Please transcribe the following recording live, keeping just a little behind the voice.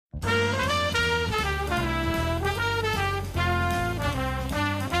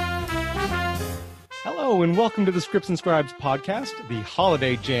Hello, and welcome to the Scripts and Scribes podcast, the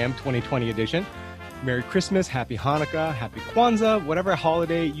Holiday Jam 2020 edition. Merry Christmas, Happy Hanukkah, Happy Kwanzaa, whatever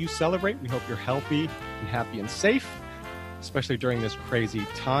holiday you celebrate. We hope you're healthy and happy and safe, especially during this crazy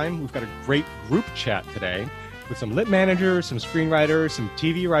time. We've got a great group chat today with some lit managers, some screenwriters, some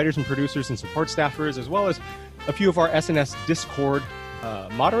TV writers and producers and support staffers, as well as a few of our S&S Discord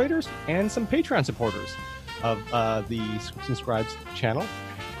moderators and some Patreon supporters of the Scripts and Scribes channel.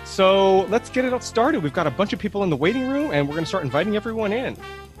 So let's get it started. We've got a bunch of people in the waiting room, and we're going to start inviting everyone in.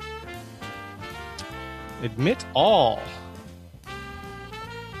 Admit all.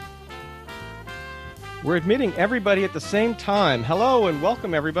 We're admitting everybody at the same time. Hello and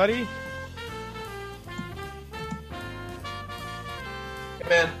welcome, everybody. Hey,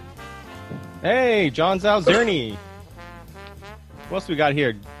 man. Hey, John Zalzerny. What else we got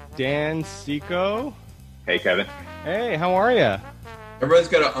here? Dan Seco. Hey, Kevin. Hey, how are you? Everybody's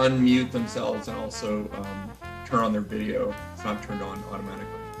got to unmute themselves and also turn on their video. It's not turned on automatically.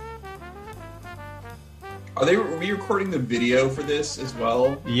 Are we recording the video for this as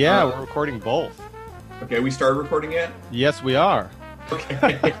well? Yeah, we're recording both. Okay, we started recording yet? Yes, we are.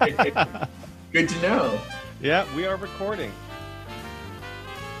 Okay. Good to know. Yeah, we are recording.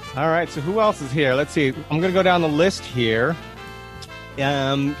 All right, so who else is here? Let's see. I'm going to go down the list here.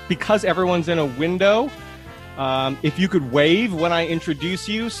 Because everyone's in a window, if you could wave when I introduce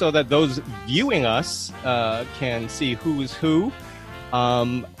you so that those viewing us can see who is who.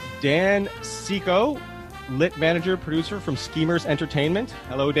 Dan Seco, lit manager, producer from Schemers Entertainment.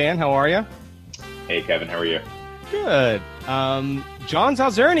 Hello, Dan. How are you? Hey, Kevin. How are you? Good. John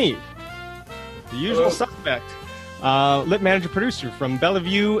Zalzerny, the usual suspect. Lit manager, producer from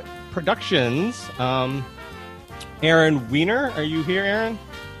Bellevue Productions. Aaron Weiner. Are you here, Aaron?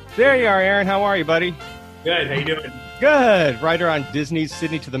 There you are, Aaron. How are you, buddy? Good. How you doing? Good. Writer on Disney's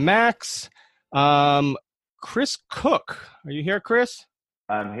Sydney to the Max. Chris Cook. Are you here, Chris?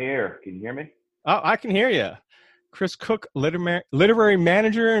 I'm here. Can you hear me? Oh, I can hear you. Chris Cook, literary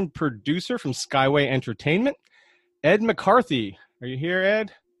manager and producer from Skyway Entertainment. Ed McCarthy. Are you here,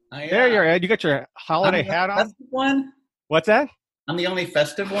 Ed? There you are, Ed. You got your holiday hat on? Festive one? What's that? I'm the only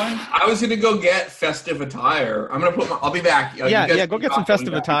festive one? I was going to go get festive attire. I'll be back. Yeah, go get some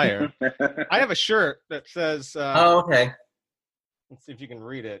festive attire. I have a shirt that says... okay. Let's see if you can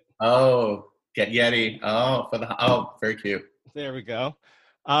read it. Oh, get Yeti. Oh, very cute. There we go.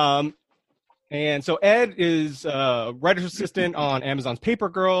 And so Ed is writer's assistant on Amazon's Paper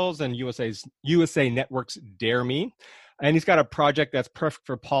Girls and USA Network's Dare Me. And he's got a project that's perfect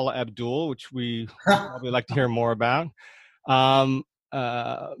for Paula Abdul, which we probably like to hear more about.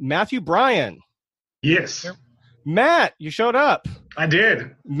 Matthew Bryan. Yes. Matt, you showed up. I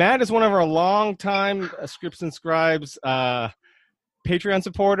did. Matt is one of our longtime Scripts and Scribes Patreon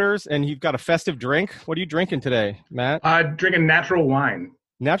supporters, and you've got a festive drink. What are you drinking today, Matt? Drinking natural wine.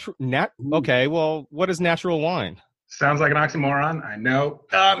 Okay, well, what is natural wine? Sounds like an oxymoron, I know.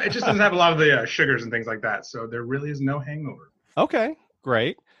 It just doesn't have a lot of the sugars and things like that, so there really is no hangover. Okay,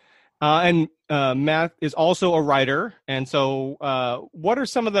 great. And Matt is also a writer, and so what are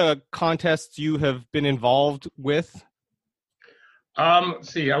some of the contests you have been involved with?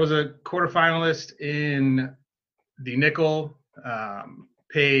 Let's see, I was a quarterfinalist in the Nickel,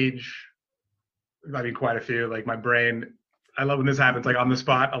 Page, might be quite a few, like my brain... I love when this happens, like on the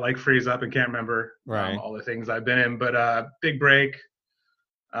spot. I like freeze up and can't remember all the things I've been in. But Big Break,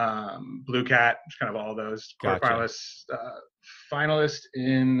 Blue Cat, just kind of all those. Gotcha. Finalist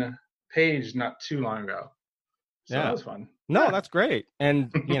in Page not too long ago. So yeah. That was fun. No, that's great. And,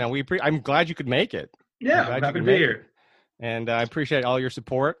 I'm glad you could make it. Yeah, I'm happy to be here. And I appreciate all your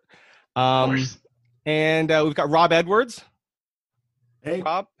support. Of course. And we've got Rob Edwards. Hey.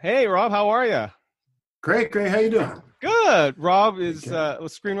 Rob. Hey, Rob, how are you? Great. How you doing? Good. Rob is a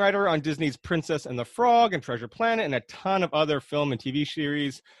screenwriter on Disney's Princess and the Frog and Treasure Planet and a ton of other film and TV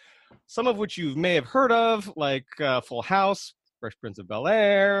series, some of which you may have heard of, like Full House, Fresh Prince of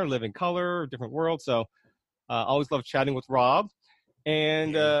Bel-Air, Living Color, Different World. So always love chatting with Rob.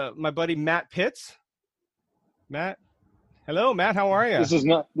 And my buddy Matt Pitts. Matt. Hello, Matt. How are you? This is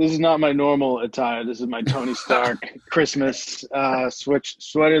not my normal attire. This is my Tony Stark Christmas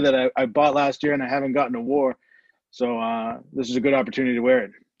sweater that I bought last year and I haven't gotten to wear. So this is a good opportunity to wear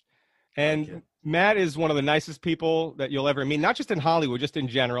it. And Matt is one of the nicest people that you'll ever meet, not just in Hollywood, just in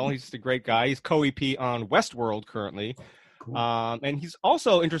general. He's just a great guy. He's co-EP on Westworld currently. Cool. And he's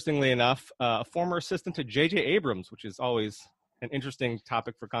also, interestingly enough, a former assistant to J.J. Abrams, which is always an interesting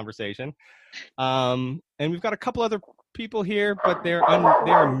topic for conversation. And we've got a couple other people here, but they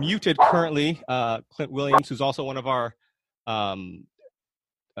are muted currently. Clint Williams, who's also one of our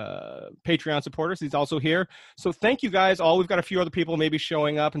Patreon supporters. He's also here. So thank you guys all. We've got a few other people maybe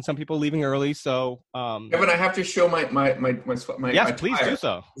showing up and some people leaving early. So Kevin, I have to show my yes, attire. please do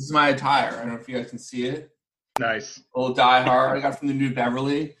so. This is my attire. I don't know if you guys can see it. Nice. Old Die Hard I got from the New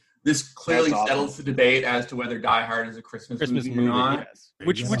Beverly. This clearly That's awesome. settles the debate as to whether Die Hard is a Christmas movie or not. Yes.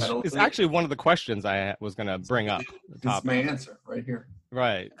 Which is actually one of the questions I was going to bring up. This is my answer right here.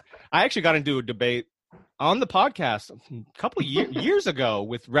 Right. I actually got into a debate on the podcast a couple of years ago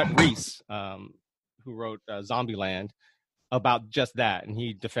with Rhett Reese, who wrote Zombieland, about just that, and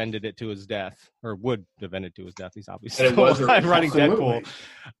he defended it to his death, or would defend it to his death. He's obviously And it was writing absolutely.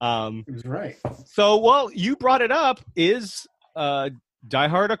 Deadpool. He was right. So, well, you brought it up. Is Die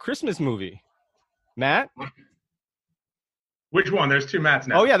Hard a Christmas movie? Matt? Which one? There's two Matts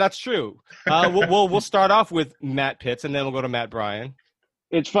now. Oh, yeah, that's true. We'll start off with Matt Pitts, and then we'll go to Matt Bryan.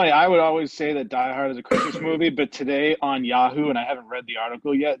 It's funny. I would always say that Die Hard is a Christmas movie, but today on Yahoo, and I haven't read the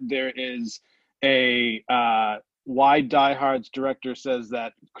article yet, there is a why Die Hard's director says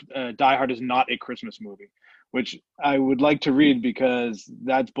that Die Hard is not a Christmas movie, which I would like to read because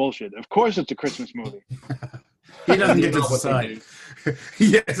that's bullshit. Of course it's a Christmas movie. He doesn't get to decide.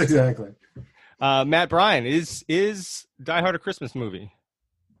 Yes, exactly. Matt Bryan, is Die Hard a Christmas movie?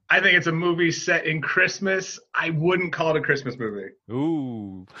 I think it's a movie set in Christmas. I wouldn't call it a Christmas movie.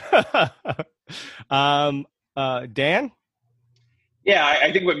 Ooh. Dan? Yeah,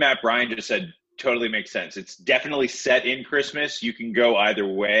 I think what Matt Bryan just said totally makes sense. It's definitely set in Christmas. You can go either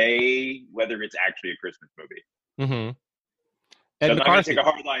way, whether it's actually a Christmas movie. Mm-hmm. So I'm not going to take a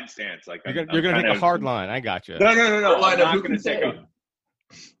hard line stance. Like you're going to take a hard line. I got you. No. I'm not Who going can to take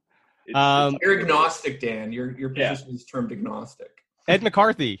say? a. You're agnostic, Dan. Your position is termed agnostic. Ed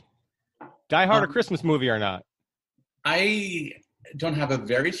McCarthy, Die Hard a Christmas movie or not? I don't have a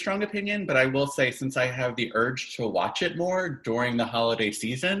very strong opinion, but I will say since I have the urge to watch it more during the holiday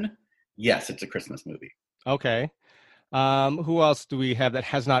season, yes, it's a Christmas movie. Okay. Who else do we have that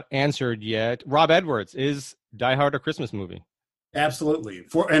has not answered yet? Rob Edwards, is Die Hard a Christmas movie? Absolutely.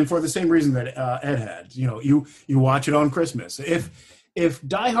 For the same reason that Ed had. You watch it on Christmas. If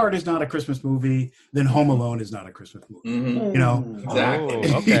Die Hard is not a Christmas movie, then Home Alone is not a Christmas movie. Mm-hmm.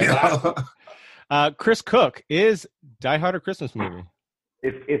 Exactly. Oh, okay. Chris Cook, is Die Hard a Christmas movie?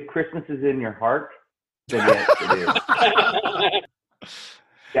 If Christmas is in your heart, then yes, it is.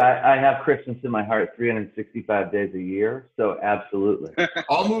 Yeah, I have Christmas in my heart 365 days a year, so absolutely.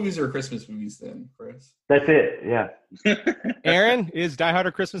 All movies are Christmas movies then, Chris. That's it, yeah. Aaron, is Die Hard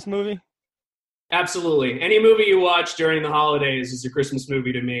a Christmas movie? Absolutely. Any movie you watch during the holidays is a Christmas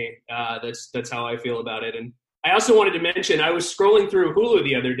movie to me. That's how I feel about it. And I also wanted to mention, I was scrolling through Hulu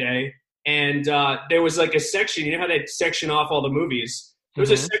the other day, and there was like a section. You know how they section off all the movies? There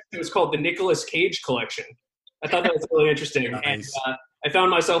was a section that was called the Nicolas Cage Collection. I thought that was really interesting. Nice. And I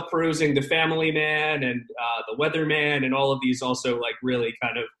found myself perusing The Family Man and The Weatherman and all of these also like really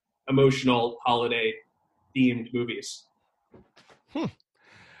kind of emotional holiday-themed movies.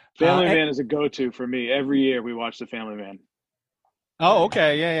 Family Man is a go-to for me. Every year we watch The Family Man. Oh,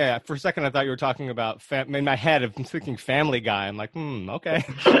 okay. Yeah. For a second, I thought you were talking about in my head. I'm thinking Family Guy. I'm like, okay.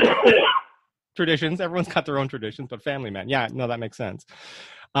 Traditions. Everyone's got their own traditions, but Family Man. Yeah, no, that makes sense.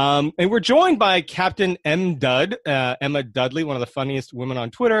 And we're joined by Captain M. Dud, Emma Dudley, one of the funniest women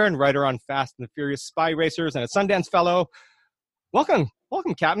on Twitter and writer on Fast and the Furious Spy Racers and a Sundance Fellow. Welcome,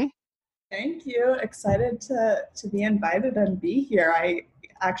 Captain. Thank you. Excited to be invited and be here. I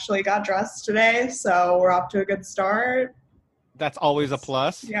actually got dressed today, so we're off to a good start. That's always a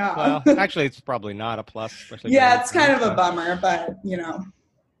plus. Yeah. Well, actually, it's probably not a plus. Yeah, it's kind of a bummer, but,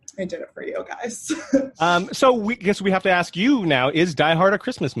 I did it for you guys. So we guess we have to ask you now, is Die Hard a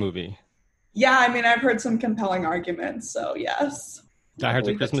Christmas movie? Yeah, I've heard some compelling arguments, so yes. Die Hard's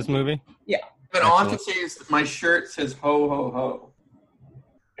a Christmas movie? Yeah. But all I have to say is my shirt says ho, ho, ho.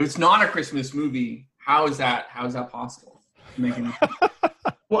 If it's not a Christmas movie, how is that possible?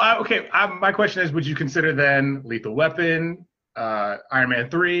 Well, my question is, would you consider then Lethal Weapon, Iron Man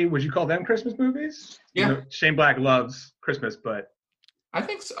 3, would you call them Christmas movies? Yeah. Shane Black loves Christmas, but I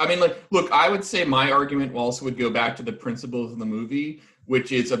think so. Look, I would say my argument also would go back to the principles of the movie,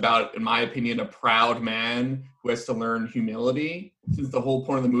 which is about, in my opinion, a proud man who has to learn humility. Since the whole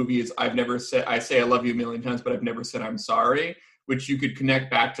point of the movie is I say I love you a million times, but I've never said I'm sorry, which you could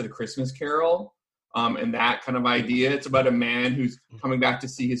connect back to the Christmas Carol and that kind of idea. It's about a man who's coming back to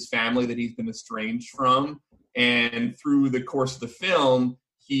see his family that he's been estranged from. And through the course of the film,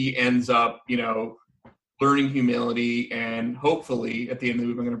 he ends up, learning humility, and hopefully at the end of the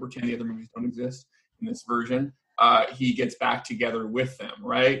movie, I'm going to pretend the other movies don't exist in this version, he gets back together with them,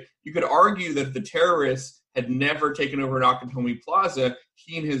 right? You could argue that if the terrorists had never taken over Nakatomi Plaza,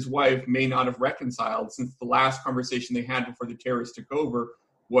 he and his wife may not have reconciled, since the last conversation they had before the terrorists took over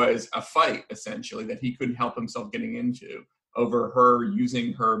was a fight, essentially, that he couldn't help himself getting into over her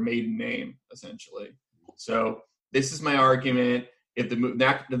using her maiden name, essentially. So this is my argument. If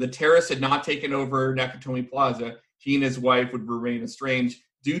the terrorists had not taken over Nakatomi Plaza, he and his wife would remain estranged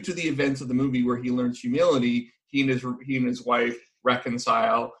due to the events of the movie where he learns humility. He and his wife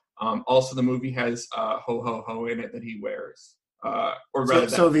reconcile. Also, the movie has ho ho ho in it that he wears.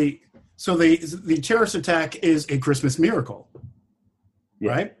 The terrorist attack is a Christmas miracle,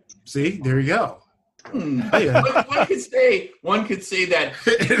 right? See, there you go. One could say that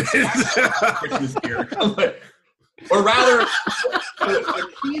it's a Christmas miracle, or rather,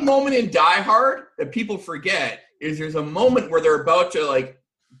 the key moment in Die Hard that people forget is there's a moment where they're about to like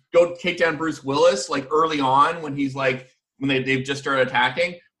go take down Bruce Willis, like early on when he's like when they've just started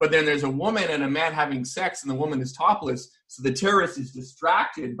attacking. But then there's a woman and a man having sex, and the woman is topless. So the terrorist is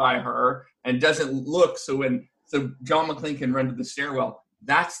distracted by her and doesn't look. So John McClane can run to the stairwell.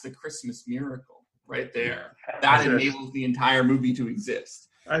 That's the Christmas miracle right there. That enables the entire movie to exist.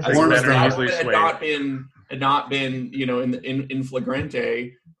 I think had not been, in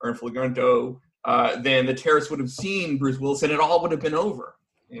flagrante or in flagranto, then the terrorists would have seen Bruce Willis, and it all would have been over.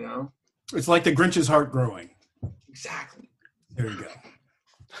 It's like the Grinch's heart growing. Exactly. There you go.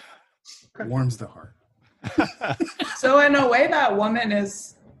 Warms the heart. So in a way, that woman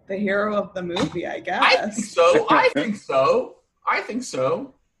is the hero of the movie, I guess. I think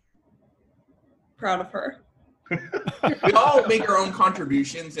so. Proud of her. We all make our own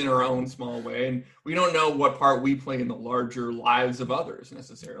contributions in our own small way, and we don't know what part we play in the larger lives of others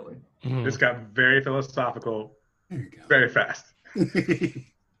necessarily. This got very philosophical very fast.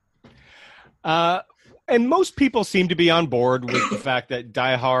 And most people seem to be on board with the fact that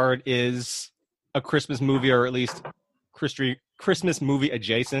Die Hard is a Christmas movie, or at least Christmas movie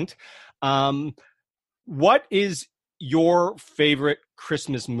adjacent. What is your favorite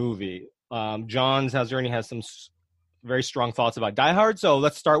Christmas movie? John Zazerny has some very strong thoughts about Die Hard. So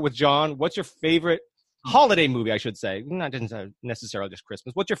let's start with John. What's your favorite holiday movie, I should say? Not necessarily just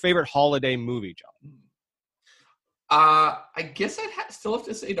Christmas. What's your favorite holiday movie, John? I guess I'd still have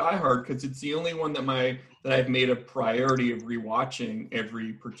to say Die Hard, because it's the only one that I've made a priority of rewatching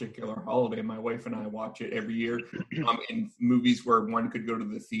every particular holiday. My wife and I watch it every year. In movies where one could go to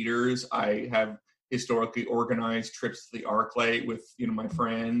the theaters, I have historically organized trips to the ArcLight with my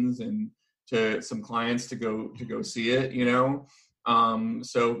friends and to some clients to go see it.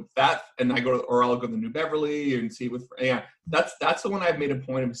 So that, and I'll go to the New Beverly and see it with that's the one I've made a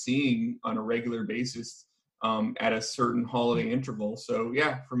point of seeing on a regular basis. At a certain holiday interval. So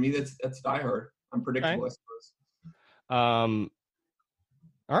yeah, for me, that's Die Hard. I'm predictable, okay. I suppose.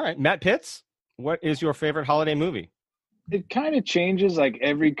 All right, Matt Pitts, what is your favorite holiday movie? It kind of changes like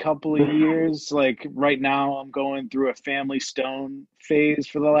every couple of years. Like right now I'm going through a Family Stone phase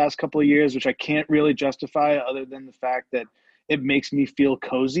for the last couple of years, which I can't really justify other than the fact that it makes me feel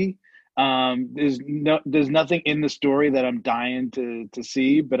cozy. There's nothing in the story that I'm dying to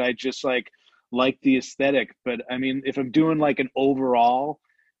see, but I just like the aesthetic. But I mean, if I'm doing like an overall,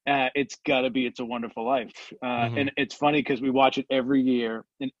 it's got to be It's a Wonderful Life. And it's funny because we watch it every year,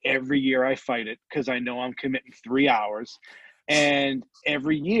 and every year I fight it because I know I'm committing 3 hours. And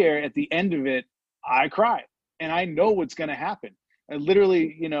every year at the end of it, I cry, and I know what's going to happen. I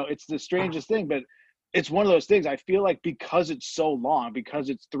literally, it's the strangest thing, but it's one of those things. I feel like because it's so long, because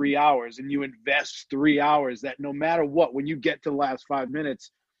it's 3 hours and you invest 3 hours, that no matter what, when you get to the last 5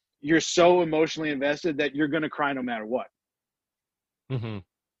 minutes, you're so emotionally invested that you're going to cry no matter what.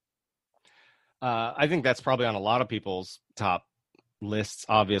 I think that's probably on a lot of people's top lists,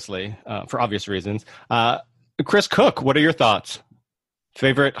 obviously, for obvious reasons. Chris Cook, what are your thoughts?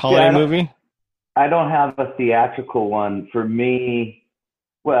 Favorite holiday movie? I don't have a theatrical one. For me,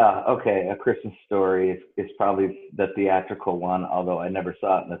 well, okay, A Christmas Story is probably the theatrical one, although I never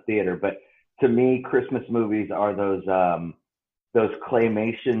saw it in the theater. But to me, Christmas movies are those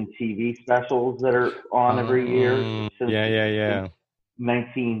claymation TV specials that are on every year. Since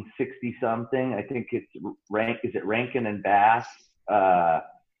 1960 something. I think it's Rankin and Bass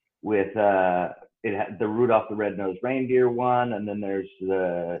with it had the Rudolph the Red-Nosed Reindeer one, and then there's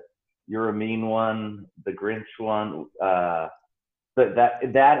the You're a Mean one, the Grinch one. But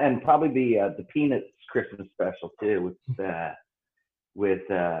that and probably the Peanuts Christmas special too, with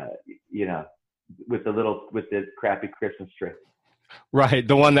the crappy Christmas tree. Right,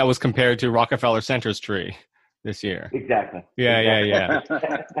 the one that was compared to Rockefeller Center's tree. this year. Exactly. Yeah.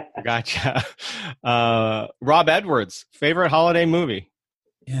 Gotcha. Rob Edwards, favorite holiday movie?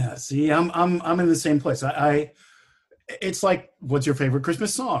 Yeah, see, I'm in the same place. It's like, what's your favorite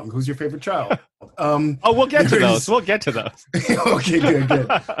Christmas song? Who's your favorite child? We'll get to those. We'll get to those. Okay, good.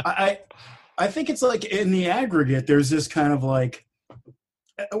 I think it's like in the aggregate, there's this kind of like,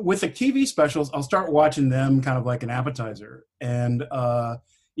 with the TV specials, I'll start watching them kind of like an appetizer, and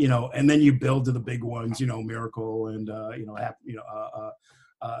and then you build to the big ones, Miracle, and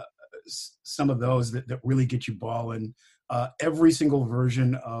some of those that really get you balling. Every single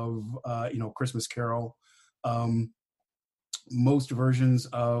version of Christmas Carol, most versions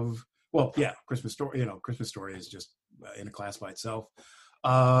of Christmas Story. Christmas Story is just in a class by itself.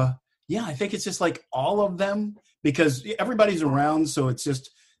 I think it's just like all of them, because everybody's around, so it's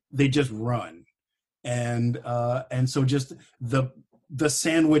just they just run, and so just the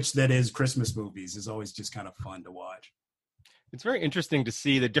sandwich that is Christmas movies is always just kind of fun to watch. It's very interesting to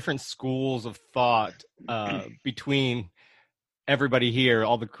see the different schools of thought between everybody here,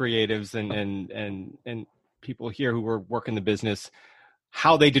 all the creatives and people here who work in the business,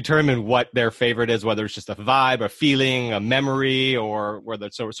 how they determine what their favorite is, whether it's just a vibe, a feeling, a memory, or whether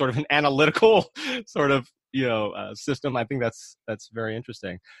it's sort of an analytical sort of system. I think that's very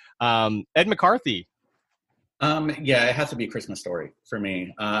interesting. Ed McCarthy. It has to be a Christmas Story for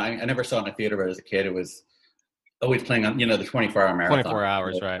me. I never saw it in a theater, but as a kid, it was always playing on, the 24-hour marathon. 24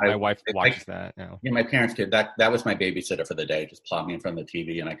 hours, right. My wife watches that. Yeah, my parents did. That was my babysitter for the day. Just plop me in front of the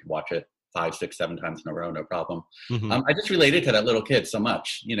TV and I could watch it 5, 6, 7 times in a row, no problem. Mm-hmm. I just related to that little kid so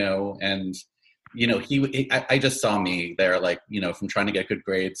much, and I just saw me there, like, from trying to get good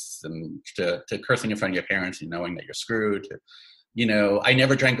grades and to cursing in front of your parents and knowing that you're screwed. I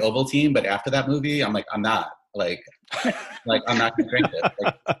never drank Ovaltine, but after that movie, I'm like, I'm not. Like I'm not gonna drink it.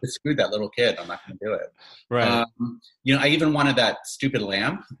 Like, screw that little kid. I'm not gonna do it. Right. I even wanted that stupid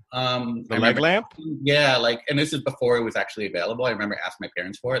lamp. The leg lamp? Yeah, and this is before it was actually available. I remember asking my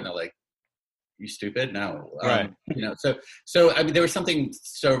parents for it, and they're like, "You stupid? No." Right. So I mean, there was something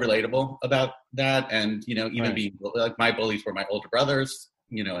so relatable about that, and even being like, my bullies were my older brothers,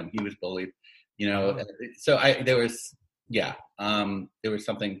 and he was bullied, So there was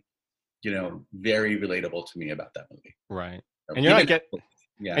something very relatable to me about that movie. Right. So and you're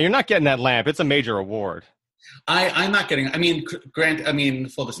not getting that lamp. It's a major award. I'm not getting,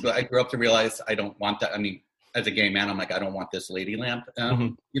 full disclosure, I grew up to realize I don't want that. I mean, as a gay man, I'm like, I don't want this lady lamp,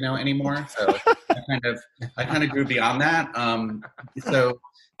 anymore. So I kind of grew beyond that.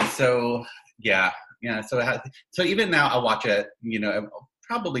 So even now I'll watch it,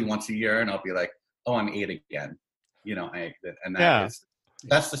 probably once a year, and I'll be like, oh, I'm 8 again.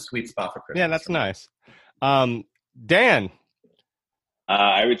 That's the sweet spot for Christmas. Yeah, that's nice. Dan.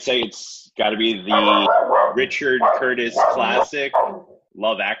 I would say it's got to be the Richard Curtis classic,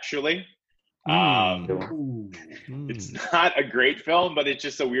 Love Actually. It's not a great film, but it's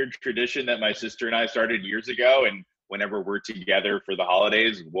just a weird tradition that my sister and I started years ago. And whenever we're together for the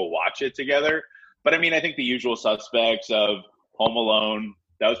holidays, we'll watch it together. But I mean, I think the usual suspects of Home Alone,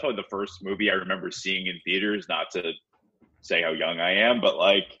 that was probably the first movie I remember seeing in theaters, not to say how young I am, but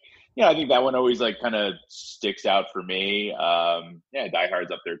I think that one always kind of sticks out for me. Die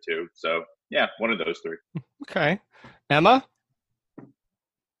Hard's up there too. So one of those three. Okay. Emma?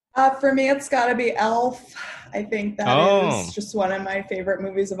 For me, it's got to be Elf. I think that is just one of my favorite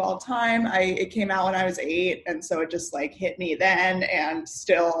movies of all time. It came out when I was 8, and so it just hit me then and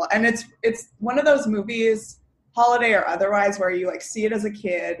still. And it's one of those movies, holiday or otherwise, where you see it as a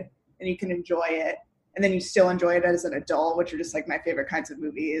kid and you can enjoy it, and then you still enjoy it as an adult, which are just my favorite kinds of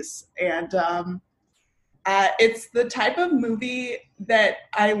movies. And it's the type of movie that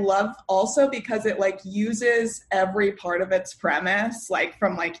I love also because it uses every part of its premise,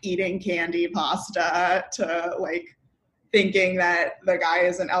 from eating candy pasta to thinking that the guy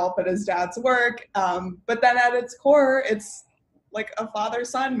is an elf at his dad's work. But then at its core, it's a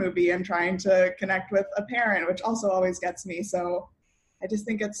father-son movie and trying to connect with a parent, which also always gets me. So I just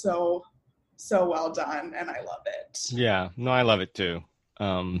think it's so well done, and I love it. Yeah, no, I love it too.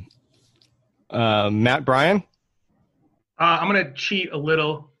 Matt Bryan? I'm going to cheat a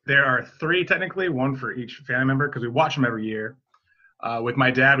little. There are 3 technically, 1 for each family member, because we watch them every year. With my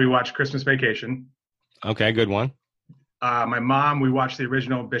dad, we watch Christmas Vacation. Okay, good one. My mom, we watch the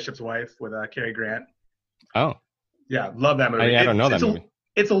original Bishop's Wife with Cary Grant. Oh. Yeah, love that movie. I don't know that movie.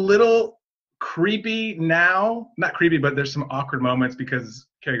 It's a little creepy now. Not creepy, but there's some awkward moments because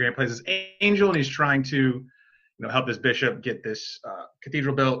Cary Grant plays this angel, and he's trying to help this bishop get this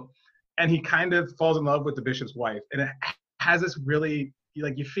cathedral built. And he kind of falls in love with the bishop's wife. And it has this really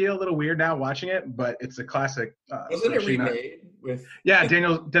you feel a little weird now watching it, but it's a classic. Wasn't it remade with? Yeah,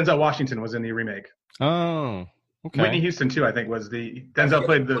 Denzel Washington was in the remake. Oh, okay. Whitney Houston too, I think, was the Denzel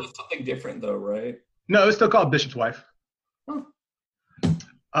played the. Something different though, right? No, it was still called Bishop's Wife. Huh.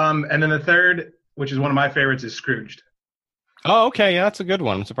 And then the third, which is one of my favorites, is Scrooged. Oh, okay. Yeah, that's a good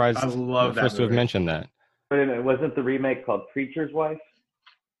one. I'm surprised. I love that first to have movie. mentioned that. Wait a minute, wasn't the remake called Preacher's Wife?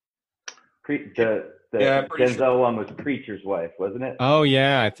 The Denzel one was Preacher's Wife, wasn't it? Oh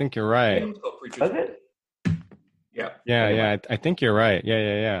yeah, I think you're right. Was it? Yeah. I think you're right.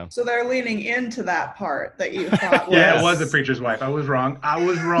 Yeah. So they're leaning into that part that you thought was. Yeah, it was The Preacher's Wife. I was wrong.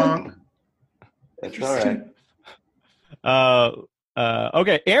 That's all right.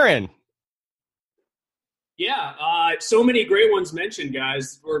 Okay, Aaron. Yeah, so many great ones mentioned,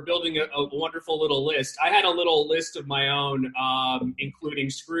 guys. We're building a wonderful little list. I had a little list of my own, including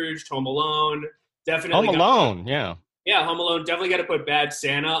Scrooge, Home Alone. Definitely Home Alone, yeah. Yeah, Home Alone. Definitely got to put Bad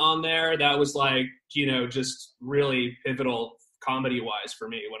Santa on there. That was like, just really pivotal comedy-wise for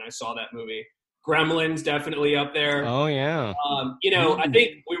me when I saw that movie. Gremlins, definitely up there. Oh, yeah. I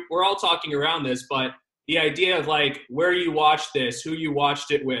think we're all talking around this, but the idea of like where you watched this, who you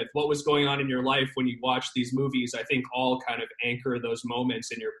watched it with, what was going on in your life when you watched these movies, I think all kind of anchor those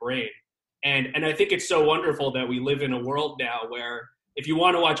moments in your brain. And I think it's so wonderful that we live in a world now where if you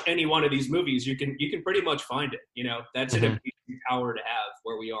want to watch any one of these movies, you can pretty much find it. That's an amazing power to have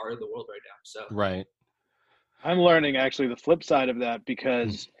where we are in the world right now. So right. I'm learning actually the flip side of that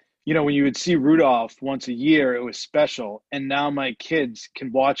because when you would see Rudolph once a year, it was special. And now my kids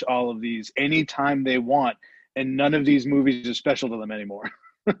can watch all of these anytime they want. And none of these movies are special to them anymore.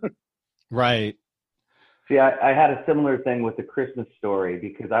 Right. See, I had a similar thing with The Christmas Story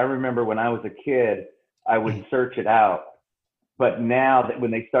because I remember when I was a kid, I would search it out. But now that when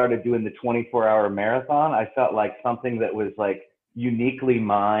they started doing the 24-hour marathon, I felt like something that was like uniquely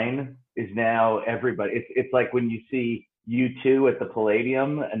mine is now everybody. It's like when you see U2 at the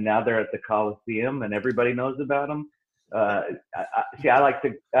Palladium and now they're at the Coliseum and everybody knows about them. I liked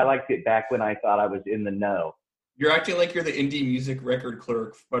it back when I thought I was in the know. You're acting like you're the indie music record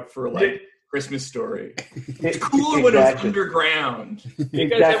clerk, but for like Christmas Story. It's cool when it was underground. You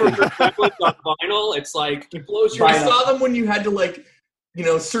guys ever heard Gremlins on vinyl? It's like it blows your. I saw them when you had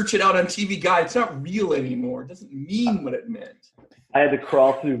to search it out on TV Guide. It's not real anymore. It doesn't mean what it meant. I had to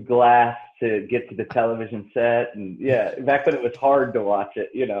crawl through glass to get to the television set, and back when it was hard to watch it,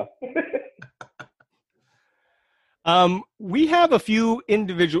 We have a few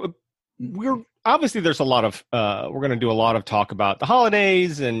individual. There's a lot of. We're going to do a lot of talk about the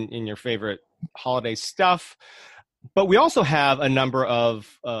holidays and your favorite holiday stuff, but we also have a number of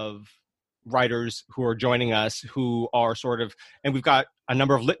writers who are joining us who are and we've got a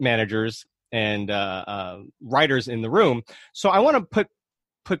number of lit managers and writers in the room. So I want to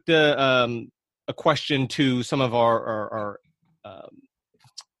put a question to some of our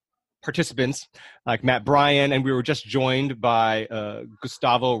participants like Matt Bryan, and we were just joined by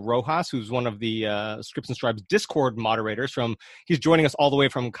Gustavo Rojas, who's one of the Scripts and Scribes Discord moderators. He's joining us all the way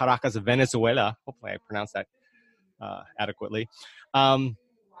from Caracas, Venezuela. Hopefully I pronounced that adequately.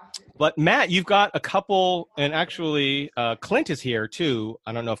 But Matt, you've got a couple, and actually Clint is here too.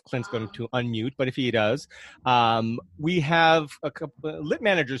 I don't know if Clint's going to unmute, but if he does, we have a couple lit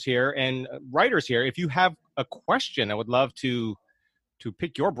managers here and writers here. If you have a question, I would love to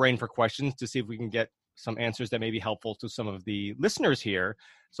pick your brain for questions to see if we can get some answers that may be helpful to some of the listeners here.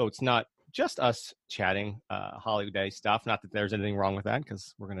 So it's not just us chatting holiday stuff. Not that there's anything wrong with that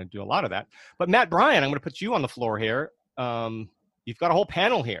because we're going to do a lot of that. But Matt Bryan, I'm going to put you on the floor here. You've got a whole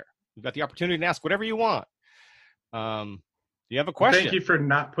panel here. You've got the opportunity to ask whatever you want. Do you have a question? Thank you for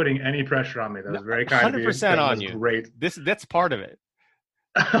not putting any pressure on me. That was very kind of you. 100% on you. Great. That's part of it,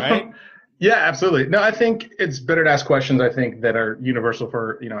 right? Yeah, absolutely. No, I think it's better to ask questions, I think, that are universal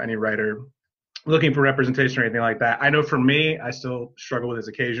for, any writer looking for representation or anything like that. I know for me, I still struggle with this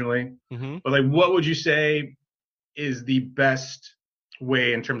occasionally. Mm-hmm. But what would you say is the best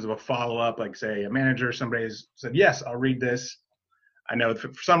way in terms of a follow-up? Like, say, a manager, somebody's said, yes, I'll read this. I know for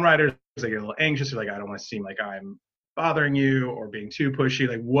some writers, they get a little anxious. They're like, I don't want to seem like I'm bothering you or being too pushy.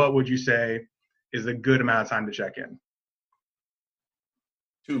 Like, what would you say is a good amount of time to check in?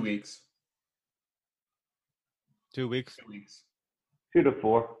 2 weeks. 2 weeks. 2 weeks. 2 to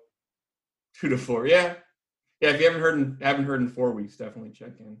 4. 2 to 4. Yeah. If you haven't heard in 4 weeks, definitely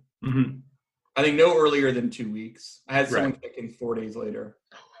check in. Mm-hmm. I think no earlier than 2 weeks. I had someone check in 4 days later.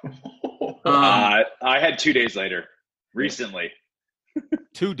 I had 2 days later recently.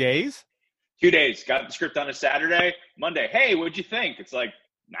 2 days? 2 days. Got the script on a Saturday. Monday, hey, what'd you think? It's like,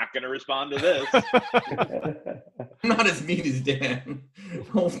 not going to respond to this. I'm not as mean as Dan.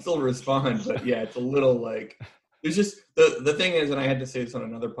 I'll still respond, but yeah, it's a little like there's just the thing is, and I had to say this on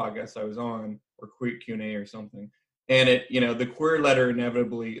another podcast I was on, or quick Q&A or something, and it, you know, the query letter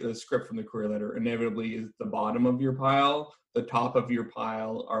inevitably, the script from the query letter inevitably is the bottom of your pile. The top of your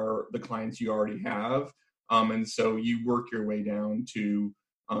pile are the clients you already have, and so you work your way down to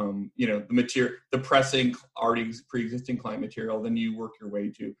you know, the material, the pressing, already pre-existing client material, then you work your way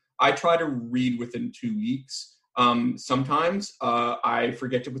to. I try to read within 2 weeks. Sometimes I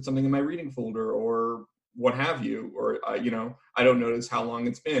forget to put something in my reading folder or what have you, or, you know, I don't notice how long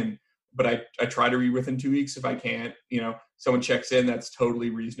it's been, but I try to read within 2 weeks. If I can't, you know, someone checks in, that's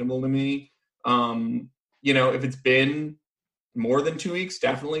totally reasonable to me. You know, if it's been more than 2 weeks,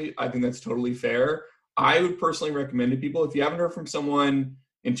 definitely, I think that's totally fair. I would personally recommend to people, if you haven't heard from someone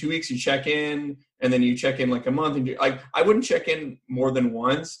in 2 weeks, you check in, and then you check in like a month. And like, I wouldn't check in more than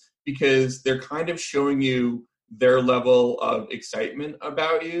once, because they're kind of showing you their level of excitement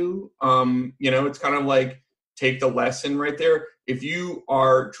about you. You know, it's kind of like, take the lesson right there. If you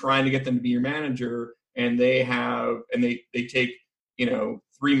are trying to get them to be your manager, and they take, you know,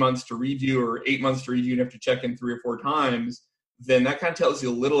 3 months to read you or 8 months to read you, and have to check in 3 or 4 times, then that kind of tells you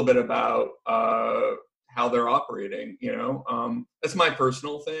a little bit about how they're operating, you know. That's my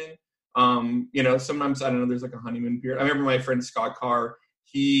personal thing. You know, sometimes, I don't know, there's like a honeymoon period. I remember my friend Scott Carr,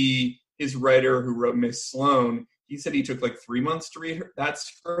 his writer who wrote Miss Sloane, he said he took like 3 months to read that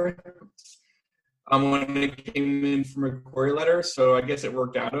script when it came in from a query letter. So I guess it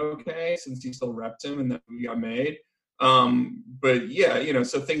worked out okay, since he still repped him and that movie got made. But yeah, you know,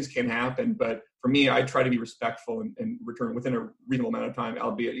 so things can happen. But for me, I try to be respectful and return within a reasonable amount of time,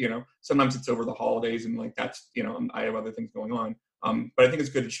 albeit, you know, sometimes it's over the holidays, and like, that's, you know, I have other things going on. But I think it's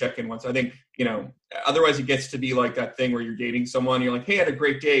good to check in once. I think, you know, otherwise it gets to be like that thing where you're dating someone, you're like, hey, I had a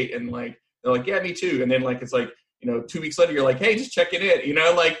great date. And like, they're like, yeah, me too. And then like, it's like, you know, 2 weeks later, you're like, hey, just checking in, you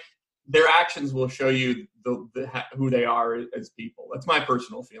know, like, their actions will show you who they are as people. That's my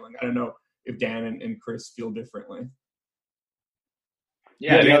personal feeling. I don't know if Dan and Chris feel differently.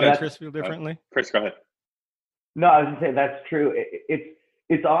 Yeah, Dan, Chris feel differently? Chris, go ahead. No, I was gonna say that's true.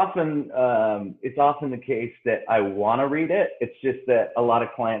 It's often the case that I want to read it. It's just that a lot of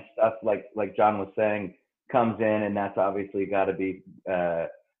client stuff, like John was saying, comes in, and that's obviously got to be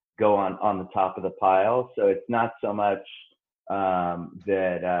go on the top of the pile. So it's not so much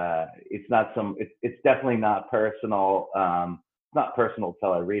that it's definitely not personal. It's not personal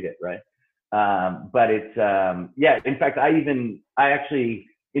till I read it, right? But it's yeah. In fact, I actually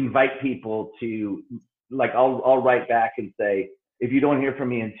invite people to, like, I'll write back and say, if you don't hear from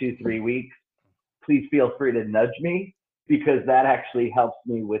me in 2-3 weeks, please feel free to nudge me, because that actually helps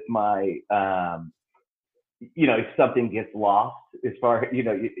me with my you know, if something gets lost, as far, you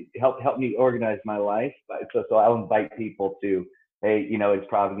know, help me organize my life. So I'll invite people to, hey, you know, it's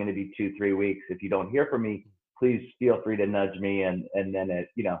probably going to be 2-3 weeks. If you don't hear from me, please feel free to nudge me, and then it,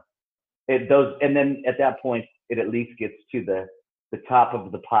 you know, and then at that point, it at least gets to the top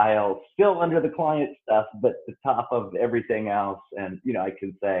of the pile, still under the client stuff, but the top of everything else. And, you know, I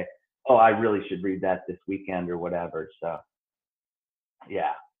can say, oh, I really should read that this weekend or whatever. So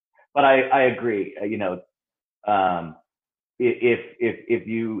yeah, but I agree. You know, if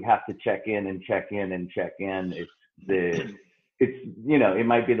you have to check in, it's you know, it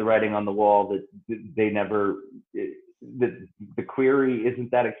might be the writing on the wall that they never, the query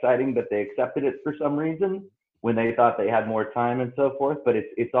isn't that exciting, but they accepted it for some reason when they thought they had more time and so forth. But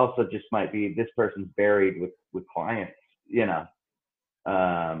it's also just might be this person's buried with clients, you know.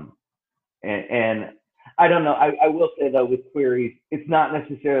 And I don't know. I will say though, with queries, it's not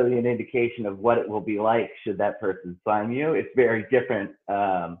necessarily an indication of what it will be like should that person sign you. It's very different.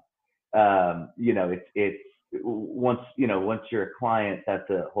 You know, it's once you're a client, that's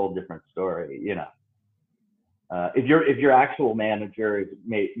a whole different story. You know, if your actual manager is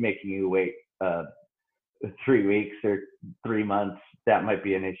making you wait 3 weeks or 3 months, that might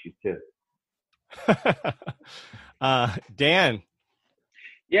be an issue too. Dan.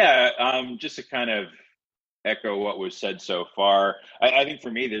 Yeah, just to kind of echo what was said so far, I think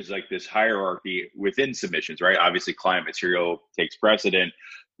for me, there's like this hierarchy within submissions, right? Obviously, client material takes precedent,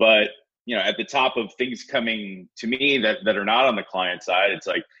 but you know, at the top of things coming to me that are not on the client side, it's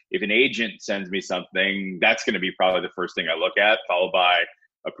like if an agent sends me something, that's going to be probably the first thing I look at, followed by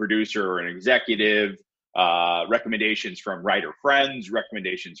a producer or an executive, recommendations from writer friends,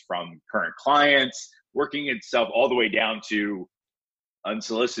 recommendations from current clients, working itself all the way down to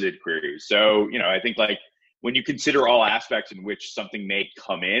unsolicited queries. So, you know, I think like when you consider all aspects in which something may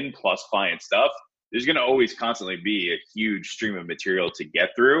come in plus client stuff, there's going to always constantly be a huge stream of material to get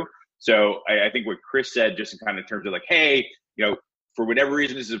through. So I think what Chris said, just in kind of terms of like, hey, for whatever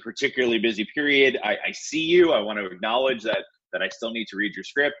reason, this is a particularly busy period. I see you. I want to acknowledge that I still need to read your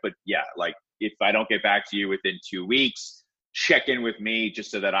script. But yeah, like if I don't get back to you within 2 weeks, check in with me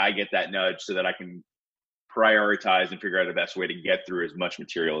just so that I get that nudge so that I can prioritize and figure out the best way to get through as much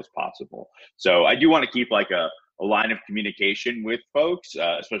material as possible. So I do want to keep like a line of communication with folks,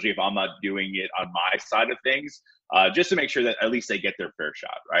 especially if I'm not doing it on my side of things, just to make sure that at least they get their fair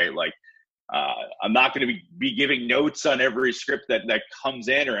shot, right? Like, I'm not going to be giving notes on every script that comes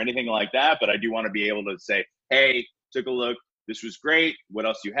in or anything like that, but I do want to be able to say, hey, took a look, this was great, what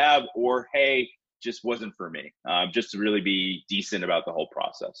else do you have? Or, hey, just wasn't for me, just to really be decent about the whole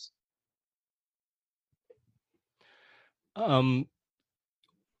process.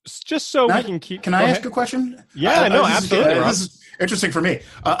 Just so we can keep. Can I ask a question? Yeah, no, absolutely. This is interesting for me.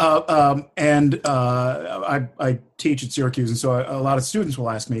 And I teach at Syracuse, and so a lot of students will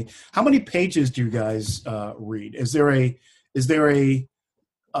ask me, how many pages do you guys read? Is there a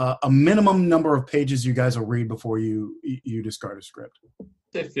minimum number of pages you guys will read before you discard a script?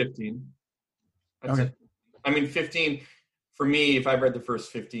 Say 15. Okay. I mean, 15 for me. If I've read the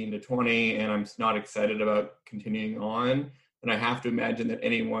first 15 to 20, and I'm not excited about continuing on, then I have to imagine that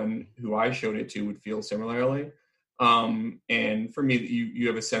anyone who I showed it to would feel similarly. And for me, you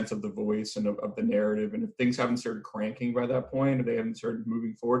have a sense of the voice and of the narrative. And if things haven't started cranking by that point, or they haven't started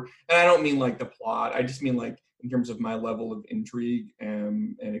moving forward, and I don't mean like the plot, I just mean like in terms of my level of intrigue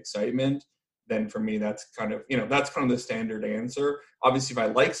and excitement, then for me, that's kind of the standard answer. Obviously, if I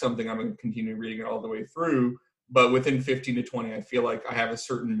like something, I'm going to continue reading it all the way through. But within 15 to 20, I feel like I have a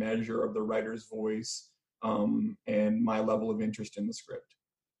certain measure of the writer's voice and my level of interest in the script.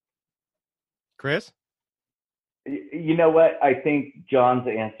 Chris? You know what? I think John's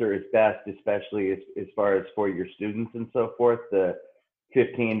answer is best, especially as far as for your students and so forth. The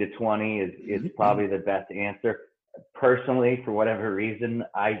 15 to 20 is probably the best answer. Personally, for whatever reason,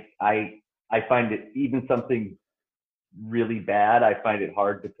 I find it, even something really bad, I find it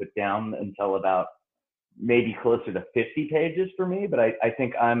hard to put down until about maybe closer to 50 pages for me. But I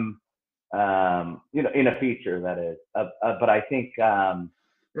think I'm, in a feature, that is. But I think I'm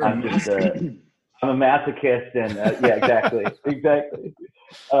just I'm a masochist, and yeah, exactly.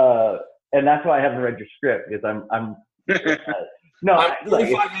 And that's why I haven't read your script, because I'm no. I'm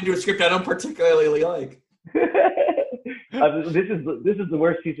 45 into a script I don't particularly like. This is the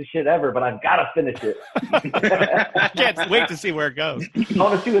worst piece of shit ever, but I've got to finish it. I can't wait to see where it goes. I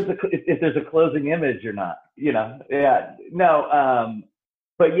want to see if there's a closing image or not. Yeah, no.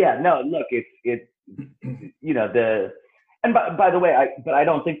 But yeah, no. Look, it's and by the way, I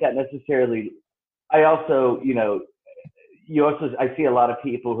don't think that necessarily. I also, I see a lot of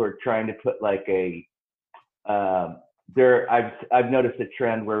people who are trying to put like I've noticed a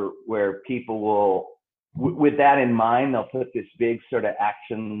trend where people will, with that in mind, they'll put this big sort of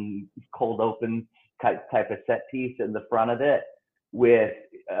action cold open type of set piece in the front of it with,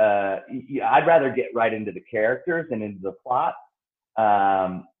 I'd rather get right into the characters and into the plot.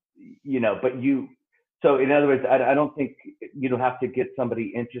 So in other words, I don't think you don't have to get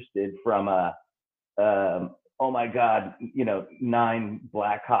somebody interested from oh my God, 9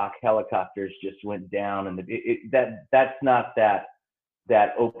 Black Hawk helicopters just went down, and that's not that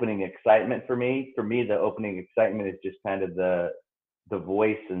opening excitement for me. For me, the opening excitement is just kind of the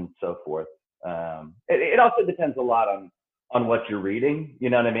voice and so forth. It also depends a lot on what you're reading. You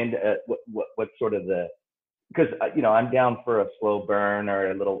know what I mean? What sort of because I'm down for a slow burn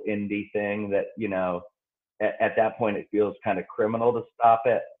or a little indie thing that at that point it feels kind of criminal to stop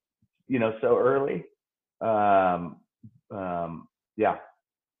it so early. Yeah.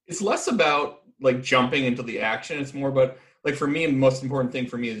 It's less about like jumping into the action. It's more about, like, for me, the most important thing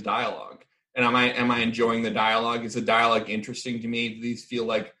for me is dialogue. And am I enjoying the dialogue? Is the dialogue interesting to me? Do these feel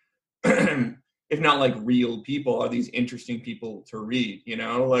like, if not like real people, are these interesting people to read?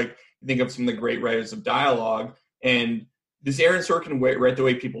 Like, you think of some of the great writers of dialogue, and does Aaron Sorkin write the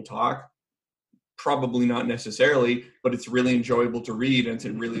way people talk? Probably not necessarily, but it's really enjoyable to read, and it's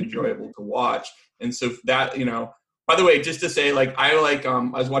really enjoyable to watch. And so that, by the way, just to say, like, I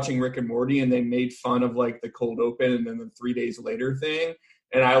was watching Rick and Morty, and they made fun of like the cold open and then the 3 days later thing.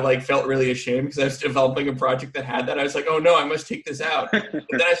 And I like felt really ashamed because I was developing a project that had that. I was like, oh no, I must take this out. But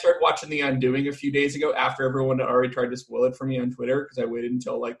then I started watching The Undoing a few days ago after everyone had already tried to spoil it for me on Twitter, because I waited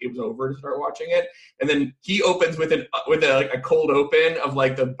until like it was over to start watching it. And then he opens with a cold open of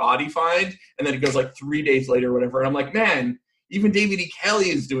like the body find, and then it goes like 3 days later or whatever. And I'm like, man, even David E. Kelly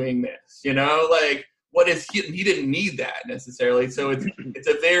is doing this, like, what is he didn't need that necessarily. So it's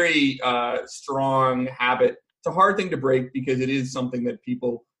a very strong habit. It's a hard thing to break because it is something that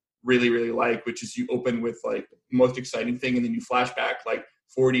people really, really like, which is you open with like the most exciting thing and then you flash back like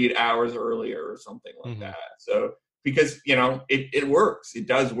 48 hours earlier or something like that. So because, you know, it works. It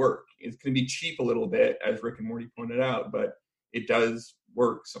does work. It's going to be cheap a little bit, as Rick and Morty pointed out, but it does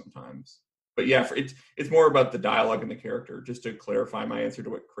work sometimes. But yeah, it's more about the dialogue and the character. Just to clarify my answer to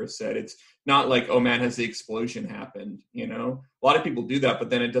what Chris said, it's not like, oh man, has the explosion happened? You know, a lot of people do that, but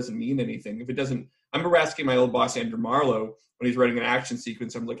then it doesn't mean anything. If it doesn't, I remember asking my old boss, Andrew Marlowe, when he's writing an action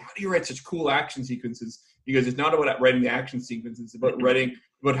sequence, I'm like, how do you write such cool action sequences? Because it's not about writing the action sequences, it's about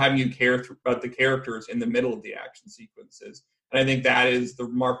having you care about the characters in the middle of the action sequences. And I think that is the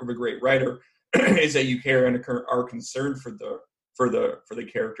mark of a great writer, is that you care and are concerned for the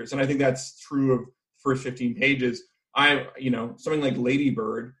characters. And I think that's true of the first 15 pages. Something like Lady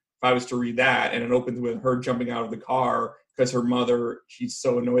Bird, if I was to read that and it opens with her jumping out of the car because her mother, she's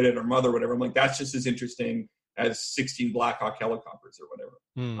so annoyed at her mother or whatever, I'm like, that's just as interesting as 16 Black Hawk helicopters or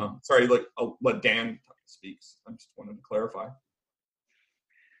whatever. Sorry, I'll let Dan speak. I just wanted to clarify.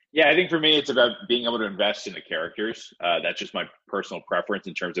 Yeah, I think for me, it's about being able to invest in the characters. That's just my personal preference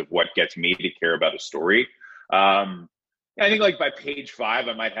in terms of what gets me to care about a story. I think like by page 5,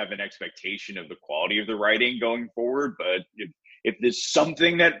 I might have an expectation of the quality of the writing going forward. But if there's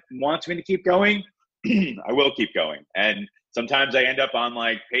something that wants me to keep going, I will keep going. And sometimes I end up on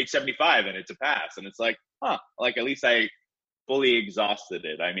like page 75 and it's a pass. And it's like, like at least I fully exhausted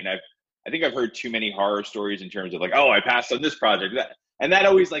it. I mean, I think I've heard too many horror stories in terms of like, oh, I passed on this project. And that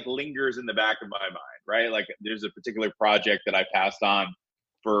always like lingers in the back of my mind, right? Like there's a particular project that I passed on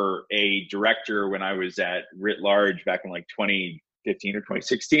for a director when I was at Writ Large back in like 2015 or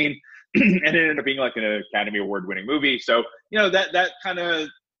 2016. And it ended up being like an Academy Award winning movie. So, you know, that kind of,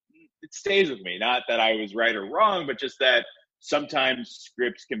 it stays with me. Not that I was right or wrong, but just that sometimes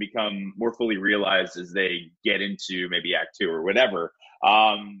scripts can become more fully realized as they get into maybe act 2 or whatever.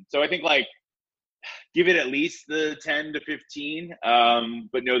 So I think like, give it at least the 10 to 15,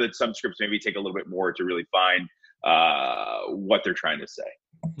 but know that some scripts maybe take a little bit more to really find what they're trying to say.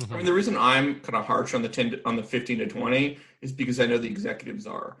 I mean, the reason I'm kind of harsh on the 15 to 20 is because I know the executives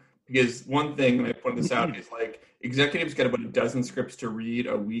are. Because one thing, and I pointed this out, is like executives get about a dozen scripts to read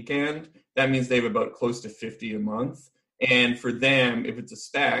a weekend. That means they have about close to 50 a month. And for them, if it's a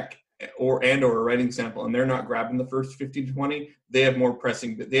spec or a writing sample, and they're not grabbing the first 15 to 20, they have more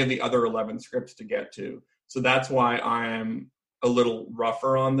pressing. They have the other 11 scripts to get to. So that's why I'm a little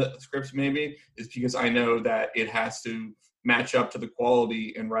rougher on the scripts. Maybe is because I know that it has to match up to the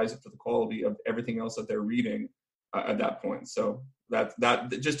quality and rise up to the quality of everything else that they're reading at that point. So that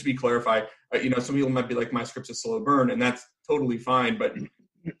just to be clarified, some people might be like, my script's a slow burn, and that's totally fine. But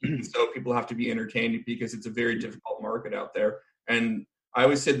so people have to be entertained because it's a very difficult market out there. And I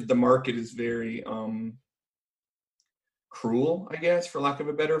always say that the market is very cruel, I guess, for lack of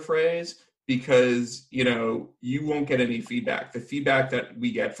a better phrase, because, you won't get any feedback. The feedback that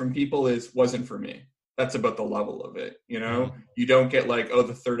we get from people wasn't for me. That's about the level of it. You don't get like, oh,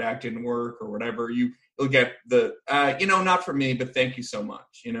 the third act didn't work or whatever. You'll get the, not for me, but thank you so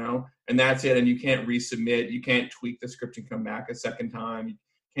much, and that's it. And you can't resubmit. You can't tweak the script and come back a second time. You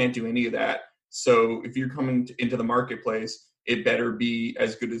can't do any of that. So if you're coming into the marketplace, it better be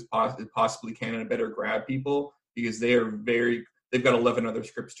as good as it possibly can, and it better grab people because they've got 11 other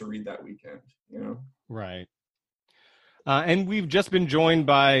scripts to read that weekend, Right. And we've just been joined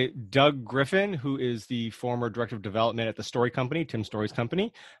by Doug Griffin, who is the former director of development at the Story Company, Tim Story's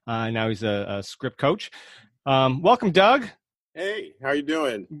company. Now he's a script coach. Welcome, Doug. Hey, how are you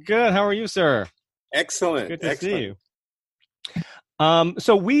doing? Good. How are you, sir? Excellent. Good to see you.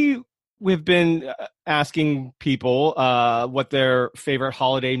 So we've been asking people what their favorite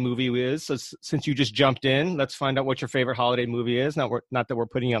holiday movie is. So since you just jumped in, let's find out what your favorite holiday movie is. Not that we're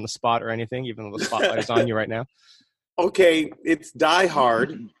putting you on the spot or anything, even though the spotlight is on you right now. Okay, it's Die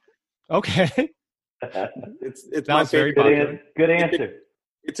Hard. Okay. It's my favorite. Good answer.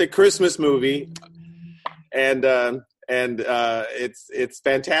 It's a Christmas movie, and it's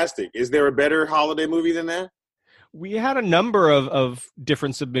fantastic. Is there a better holiday movie than that? We had a number of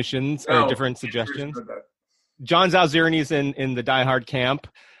different submissions or different suggestions. John Zalzirni's in the Die Hard camp,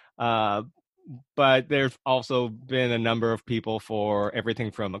 but there's also been a number of people for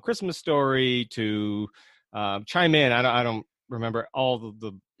everything from A Christmas Story to chime in. I don't remember all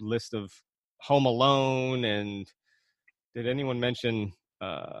the list of Home Alone, and did anyone mention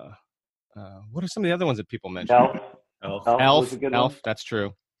what are some of the other ones that people mentioned? Elf. Elf. That's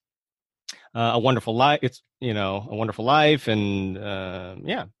true. A Wonderful Life. It's A Wonderful Life, and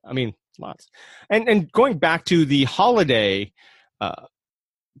yeah, I mean lots. And going back to the holiday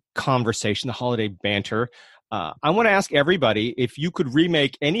conversation, the holiday banter, I want to ask everybody, if you could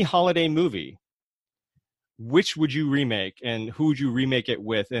remake any holiday movie, which would you remake, and who would you remake it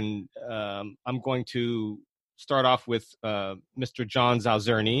with? And I'm going to start off with Mr. John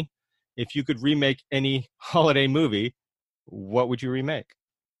Zalzerny. If you could remake any holiday movie, what would you remake?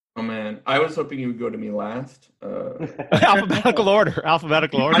 Oh man, I was hoping you would go to me last. Alphabetical order.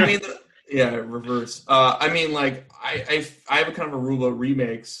 I mean, reverse. I mean, like I have a kind of a rule of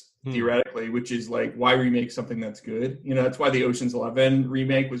remakes theoretically, which is like, why remake something that's good? That's why the Ocean's 11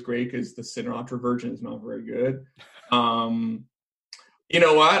 remake was great, because the Sinatra version is not very good. You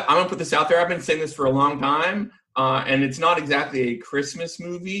know what? I'm gonna put this out there. I've been saying this for a long time, and it's not exactly a Christmas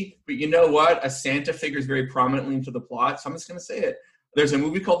movie, but you know what? A Santa figures very prominently into the plot, so I'm just gonna say it. There's a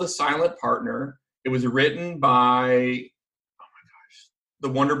movie called The Silent Partner. It was written by, the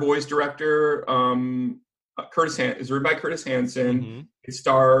Wonder Boys director, Curtis. It's written by Curtis Hanson. Mm-hmm. It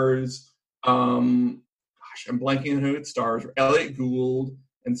stars, I'm blanking on who it stars. Elliot Gould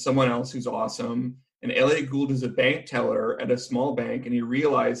and someone else who's awesome. And Elliot Gould is a bank teller at a small bank, and he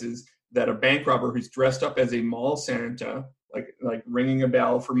realizes that a bank robber who's dressed up as a mall Santa, like ringing a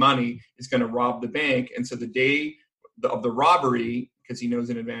bell for money, is going to rob the bank. And so the day of the robbery, because he knows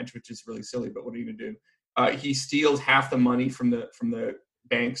in advance, which is really silly, but what are you going to do? He steals half the money from the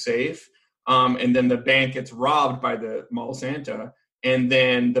bank safe, and then the bank gets robbed by the mall Santa, and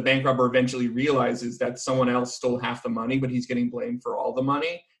then the bank robber eventually realizes that someone else stole half the money, but he's getting blamed for all the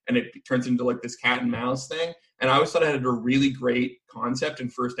money, and it turns into like this cat and mouse thing. And I always thought it had a really great concept in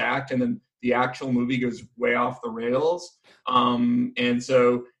first act, and then the actual movie goes way off the rails. And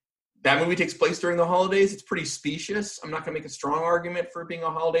so that movie takes place during the holidays. It's pretty specious. I'm not going to make a strong argument for it being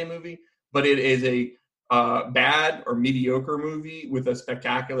a holiday movie, but it is a bad or mediocre movie with a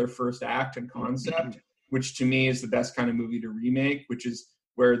spectacular first act and concept, which to me is the best kind of movie to remake, which is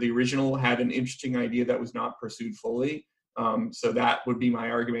where the original had an interesting idea that was not pursued fully. So that would be my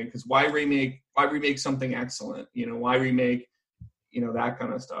argument, because why remake something excellent? Why remake, that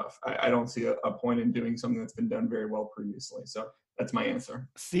kind of stuff? I don't see a point in doing something that's been done very well previously. So that's my answer.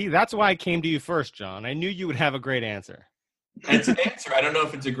 See, that's why I came to you first, John. I knew you would have a great answer. It's an answer. I don't know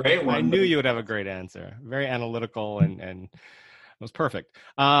if it's a great one. I knew you would have a great answer. Very analytical and it was perfect.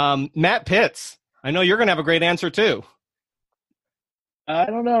 Matt Pitts, I know you're going to have a great answer too. I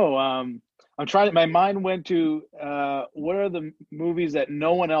don't know. I'm trying. My mind went to what are the movies that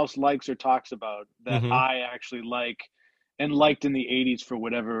no one else likes or talks about that I actually like and liked in the 80s for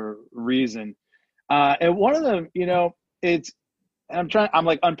whatever reason. And one of them, I'm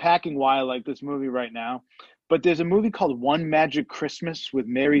like unpacking why I like this movie right now. But there's a movie called One Magic Christmas with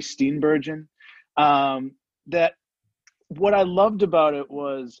Mary Steenburgen. That what I loved about it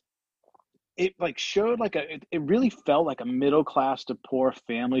was it like showed like it really felt like a middle class to poor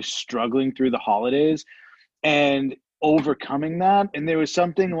family struggling through the holidays and overcoming that. And there was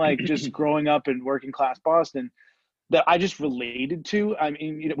something like just growing up in working class Boston that I just related to. I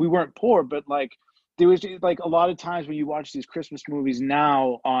mean, we weren't poor, but like there was like a lot of times when you watch these Christmas movies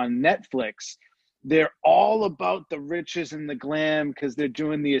now on Netflix, they're all about the riches and the glam because they're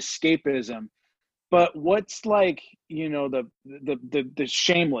doing the escapism. But what's like, the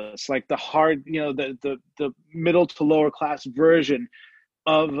shameless, like the hard, the middle to lower class version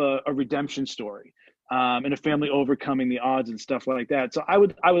of a redemption story, and a family overcoming the odds and stuff like that. So I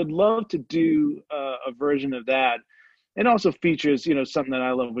would love to do a version of that. It also features, something that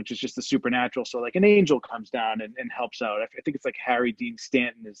I love, which is just the supernatural. So like an angel comes down and helps out. I think it's like Harry Dean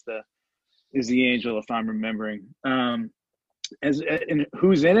Stanton is the angel, if I'm remembering. And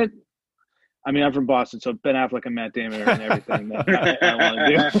who's in it? I mean, I'm from Boston, so Ben Affleck and Matt Damon are in everything that I want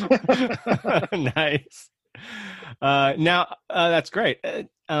to do. Nice. Now, that's great.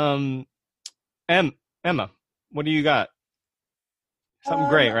 Emma, what do you got? Something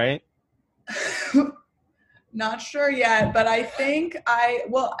great, right? Not sure yet, but I think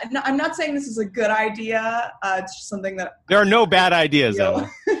I'm not saying this is a good idea. It's just something that there are no bad ideas, Emma.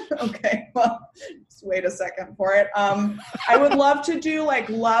 Okay, well, just wait a second for it. I would love to do like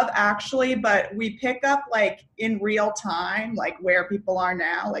Love Actually, but we pick up like in real time, like where people are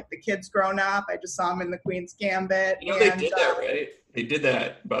now, like the kids grown up. I just saw them in The Queen's Gambit. They did that, right? They did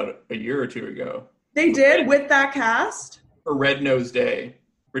that about a year or two ago. They did with that cast? For Red Nose Day.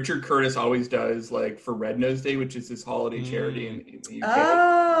 Richard Curtis always does, like, for Red Nose Day, which is this holiday charity in the UK.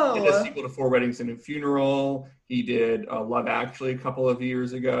 Oh. He did a sequel to Four Weddings and a Funeral. He did Love Actually a couple of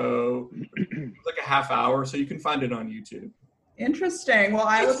years ago. It was like a half hour, so you can find it on YouTube. Interesting. Well,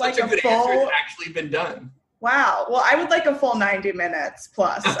 I would like a a good answer. full. It's actually been done. Wow. Well, I would like a full 90 minutes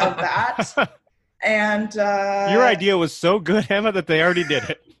plus of that. And your idea was so good, Emma, that they already did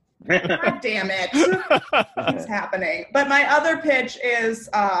it. God damn it. What's happening? But my other pitch is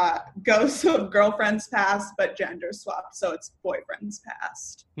ghosts of girlfriends past, but gender swapped, so it's boyfriends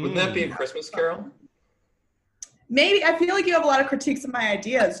past. Wouldn't that be a Christmas Carol? Maybe. I feel like you have a lot of critiques of my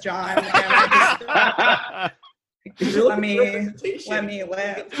ideas, John. And I just, let me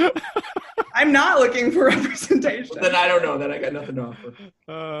live. I'm not looking for representation. Well, then I don't know. Then I got nothing to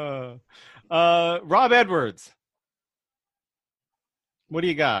offer. Rob Edwards, what do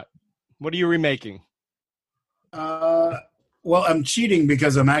you got? What are you remaking? Well, I'm cheating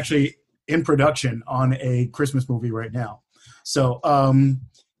because I'm actually in production on a Christmas movie right now. So, one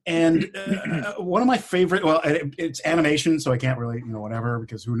of my favorite, well, it's animation, so I can't really, whatever,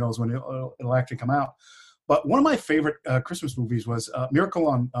 because who knows when it'll actually come out. But one of my favorite Christmas movies was Miracle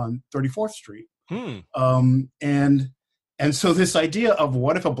on 34th Street. And so this idea of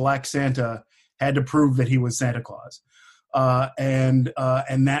what if a black Santa had to prove that he was Santa Claus. And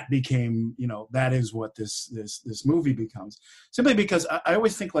that became, that is what this movie becomes. Simply because I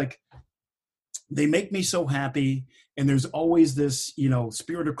always think, like, they make me so happy, and there's always this,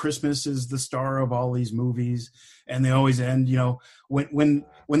 spirit of Christmas is the star of all these movies, and they always end, when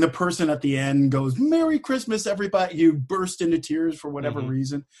the person at the end goes, "Merry Christmas, everybody," you burst into tears for whatever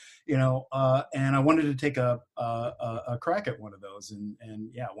reason, and I wanted to take a crack at one of those, and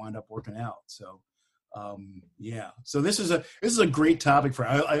yeah, wound up working out. So. So this is a great topic for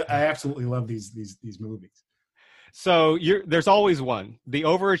I absolutely love these movies. So there's always one, the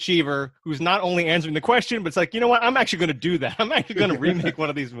overachiever, who's not only answering the question, but it's like, you know what, I'm actually going to do that. I'm actually going to remake one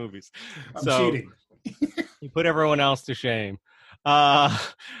of these movies. I'm cheating. You put everyone else to shame.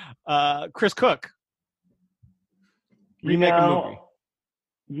 Chris Cook, remake a movie.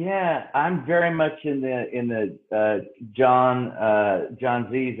 Yeah, I'm very much in the John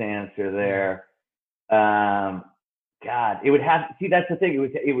Z's answer there. God, it would have. See, that's the thing. It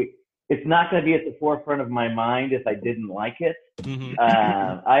would. It's not going to be at the forefront of my mind if I didn't like it.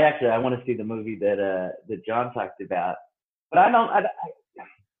 I want to see the movie that John talked about, but I don't.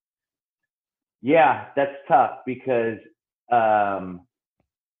 Yeah, that's tough because. You want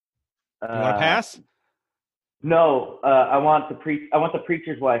to pass? No, I want the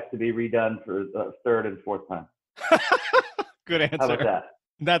Preacher's Wife to be redone for the third and fourth time. Good answer. How about that?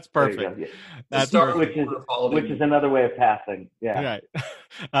 That's perfect. Yeah. That's perfect. Which is another way of passing. Yeah. Right.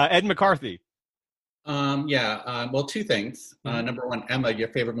 Ed McCarthy. Well, two things. Number one, Emma, your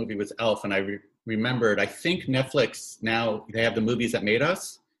favorite movie was Elf, and I remembered. I think Netflix now they have the movies that made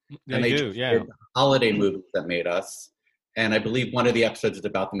us. They do. Yeah. Holiday movies that made us, and I believe one of the episodes is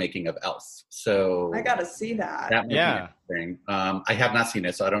about the making of Elf. So I gotta see that. That might be interesting. I have not seen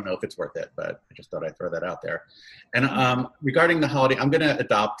it, so I don't know if it's worth it, but I just thought I'd throw that out there. And regarding the holiday, I'm going to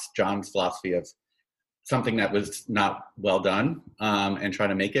adopt John's philosophy of something that was not well done and try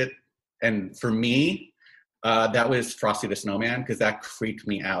to make it. And for me, that was Frosty the Snowman, because that freaked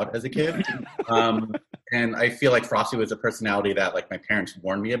me out as a kid. And I feel like Frosty was a personality that, like, my parents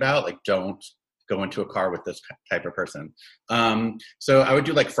warned me about, like, don't go into a car with this type of person. So I would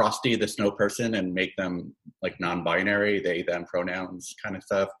do like Frosty the Snow Person and make them like non-binary, they, them pronouns kind of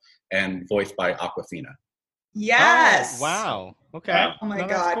stuff, and voiced by Awkwafina. Yes. Oh, wow. Okay. Oh my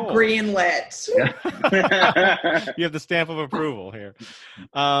God. Cool. Greenlit. Yeah. You have the stamp of approval here.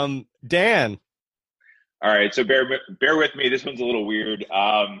 Dan. All right. So bear with me. This one's a little weird.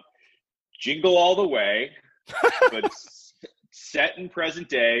 Jingle All the Way, but set in present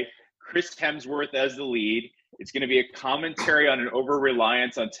day. Chris Hemsworth as the lead. It's going to be a commentary on an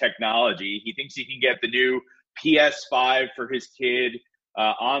over-reliance on technology. He thinks he can get the new PS5 for his kid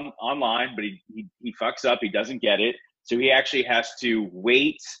online, but he fucks up. He doesn't get it. So he actually has to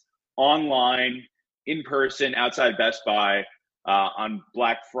wait online, in person, outside Best Buy on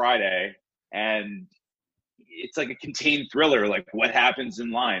Black Friday. And it's like a contained thriller, like what happens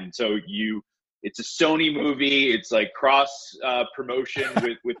in line. So it's a Sony movie. It's like cross promotion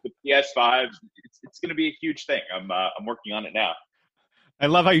with the PS5. It's going to be a huge thing. I'm working on it now. I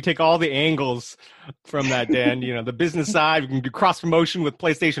love how you take all the angles from that, Dan. You know, the business side. You can do cross promotion with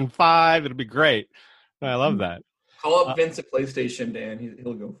PlayStation 5. It'll be great. I love that. Call up Vince at PlayStation, Dan.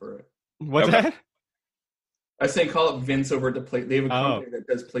 He'll go for it. What's that? I say call up Vince over to Play. They have a company that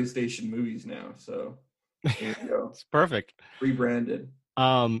does PlayStation movies now. So there you go. It's perfect. Rebranded.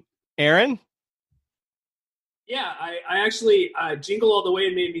 Aaron. Yeah, I actually, Jingle All the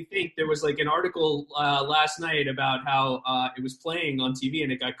Way made me think. There was like an article last night about how it was playing on TV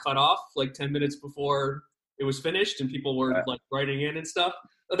and it got cut off like 10 minutes before it was finished and people were like writing in and stuff.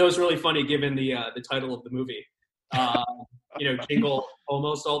 But that was really funny given the title of the movie. Jingle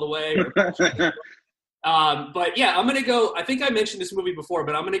almost all the way. But yeah, I'm gonna go. I think I mentioned this movie before,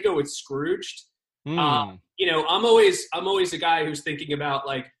 but I'm gonna go with Scrooged. I'm always a guy who's thinking about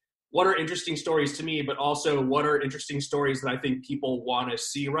like what are interesting stories to me, but also what are interesting stories that I think people want to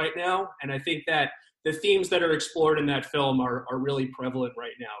see right now. And I think that the themes that are explored in that film are really prevalent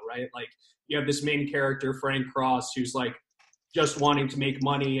right now, right? Like you have this main character, Frank Cross, who's like just wanting to make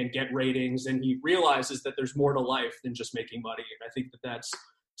money and get ratings, and he realizes that there's more to life than just making money. And I think that that's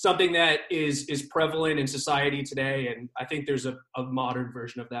something that is prevalent in society today, and I think there's a modern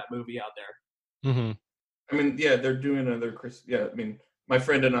version of that movie out there. Mm-hmm. I mean, yeah, they're doing another I mean, my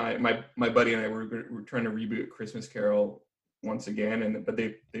friend and I, my buddy and I, were trying to reboot Christmas Carol once again, but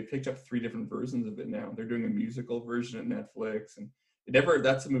they picked up 3 different versions of it now. They're doing a musical version at Netflix, and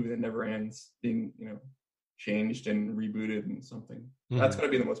that's a movie that never ends being changed and rebooted and something. Mm-hmm. That's going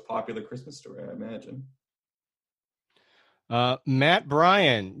to be the most popular Christmas story, I imagine. Matt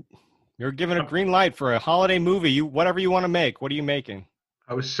Bryan, you're given a green light for a holiday movie. Whatever you want to make. What are you making?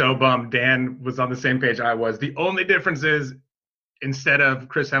 I was so bummed Dan was on the same page I was. The only difference is instead of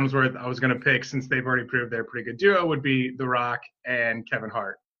Chris Hemsworth, I was going to pick, since they've already proved they're a pretty good duo, would be The Rock and Kevin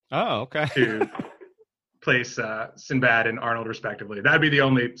Hart. Oh, okay. To place Sinbad and Arnold respectively. That'd be the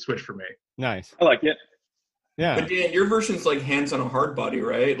only switch for me. Nice. I like it. Yeah. But Dan, your version's like Hands on a Hard Body,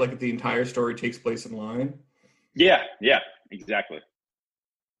 right? Like the entire story takes place in line. Yeah, exactly.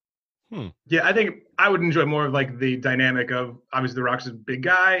 Yeah, I think I would enjoy more of like the dynamic of obviously The Rock's a big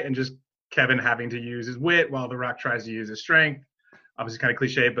guy and just Kevin having to use his wit while The Rock tries to use his strength. Obviously kind of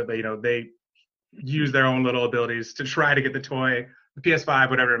cliche, but they use their own little abilities to try to get the toy, the PS5,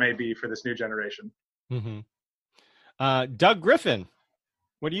 whatever it may be, for this new generation. Mm-hmm. Doug Griffin,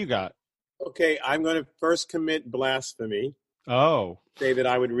 what do you got? Okay, I'm going to first commit blasphemy. Oh. Say that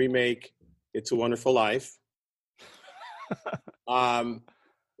I would remake It's a Wonderful Life.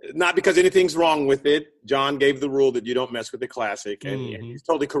 Not because anything's wrong with it. John gave the rule that you don't mess with the classic, and he's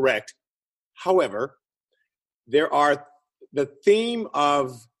totally correct. However, the theme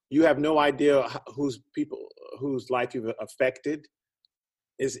of you have no idea whose life you've affected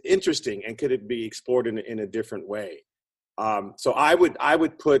is interesting, and could it be explored in a different way? So I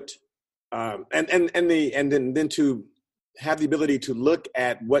would put and then to have the ability to look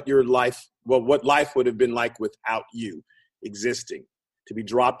at what life would have been like without you existing, to be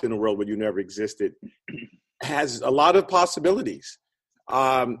dropped in a world where you never existed, has a lot of possibilities.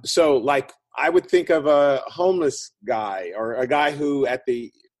 So like I would think of a homeless guy, or a guy who at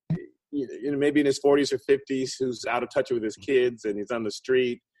the, maybe in his 40s or 50s, who's out of touch with his kids and he's on the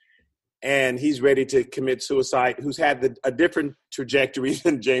street and he's ready to commit suicide, who's had a different trajectory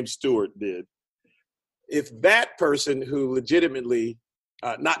than James Stewart did. If that person who legitimately,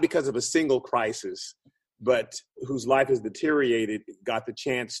 not because of a single crisis, but whose life has deteriorated, got the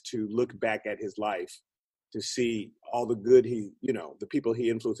chance to look back at his life to see all the good the people he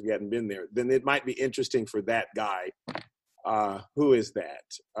influenced, if he hadn't been there, then it might be interesting for that guy. Who is that?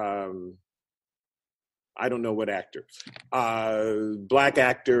 I don't know what actor. Black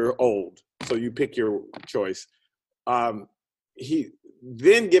actor, old. So you pick your choice. He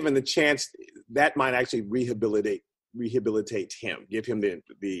then given the chance, that might actually rehabilitate him, give him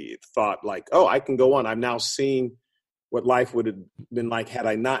the thought like, oh, I can go on. I've now seen what life would have been like had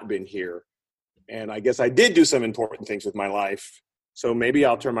I not been here. And I guess I did do some important things with my life. So maybe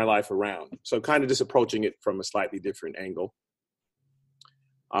I'll turn my life around. So kind of just approaching it from a slightly different angle.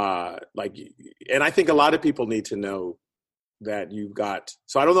 And I think a lot of people need to know that you've got,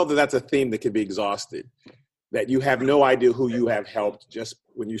 so I don't know that that's a theme that can be exhausted, that you have no idea who you have helped just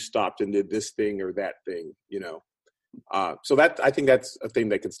when you stopped and did this thing or that thing, So I think that's a theme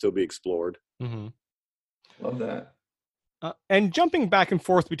that can still be explored. Mm-hmm. Love that. And jumping back and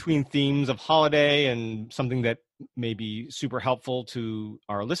forth between themes of holiday and something that may be super helpful to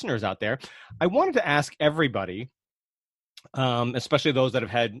our listeners out there, I wanted to ask everybody, especially those that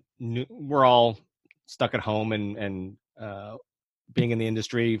have we're all stuck at home and being in the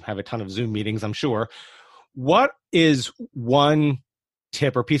industry, have a ton of Zoom meetings, I'm sure. What is one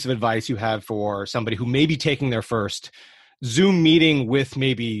tip or piece of advice you have for somebody who may be taking their first Zoom meeting with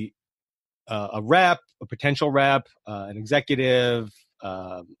maybe a rep, a potential rep, an executive,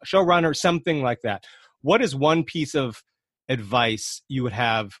 a showrunner, something like that? What is one piece of advice you would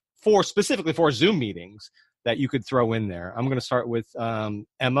have specifically for Zoom meetings that you could throw in there? I'm going to start with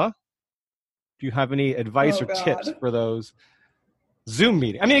Emma. Do you have any advice or tips for those Zoom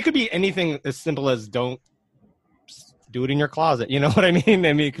meetings? I mean, it could be anything as simple as don't do it in your closet. You know what I mean?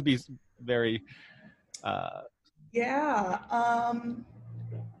 I mean, it could be very Yeah.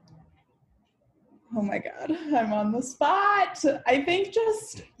 Oh my God, I'm on the spot. I think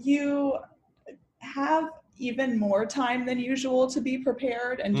just you have even more time than usual to be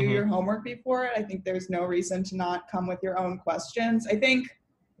prepared and do your homework before it. I think there's no reason to not come with your own questions. I think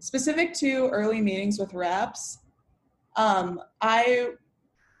specific to early meetings with reps, I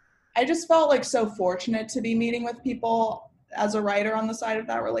just felt like so fortunate to be meeting with people as a writer on the side of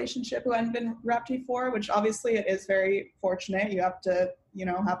that relationship who hadn't been repped before, which obviously it is very fortunate. You have to,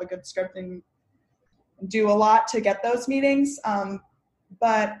 have a good script and do a lot to get those meetings.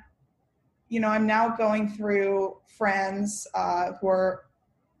 But I'm now going through friends who are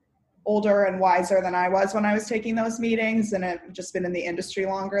older and wiser than I was when I was taking those meetings, and have just been in the industry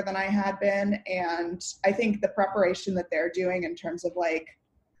longer than I had been. And I think the preparation that they're doing in terms of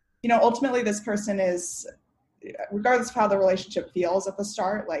ultimately this person is, regardless of how the relationship feels at the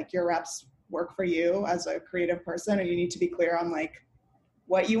start, your reps work for you as a creative person, and you need to be clear on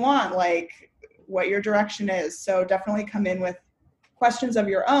what you want, what your direction is. So definitely come in with questions of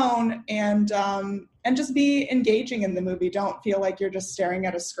your own, and just be engaging in the movie. Don't feel like you're just staring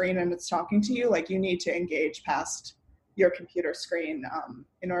at a screen and it's talking to you. You need to engage past your computer screen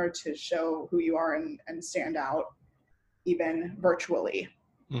in order to show who you are and stand out even virtually.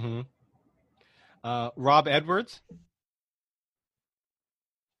 Mm-hmm. Rob Edwards,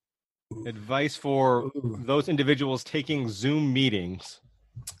 advice for those individuals taking Zoom meetings.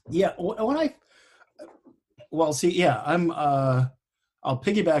 Yeah, I'm I'll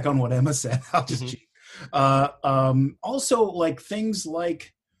piggyback on what Emma said. I'll just cheat. Also, things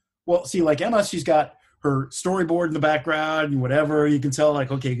like Emma, she's got her storyboard in the background and whatever. You can tell,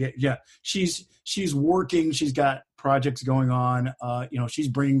 okay, yeah, she's working. She's got projects going on. She's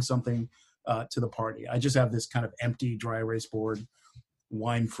bringing something to the party. I just have this kind of empty dry erase board,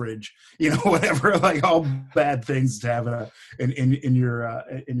 wine fridge, whatever, all bad things to have in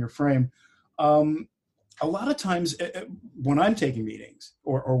your frame. A lot of times when I'm taking meetings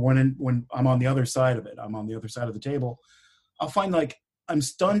or when I'm on the other side of it, I'm on the other side of the table, I'll find I'm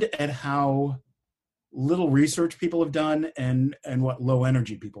stunned at how little research people have done and what low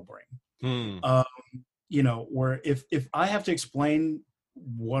energy people bring. Where if I have to explain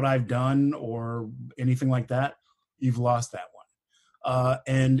what I've done or anything like that, you've lost that one.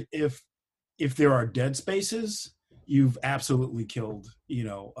 And if there are dead spaces, you've absolutely killed,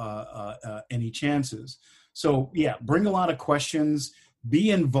 any chances. So yeah, bring a lot of questions, be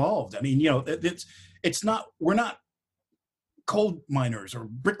involved. I mean, we're not coal miners or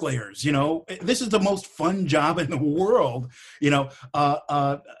bricklayers, this is the most fun job in the world. You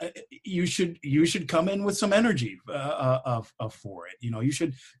should come in with some energy for it. You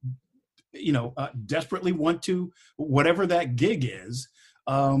should, desperately want to, whatever that gig is,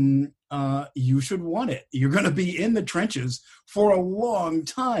 you should want it. You're going to be in the trenches for a long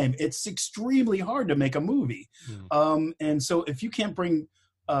time. It's extremely hard to make a movie. And so if you can't bring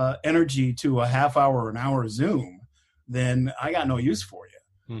energy to a half hour or an hour Zoom, then I got no use for you.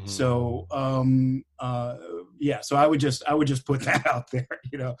 So, so I would just put that out there,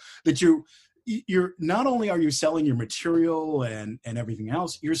 that you're not only are you selling your material and everything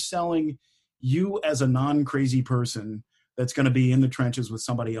else, you're selling you as a non-crazy person that's going to be in the trenches with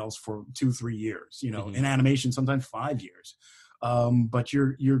somebody else for 2-3 years, in animation, sometimes 5 years. But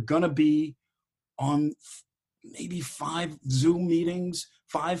you're going to be on maybe 5 Zoom meetings,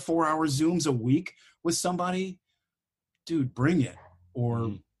 5 4-hour Zooms a week with somebody. Dude, bring it,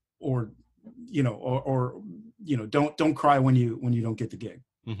 or don't cry when you don't get the gig.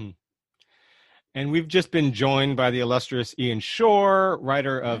 And we've just been joined by the illustrious Ian Shore,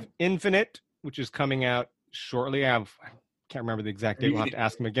 writer of Infinite, which is coming out shortly. I can't remember the exact date. We'll have to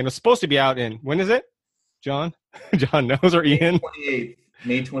ask him again. It's supposed to be out when is it, John? John knows, or Ian?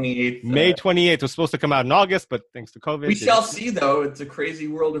 May 28th. May 28th. It was supposed to come out in August, but thanks to COVID. We shall see, though. It's a crazy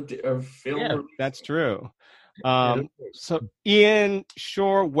world of film. Yeah, that's true. So Ian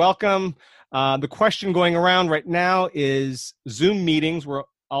Shore, welcome. The question going around right now is Zoom meetings. We're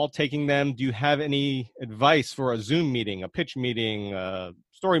all taking them. Do you have any advice for a Zoom meeting, a pitch meeting, a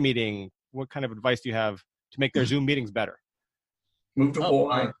story meeting? What kind of advice do you have to make their Zoom meetings better? Move to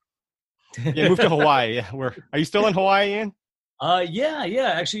Hawaii. Yeah, move to Hawaii. Yeah, are you still in Hawaii, Ian?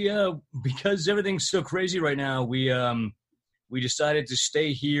 Yeah. Actually, because everything's so crazy right now, we decided to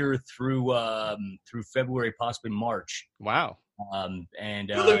stay here through February, possibly March. Wow. And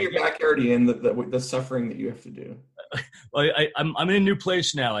you live in your backyard, Ian. The suffering that you have to do. Well, I'm in a new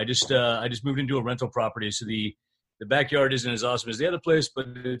place now. I just moved into a rental property, so the backyard isn't as awesome as the other place, but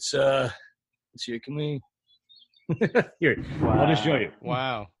it's let's see. Can we? Here, wow. I'll just show you.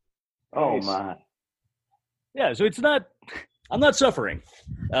 Wow. Oh nice. my. Yeah, so I'm not suffering.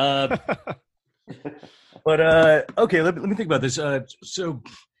 But okay, let me think about this. So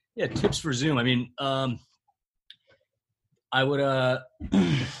yeah, tips for Zoom. I mean, I would I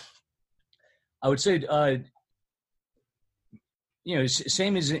would say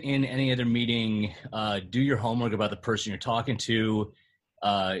same as in any other meeting, do your homework about the person you're talking to.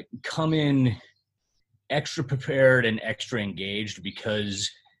 Come in extra prepared and extra engaged,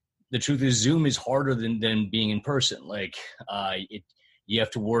 because the truth is Zoom is harder than being in person. Like you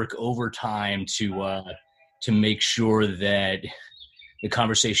have to work overtime to make sure that the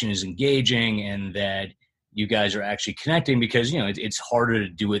conversation is engaging and that you guys are actually connecting, because it's harder to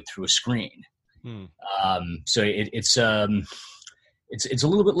do it through a screen. So it's a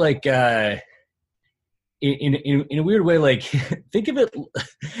little bit like in a weird way, like think of it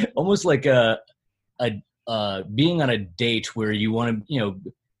almost like a being on a date where you want to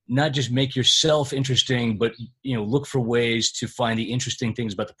not just make yourself interesting, but look for ways to find the interesting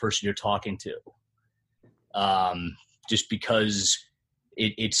things about the person you're talking to. Just because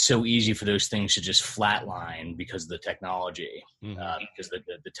it's so easy for those things to just flatline because of the technology, because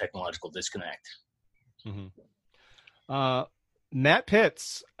the technological disconnect. Matt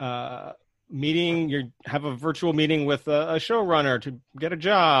Pitts, have a virtual meeting with a showrunner to get a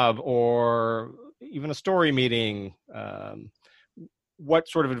job, or even a story meeting. What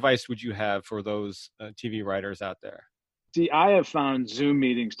sort of advice would you have for those TV writers out there? See, I have found Zoom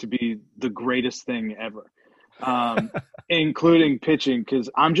meetings to be the greatest thing ever, including pitching, because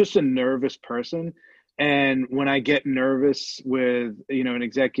I'm just a nervous person. And when I get nervous with, an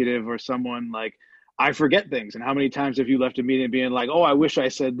executive or someone, like, I forget things. And how many times have you left a meeting being like, oh, I wish I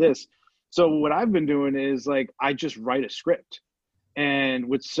said this? So what I've been doing is, like, I just write a script. And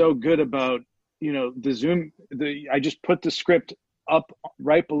what's so good about, the Zoom, I just put the script up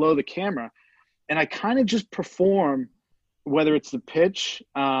right below the camera, and I kind of just perform, whether it's the pitch.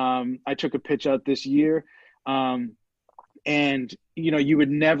 I took a pitch out this year, and you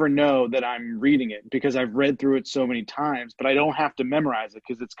would never know that I'm reading it because I've read through it so many times, but I don't have to memorize it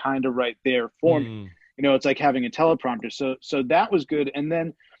because it's kind of right there for me. It's like having a teleprompter. So that was good. And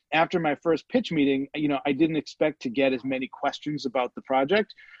then after my first pitch meeting, I didn't expect to get as many questions about the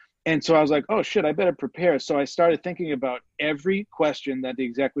project. And so I was like, oh shit, I better prepare. So I started thinking about every question that the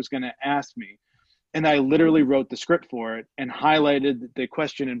exec was going to ask me. And I literally wrote the script for it and highlighted the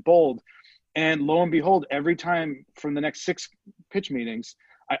question in bold. And lo and behold, every time from the next 6 pitch meetings,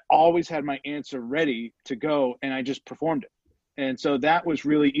 I always had my answer ready to go, and I just performed it. And so that was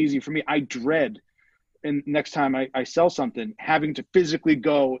really easy for me. I dread, and next time I sell something, having to physically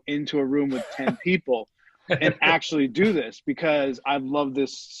go into a room with 10 people and actually do this, because I love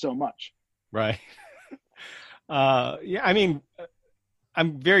this so much. Right. Yeah, I mean,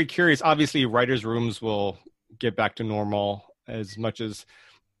 I'm very curious. Obviously, writers' rooms will get back to normal, as much as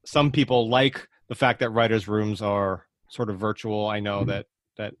some people like the fact that writers' rooms are sort of virtual. I know that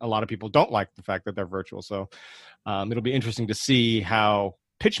a lot of people don't like the fact that they're virtual. So it'll be interesting to see how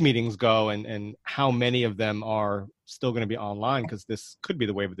pitch meetings go and how many of them are still going to be online, because this could be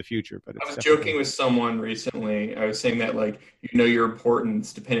the wave of the future. But I was joking with someone recently. I was saying that, like, your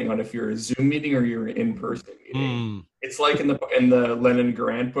importance depending on if you're a Zoom meeting or you're an in-person meeting. It's like in the Lenin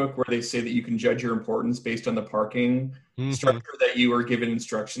Grant book, where they say that you can judge your importance based on the parking structure that you are given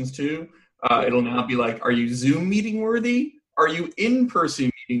instructions to. It'll now be like, are you Zoom meeting worthy? Are you in-person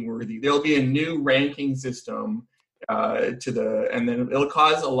meeting worthy? There'll be a new ranking system and then it'll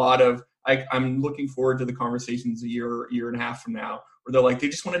cause a lot of, I'm looking forward to the conversations a year and a half from now, where they're like, they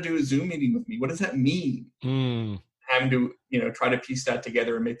just want to do a Zoom meeting with me. What does that mean? Having to, try to piece that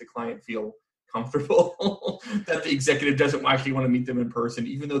together and make the client feel comfortable that the executive doesn't actually want to meet them in person,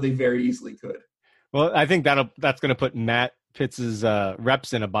 even though they very easily could. Well, I think that's going to put Matt Pitts's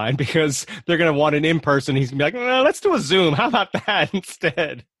reps in a bind, because they're going to want an in-person. He's going to be like, no, let's do a Zoom. How about that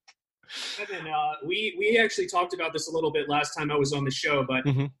instead? And we actually talked about this a little bit last time I was on the show, but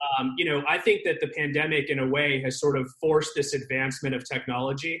I think that the pandemic, in a way, has sort of forced this advancement of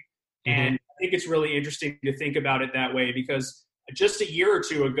technology, and I think it's really interesting to think about it that way, because just a year or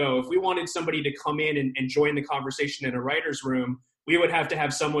two ago, if we wanted somebody to come in and join the conversation in a writer's room, we would have to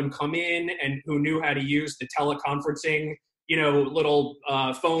have someone come in and who knew how to use the teleconferencing, little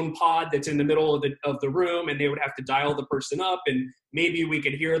phone pod that's in the middle of the room, and they would have to dial the person up, and maybe we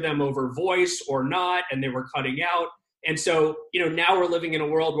could hear them over voice or not, and they were cutting out. And so, now we're living in a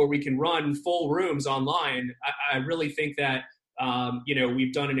world where we can run full rooms online. I really think that,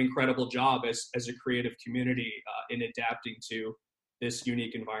 we've done an incredible job as a creative community in adapting to this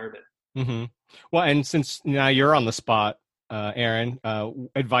unique environment. Well, and since now you're on the spot, Aaron,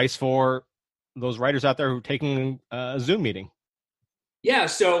 advice for those writers out there who are taking a Zoom meeting? Yeah,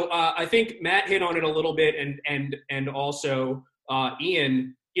 so I think Matt hit on it a little bit, and also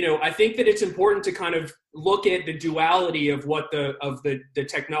Ian. I think that it's important to kind of look at the duality of what the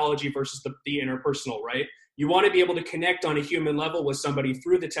technology versus the interpersonal, right? You want to be able to connect on a human level with somebody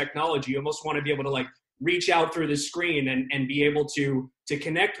through the technology. You almost want to be able to like reach out through the screen and be able to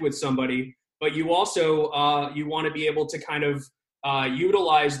connect with somebody. But you also you want to be able to kind of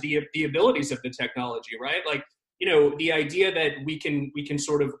utilize the abilities of the technology, right? Like, the idea that we can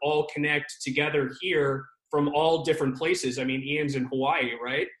sort of all connect together here from all different places. I mean, Ian's in Hawaii,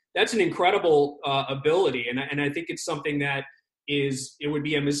 right? That's an incredible ability. And I think it's something that it would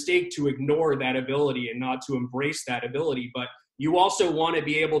be a mistake to ignore that ability and not to embrace that ability. But you also want to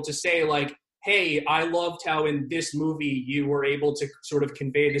be able to say like, hey, I loved how in this movie you were able to sort of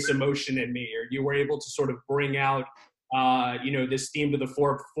convey this emotion in me, or you were able to sort of bring out this theme to the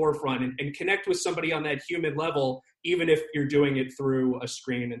forefront and connect with somebody on that human level, even if you're doing it through a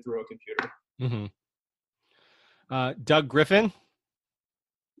screen and through a computer. Mm-hmm. Doug Griffin,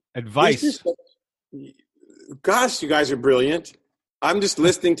 advice. Gosh, you guys are brilliant. I'm just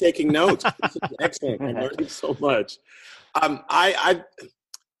listening, taking notes. This is excellent. I'm learning so much.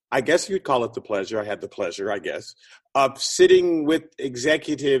 I guess you'd call it the pleasure. I had the pleasure, I guess, of sitting with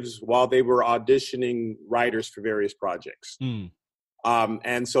executives while they were auditioning writers for various projects.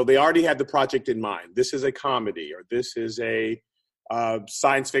 And so they already had the project in mind. This is a comedy, or this is a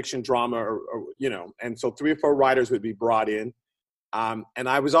science fiction drama, or and so 3 or 4 writers would be brought in. And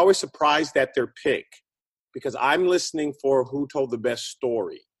I was always surprised at their pick, because I'm listening for who told the best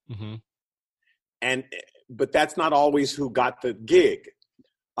story. Mm-hmm. But that's not always who got the gig.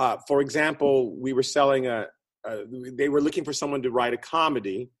 For example, we were selling they were looking for someone to write a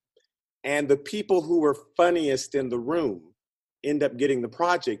comedy, and the people who were funniest in the room end up getting the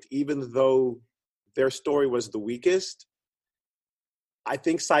project, even though their story was the weakest. I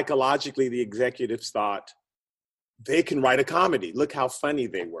think psychologically the executives thought, they can write a comedy. Look how funny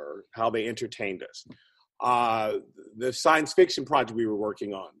they were, how they entertained us. The science fiction project we were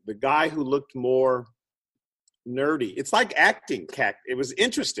working on, the guy who looked more nerdy, it's like acting. It was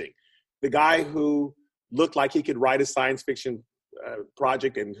interesting. The guy who looked like he could write a science fiction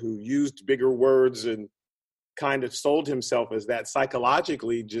project and who used bigger words and kind of sold himself as that,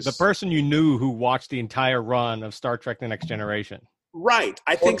 psychologically just... The person you knew who watched the entire run of Star Trek The Next Generation. Right.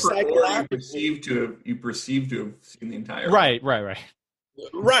 I think psychologically... You perceive to have seen the entire run.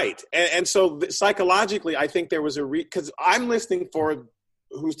 Right. And so psychologically, I think there was because I'm listening for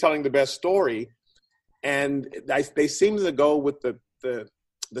who's telling the best story, and they seem to go with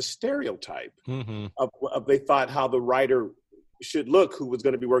the stereotype of they thought how the writer should look who was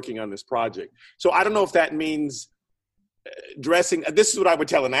going to be working on this project. So I don't know if that means dressing. This is what I would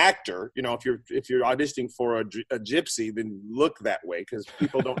tell an actor. If you're auditioning for a gypsy, then look that way, because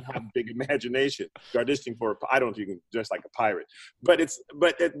people don't have big imagination. If you're auditioning for I don't know if you can dress like a pirate,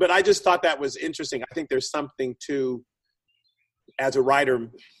 but I just thought that was interesting. I think there's something to, as a writer,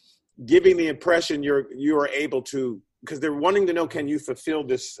 giving the impression you are able to, because they're wanting to know, can you fulfill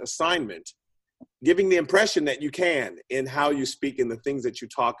this assignment? Giving the impression that you can in how you speak and the things that you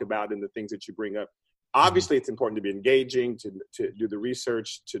talk about and the things that you bring up. Obviously, it's important to be engaging, to do the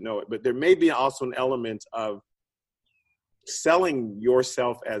research, to know it. But there may be also an element of selling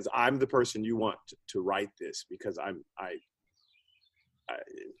yourself as, I'm the person you want to write this, because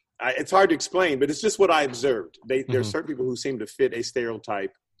it's hard to explain, but it's just what I observed. There's certain people who seem to fit a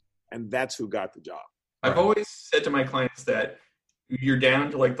stereotype, and that's who got the job. I've always said to my clients that you're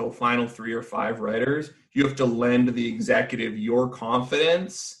down to like the final 3 or 5 writers. You have to lend the executive your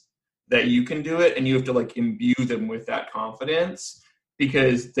confidence that you can do it, and you have to like imbue them with that confidence,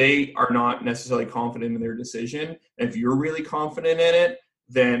 because they are not necessarily confident in their decision. And if you're really confident in it,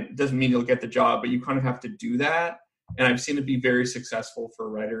 then it doesn't mean you'll get the job, but you kind of have to do that. And I've seen it be very successful for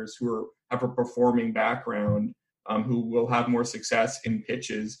writers who have a performing background, who will have more success in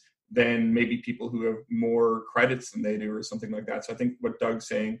pitches than maybe people who have more credits than they do, or something like that. So I think what Doug's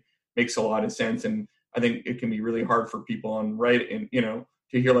saying makes a lot of sense. And I think it can be really hard for people on writing,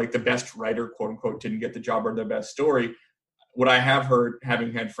 to hear like the best writer, quote unquote, didn't get the job, or the best story. What I have heard,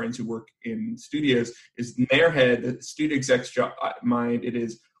 having had friends who work in studios, is in their head, the studio exec's mind, it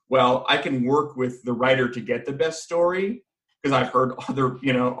is, well, I can work with the writer to get the best story, because I've heard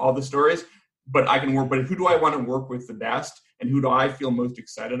all the stories, but who do I want to work with the best? And who do I feel most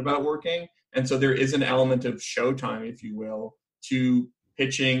excited about working? And so there is an element of showtime, if you will, to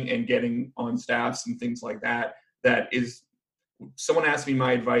pitching and getting on staffs and things like that. That is, someone asked me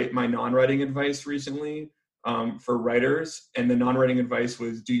my non-writing advice recently for writers, and the non-writing advice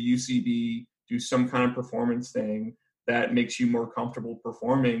was do UCB, do some kind of performance thing that makes you more comfortable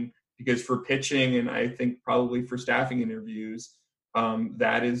performing. Because for pitching, and I think probably for staffing interviews,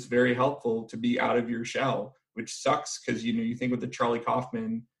 that is very helpful to be out of your shell, which sucks because, you think with the Charlie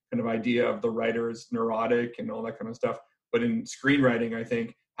Kaufman kind of idea of the writer as neurotic and all that kind of stuff. But in screenwriting, I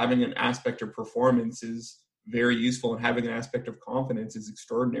think having an aspect of performance is very useful, and having an aspect of confidence is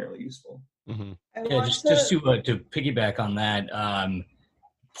extraordinarily useful. Mm-hmm. Yeah, just to piggyback on that,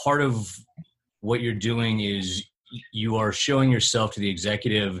 part of what you're doing is you are showing yourself to the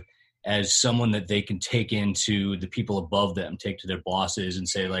executive as someone that they can take into the people above them, take to their bosses and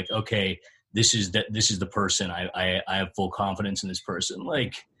say like, okay, this is the person. I have full confidence in this person.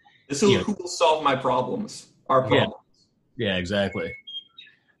 Like, this is who will solve my problems, our problems. Yeah, exactly.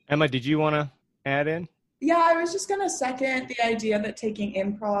 Emma, did you want to add in? Yeah, I was just going to second the idea that taking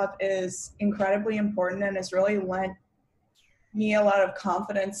improv is incredibly important and has really lent me a lot of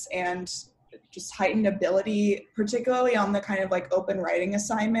confidence and just heightened ability, particularly on the kind of like open writing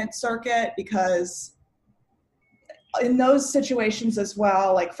assignment circuit, because in those situations as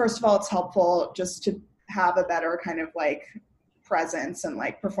well, like, first of all, it's helpful just to have a better kind of like presence and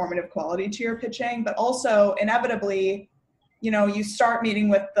like performative quality to your pitching, but also inevitably, you start meeting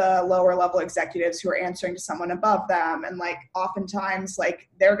with the lower level executives who are answering to someone above them. And like, oftentimes, like,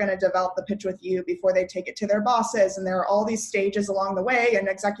 they're going to develop the pitch with you before they take it to their bosses. And there are all these stages along the way, and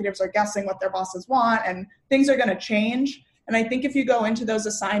executives are guessing what their bosses want, and things are going to change. And I think if you go into those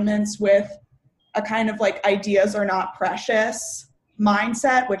assignments with a kind of like ideas are not precious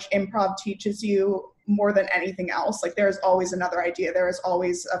mindset, which improv teaches you more than anything else, like there's always another idea. There is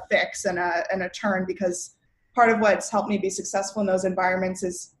always a fix and a turn, because part of what's helped me be successful in those environments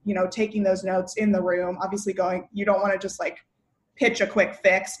is, taking those notes in the room, obviously you don't want to just like pitch a quick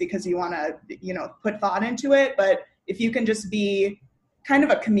fix because you want to, put thought into it. But if you can just be kind of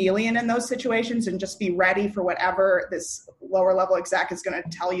a chameleon in those situations and just be ready for whatever this lower level exec is going to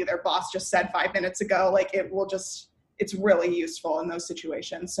tell you their boss just said 5 minutes ago, like it's really useful in those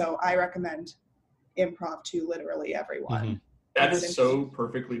situations. So I recommend improv to literally everyone. Mm-hmm. That is so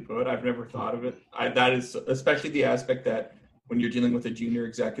perfectly put. I've never thought of it. That is especially the aspect that when you're dealing with a junior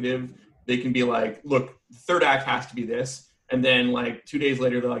executive, they can be like, look, the third act has to be this. And then like 2 days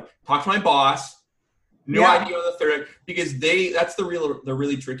later, they're like, talk to my boss. No idea on the third act. Because that's the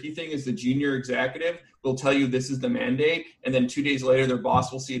really tricky thing is the junior executive will tell you this is the mandate. And then 2 days later, their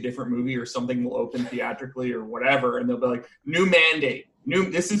boss will see a different movie or something will open theatrically or whatever. And they'll be like, new mandate.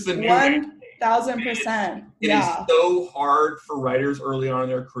 This is the new mandate. 1,000%. It is so hard for writers early on in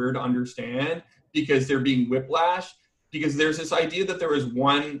their career to understand because they're being whiplashed, because there's this idea that there is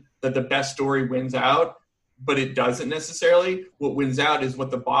that the best story wins out, but it doesn't necessarily. What wins out is what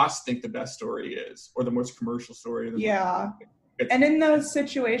the boss think the best story is, or the most commercial story. And in those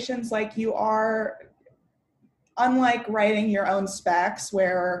situations, like, you are, unlike writing your own specs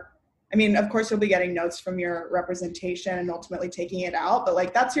where, I mean, of course, you'll be getting notes from your representation and ultimately taking it out, but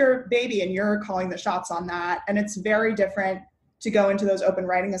like, that's your baby and you're calling the shots on that. And it's very different to go into those open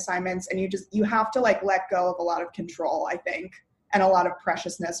writing assignments, and you have to like let go of a lot of control, I think, and a lot of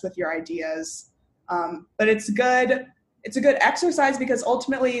preciousness with your ideas. But it's a good exercise, because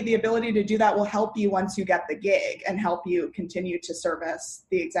ultimately the ability to do that will help you once you get the gig and help you continue to service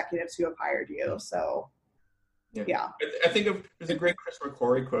the executives who have hired you. So yeah. I think there's a great Chris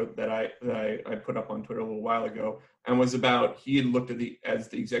McQuarrie quote that I put up on Twitter a little while ago, and was about, he had looked at the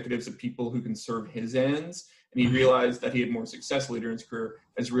executives of people who can serve his ends, and he realized that he had more success later in his career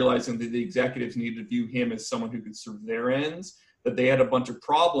as realizing that the executives needed to view him as someone who could serve their ends, that they had a bunch of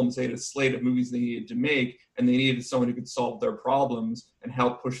problems, they had a slate of movies they needed to make, and they needed someone who could solve their problems and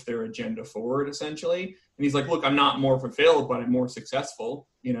help push their agenda forward, essentially. And he's like, look, I'm not more fulfilled, but I'm more successful,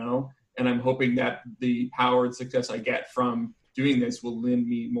 and I'm hoping that the power and success I get from doing this will lend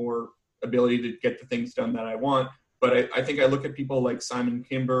me more ability to get the things done that I want. But I think I look at people like Simon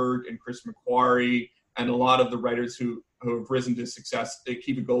Kinberg and Chris McQuarrie and a lot of the writers who have risen to success,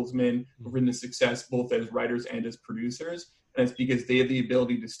 Kiva Goldsman, who've risen to success both as writers and as producers. And it's because they have the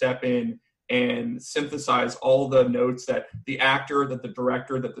ability to step in and synthesize all the notes that the actor, that the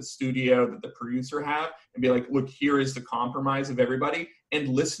director, that the studio, that the producer have, and be like, look, here is the compromise of everybody, and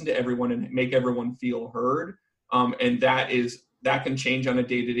listen to everyone and make everyone feel heard. And that can change on a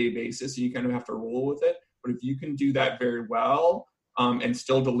day-to-day basis. So you kind of have to roll with it. But if you can do that very well, and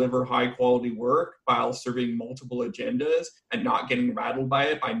still deliver high quality work while serving multiple agendas and not getting rattled by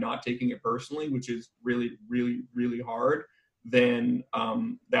it, by not taking it personally, which is really, really, really hard, then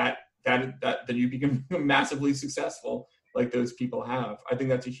then you become massively successful like those people have. I think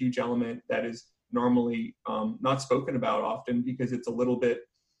that's a huge element that is normally not spoken about often, because it's a little bit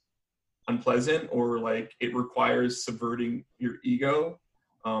unpleasant or like it requires subverting your ego.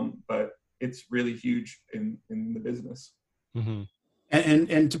 But it's really huge in the business. Mm-hmm.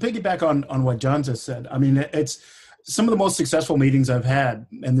 And to piggyback on what John just said, I mean, it's some of the most successful meetings I've had,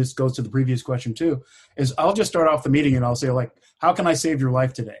 and this goes to the previous question too, is I'll just start off the meeting and I'll say, like, how can I save your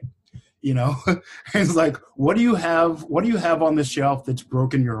life today? You know, it's like, what do you have on this shelf that's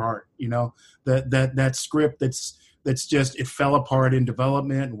broken your heart? You know, that script that's just, it fell apart in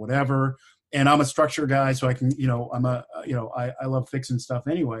development and whatever. And I'm a structure guy, so I can, I love fixing stuff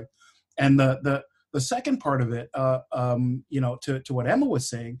anyway. And the second part of it, to what Emma was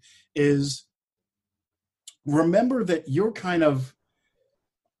saying is, remember that you're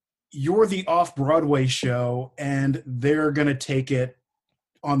the off-Broadway show and they're going to take it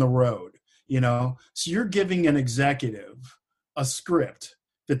on the road, so you're giving an executive a script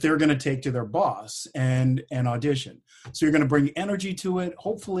that they're going to take to their boss and audition. So you're going to bring energy to it.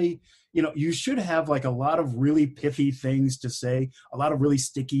 Hopefully, you should have like a lot of really pithy things to say, a lot of really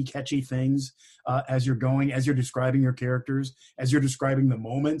sticky, catchy things as you're describing your characters, as you're describing the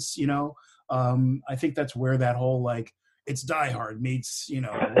moments. I think that's where that whole, like, it's Die Hard meets,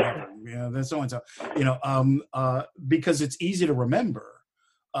 whatever, that's so and so, because it's easy to remember.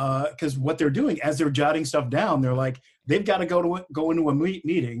 Because what they're doing as they're jotting stuff down, they're like, they've got to go into a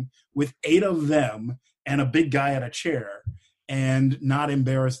meeting with 8 of them and a big guy at a chair and not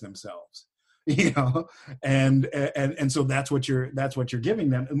embarrass themselves, and so that's what you're giving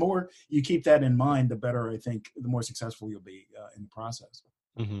them. The more you keep that in mind, the better, I think, the more successful you'll be in the process.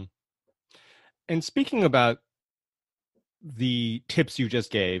 Mm-hmm. And speaking about the tips you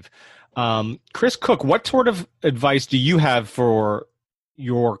just gave, Chris Cook, what sort of advice do you have for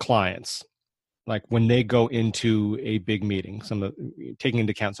your clients, like when they go into a big meeting, taking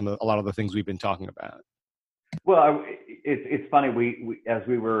into account a lot of the things we've been talking about? Well, it's funny. We as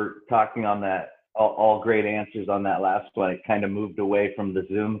we were talking on that, all great answers on that last one, it kind of moved away from the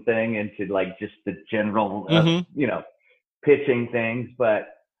Zoom thing into like just the general, pitching things. But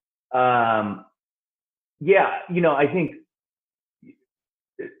I think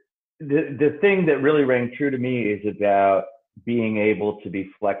the thing that really rang true to me is about being able to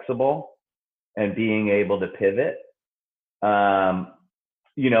be flexible and being able to pivot.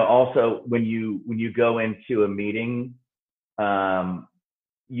 Also when you go into a meeting,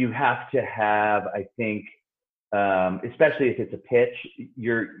 you have to have, I think, especially if it's a pitch,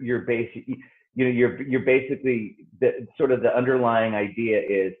 you're basically the sort of the underlying idea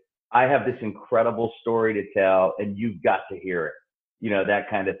is, I have this incredible story to tell and you've got to hear it, that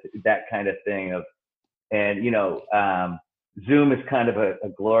kind of thing of, and, Zoom is kind of a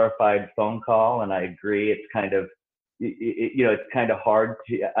glorified phone call, and I agree. It's kind of, it's kind of hard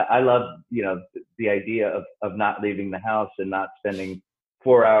to. I love, the idea of not leaving the house and not spending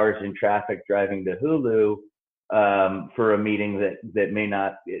 4 hours in traffic driving to Hulu for a meeting that may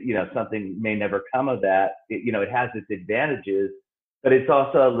not, something may never come of that. It has its advantages, but it's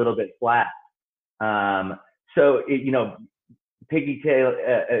also a little bit flat.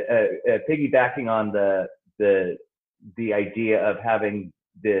 Piggybacking on the idea of having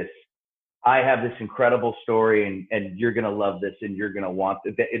this, I have this incredible story and you're going to love this and you're going to want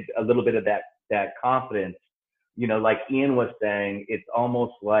a little bit of that confidence, like Ian was saying, it's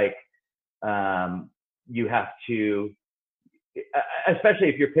almost like you have to, especially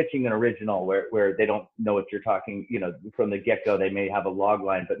if you're pitching an original where they don't know what you're talking, from the get-go, they may have a log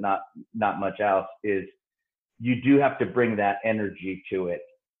line, but not much else, is you do have to bring that energy to it.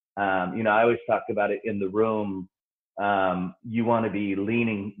 I always talk about it in the room. You want to be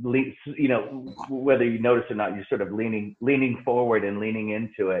leaning, whether you notice or not, you're sort of leaning forward and leaning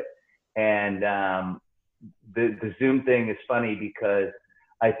into it. And the Zoom thing is funny because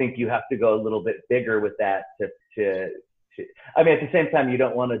I think you have to go a little bit bigger with that I mean, at the same time, you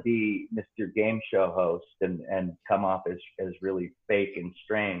don't want to be Mr. Game Show host and come off as really fake and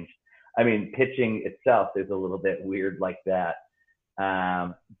strange. I mean, pitching itself is a little bit weird like that.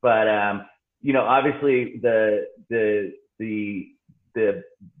 Obviously the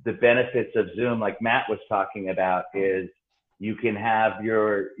benefits of Zoom, like Matt was talking about, is you can have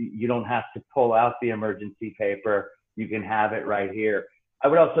you don't have to pull out the emergency paper. You can have it right here. I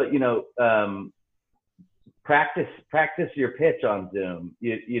would also, practice your pitch on Zoom.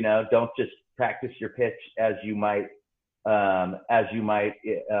 Don't just practice your pitch as you might,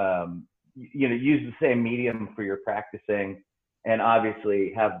 use the same medium for your practicing, and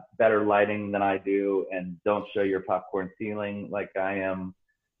obviously have better lighting than I do, and don't show your popcorn ceiling like I am.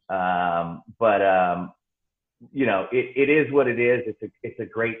 It is what it is. It's a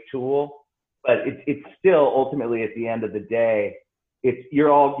great tool, but it's still ultimately, at the end of the day,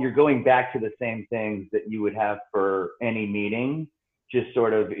 you're going back to the same things that you would have for any meeting, just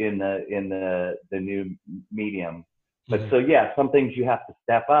sort of in the new medium. But so yeah, some things you have to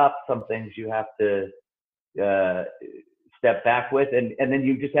step up, some things you have to step back with, and then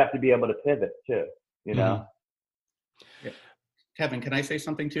you just have to be able to pivot too, you know. Yeah. Kevin, can I say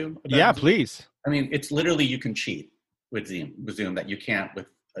something too? Yeah, Zoom? please. I mean, it's literally, you can cheat with Zoom that you can't with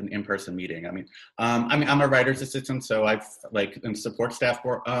an in-person meeting. I mean, I'm a writer's assistant, so I've in support staff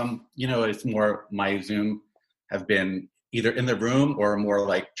work, it's more my Zoom have been either in the room or more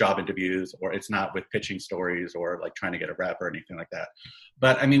like job interviews, or it's not with pitching stories or like trying to get a rep or anything like that.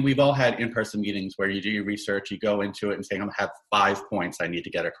 But I mean, we've all had in-person meetings where you do your research, you go into it and say, I'm gonna have 5 points I need to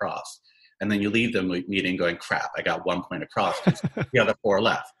get across. And then you leave the meeting going, crap, I got 1 point across, the other 4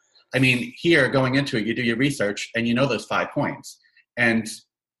 left. I mean, here going into it, you do your research and you know those 5 points and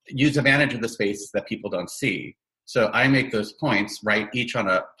use advantage of the space that people don't see. So I make those points, write each on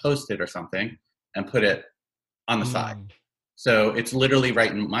a Post-it or something and put it on the side. So it's literally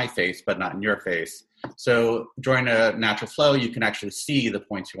right in my face, but not in your face. So during a natural flow, you can actually see the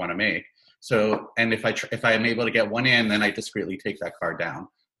points you want to make. So, and if I am able to get one in, then I discreetly take that card down.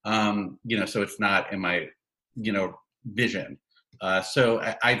 So it's not in my, vision. So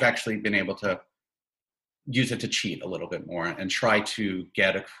I've actually been able to use it to cheat a little bit more and try to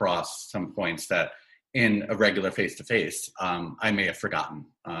get across some points that in a regular face-to-face, I may have forgotten,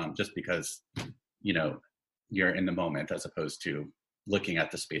 just because, you're in the moment as opposed to looking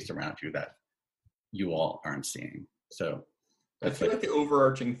at the space around you that you all aren't seeing. So I feel like the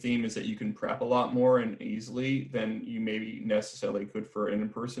overarching theme is that you can prep a lot more and easily than you maybe necessarily could for an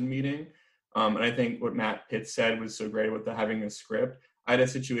in-person meeting. And I think what Matt Pitt said was so great with having a script. I had a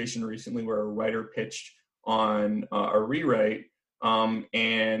situation recently where a writer pitched on a rewrite,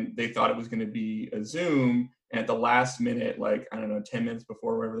 and they thought it was going to be a Zoom. And at the last minute, 10 minutes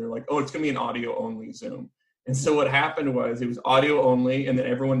before, whatever, they're like, oh, it's going to be an audio-only Zoom. And so what happened was it was audio only, and then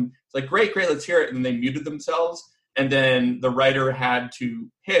everyone was like, great, let's hear it. And then they muted themselves. And then the writer had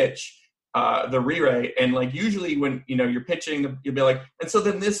to pitch the rewrite. And usually when, you're pitching, you'll be like, and so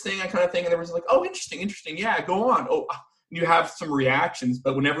then this thing, that kind of thing. And there was like, oh, interesting. Yeah, go on. Oh, you have some reactions.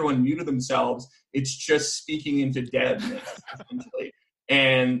 But when everyone muted themselves, it's just speaking into deadness, essentially.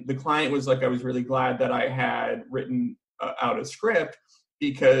 And the client was like, I was really glad that I had written out a script,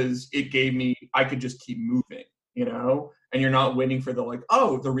 because it gave me, I could just keep moving, and you're not waiting for the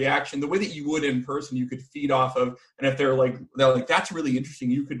the reaction, the way that you would in person, you could feed off of. And if they're like, that's really interesting,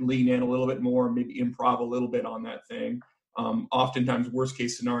 you could lean in a little bit more, maybe improv a little bit on that thing. Oftentimes worst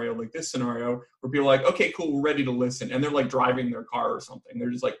case scenario, like this scenario, where people are like, okay, cool, we're ready to listen. And they're driving their car or something. They're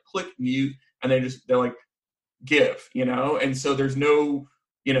just click mute, and they're like, give, and so there's no,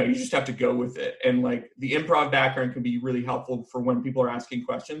 you just have to go with it. And the improv background can be really helpful for when people are asking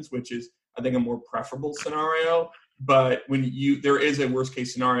questions, which is, I think, a more preferable scenario. But when there is a worst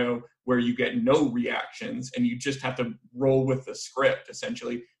case scenario where you get no reactions and you just have to roll with the script,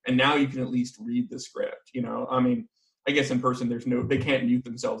 essentially. And now you can at least read the script, I mean, I guess in person, they can't mute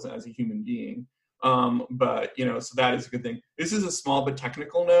themselves as a human being. But, so that is a good thing. This is a small but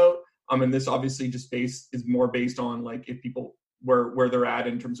technical note. And this obviously is more based on if people, where they're at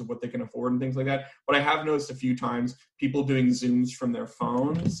in terms of what they can afford and things like that. But I have noticed a few times people doing Zooms from their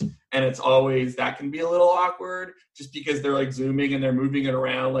phones, and it's always, that can be a little awkward just because they're Zooming and they're moving it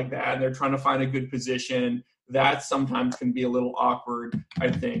around like that, and they're trying to find a good position. That sometimes can be a little awkward,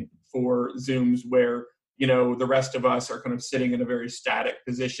 I think, for Zooms where, the rest of us are kind of sitting in a very static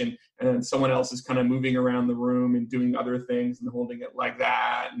position, and then someone else is kind of moving around the room and doing other things and holding it like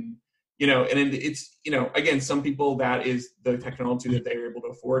that. And and it's, again, some people, that is the technology that they're able to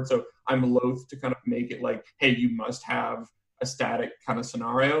afford. So I'm loath to kind of make it hey, you must have a static kind of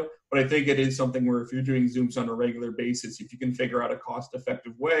scenario. But I think it is something where if you're doing Zooms on a regular basis, if you can figure out a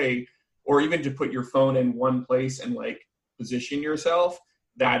cost-effective way, or even to put your phone in one place and position yourself,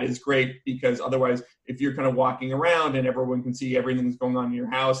 that is great. Because otherwise, if you're kind of walking around and everyone can see everything that's going on in your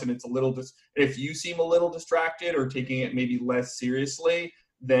house, and it's a little, if you seem a little distracted or taking it maybe less seriously,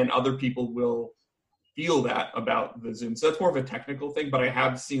 then other people will feel that about the Zoom. So that's more of a technical thing, but I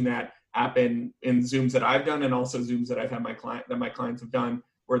have seen that happen in Zooms that I've done, and also Zooms that I've had my clients have done,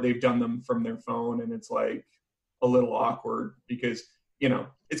 where they've done them from their phone, and it's a little awkward because,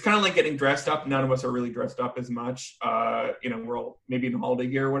 it's kind of like getting dressed up. None of us are really dressed up as much. We're all maybe in holiday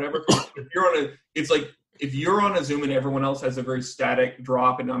gear or whatever. If you're on a Zoom and everyone else has a very static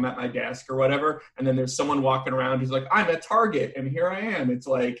drop and I'm at my desk or whatever, and then there's someone walking around who's like, I'm at Target and here I am. It's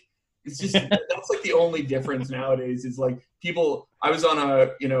just, that's the only difference nowadays is people, I was on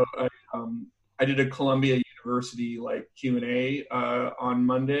I did a Columbia university like Q&A on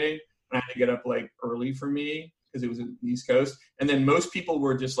Monday. I had to get up like early for me because it was in the East Coast. And then most people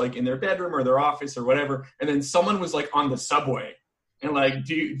were just like in their bedroom or their office or whatever. And then someone was like on the subway and like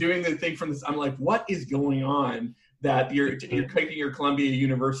doing the thing from this. I'm like, what is going on that you're taking your Columbia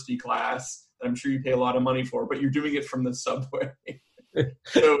University class that I'm sure you pay a lot of money for, but you're doing it from the subway.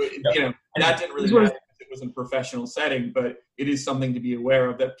 So, that didn't really matter because it was in a professional setting, but it is something to be aware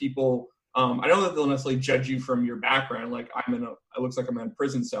of that people, I don't know that they'll necessarily judge you from your background. Like it looks like I'm in a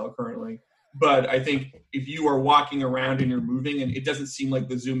prison cell currently. But I think if you are walking around and you're moving and it doesn't seem like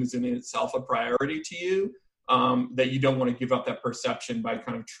the Zoom is in itself a priority to you, that you don't want to give up that perception by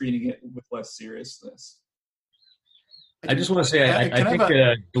kind of treating it with less seriousness. I just want to say, I think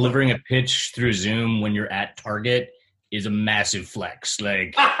delivering a pitch through Zoom when you're at Target is a massive flex.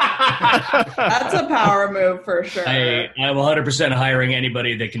 Like that's a power move for sure. I'm 100% hiring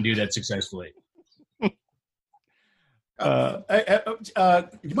anybody that can do that successfully. You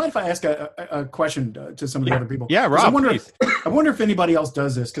mind if I ask a question to some of the other people? Yeah, Rob. I wonder if anybody else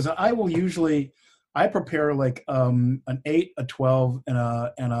does this, because I will usually prepare like an 8, a 12, and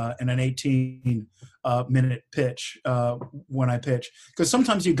an 18 minute pitch when I pitch, because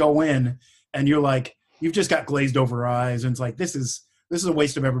sometimes you go in and you're like, you've just got glazed over eyes, and it's like this is a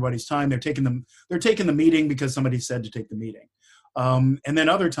waste of everybody's time. They're taking the meeting because somebody said to take the meeting, and then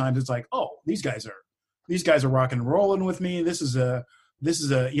other times it's like, oh, these guys are rocking and rolling with me. This is a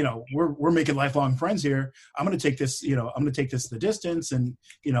we're making lifelong friends here. I'm going to take this the distance and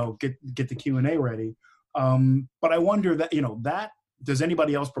get the Q&A ready. But I wonder that does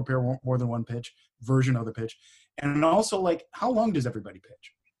anybody else prepare more than one version of the pitch? And also, like, how long does everybody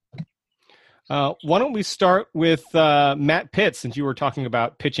pitch? Why don't we start with Matt Pitts, since you were talking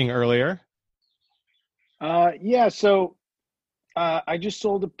about pitching earlier? So I just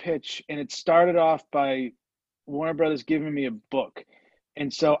sold a pitch, and it started off by Warner Brothers giving me a book.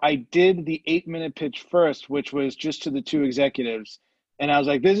 And so I did the 8-minute pitch first, which was just to the 2 executives. And I was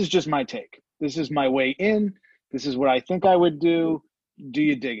like, this is just my take. This is my way in. This is what I think I would do. Do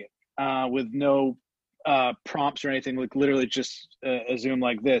you dig it? With no prompts or anything, like literally just a Zoom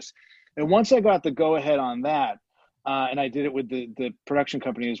like this. And once I got the go-ahead on that, and I did it with the production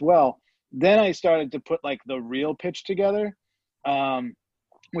company as well, then I started to put like the real pitch together,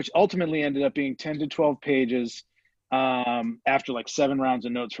 which ultimately ended up being 10 to 12 pages after like 7 rounds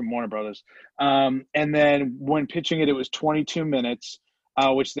of notes from Warner Brothers. And then when pitching it, it was 22 minutes,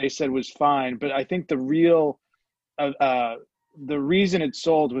 which they said was fine. But I think the reason it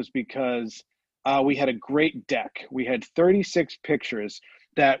sold was because we had a great deck. We had 36 pictures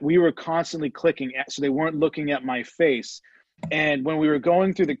that we were constantly clicking at, so they weren't looking at my face. And when we were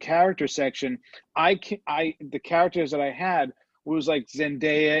going through the character section, the characters that I had was like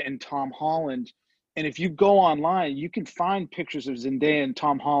Zendaya and Tom Holland. And if you go online, you can find pictures of Zendaya and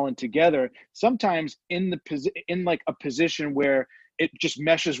Tom Holland together, sometimes in like a position where it just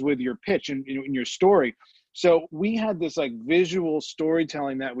meshes with your pitch and in your story. So we had this like visual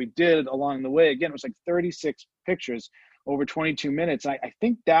storytelling that we did along the way. Again, it was like 36 pictures over 22 minutes. I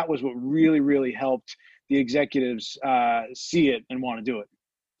think that was what really, really helped the executives see it and want to do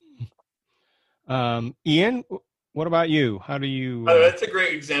it. Ian, what about you? How do you? That's a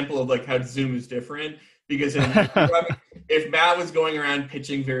great example of like how Zoom is different, because if Matt was going around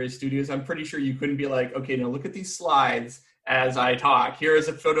pitching various studios, I'm pretty sure you couldn't be like, okay, now look at these slides as I talk. Here is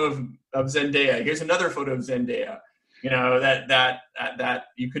a photo of Zendaya. Here's another photo of Zendaya. That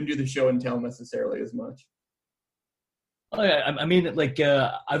you couldn't do the show and tell necessarily as much. Oh, yeah. I mean, like,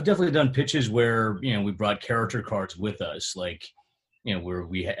 I've definitely done pitches where, we brought character cards with us, like, where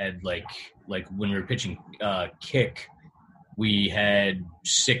we had like when we were pitching Kick, we had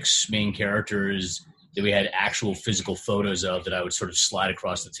 6 main characters that we had actual physical photos of that I would sort of slide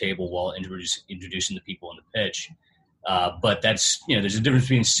across the table while introducing the people in the pitch. But that's, there's a difference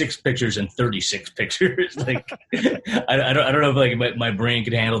between 6 pictures and 36 pictures. Like, I don't know if like my brain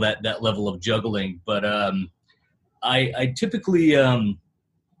could handle that level of juggling, but I typically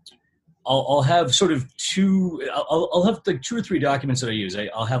I'll have sort of I'll have like 2 or 3 documents that I use.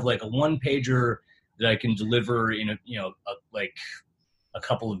 I'll have like a 1-pager that I can deliver in like a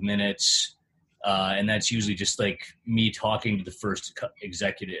couple of minutes, and that's usually just like me talking to the first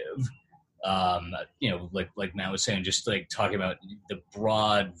executive. Like Matt was saying, just like talking about the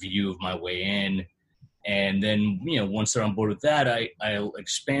broad view of my way in, and then once they're on board with that, I'll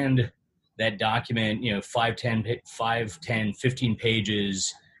expand that document, 5, 10, 15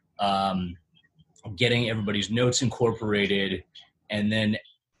 pages, getting everybody's notes incorporated, and then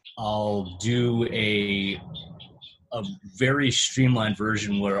I'll do a very streamlined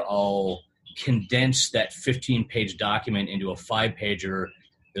version where I'll condense that 15-page document into a 5-pager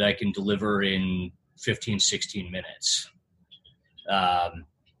that I can deliver in 15, 16 minutes.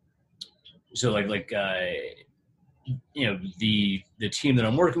 So the team that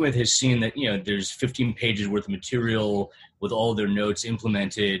I'm working with has seen that, there's 15 pages worth of material with all their notes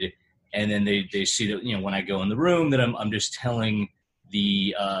implemented. And then they see that, when I go in the room, that I'm just telling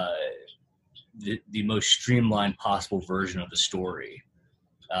the most streamlined possible version of the story.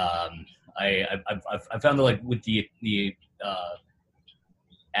 I found that, like, with the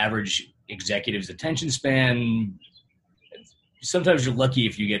average executive's attention span, sometimes you're lucky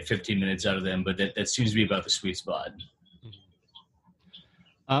if you get 15 minutes out of them, but that seems to be about the sweet spot.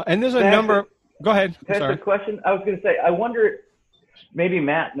 And there's a number. Go ahead. Can I ask Sorry. a question? I was going to say, I wonder, maybe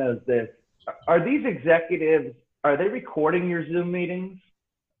Matt knows this. Are these executives, are they recording your Zoom meetings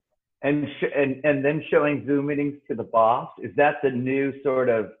and then showing Zoom meetings to the boss? Is that the new sort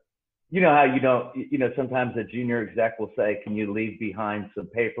of, how you don't, sometimes a junior exec will say, can you leave behind some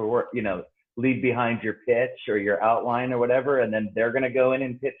paperwork, leave behind your pitch or your outline or whatever, and then they're going to go in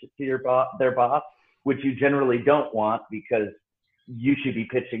and pitch it to their boss, which you generally don't want because you should be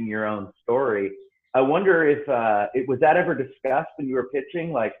pitching your own story. I wonder if it was that ever discussed when you were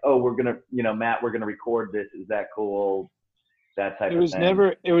pitching, like, oh, we're going to, Matt, we're going to record this. Is that cool? That type of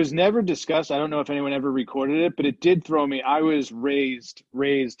thing. It was never discussed. I don't know if anyone ever recorded it, but it did throw me. I was raised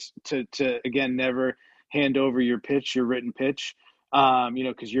to again, never hand over your pitch, your written pitch,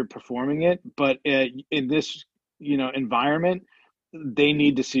 because you're performing it. But in this, environment, they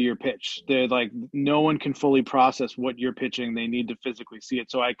need to see your pitch. They're like, no one can fully process what you're pitching. They need to physically see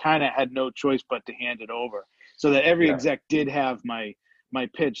it. So I kind of had no choice but to hand it over, so that every exec did have my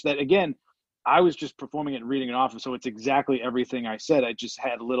pitch. That, again, I was just performing it and reading it off. So it's exactly everything I said. I just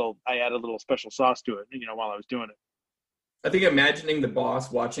had I added a little special sauce to it, while I was doing it. I think imagining the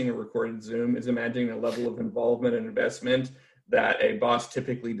boss watching a recorded Zoom is imagining a level of involvement and investment that a boss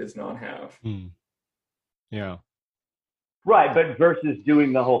typically does not have. Yeah. Right, but versus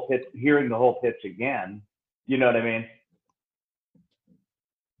doing the whole pitch, hearing the whole pitch again, you know what I mean?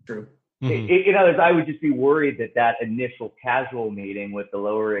 True. In others, I would just be worried that initial casual meeting with the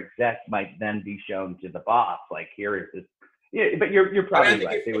lower exec might then be shown to the boss. Like, here is this. Yeah, but you're probably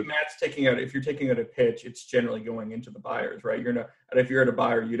right. If you're taking out a pitch, it's generally going into the buyers, right? You're not. And if you're at a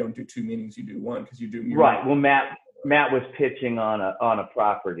buyer, you don't do 2 meetings, you do 1 because you do. Right. Well, Matt was pitching on a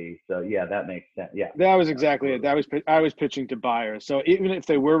property, so yeah, that makes sense. Yeah. That was exactly it. I was pitching to buyers, so even if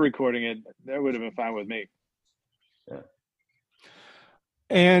they were recording it, that would have been fine with me. Yeah.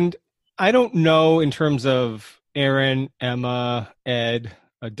 And I don't know, in terms of Aaron, Emma, Ed,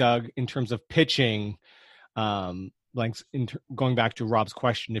 Doug, in terms of pitching, going back to Rob's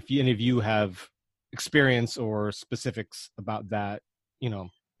question, if any of you have experience or specifics about that,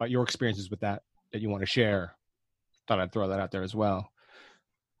 about your experiences with that you want to share, thought I'd throw that out there as well.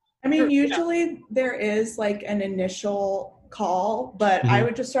 I mean, usually there is like an initial call, but I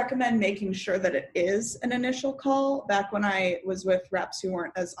would just recommend making sure that it is an initial call. Back when I was with reps who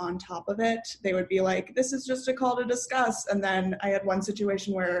weren't as on top of it, they would be like, this is just a call to discuss. And then I had one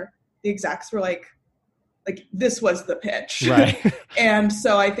situation where the execs were like this was the pitch. Right. And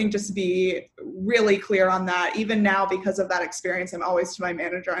so I think just to be really clear on that, even now, because of that experience, I'm always to my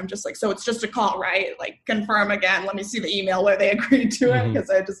manager, I'm just like, so it's just a call, right? Like, confirm again. Let me see the email where they agreed to it,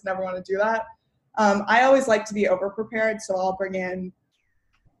 because I just never want to do that. I always like to be over-prepared, so I'll bring in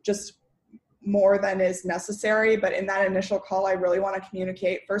just more than is necessary. But in that initial call, I really want to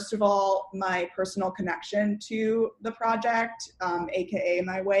communicate, first of all, my personal connection to the project, AKA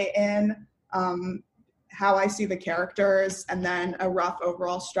my way in, how I see the characters, and then a rough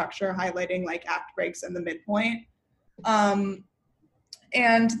overall structure highlighting like act breaks and the midpoint. And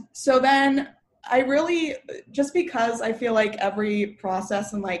so then I really, just because I feel like every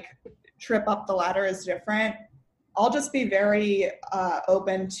process and like trip up the ladder is different, I'll just be very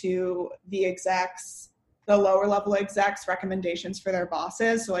open to the execs, the lower level execs' recommendations for their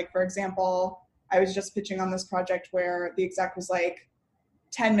bosses. So like, for example, I was just pitching on this project where the exec was like,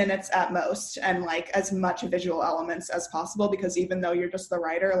 10 minutes at most, and like as much visual elements as possible, because even though you're just the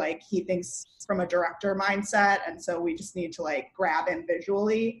writer, like he thinks from a director mindset, and so we just need to like grab in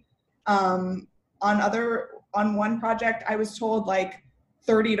visually. On one project, I was told like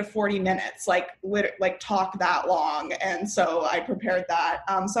 30 to 40 minutes, like talk that long, and so I prepared that.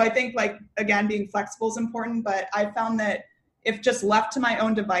 So I think like, again, being flexible is important, but I found that if just left to my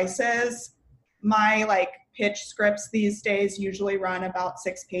own devices, my like pitch scripts these days usually run about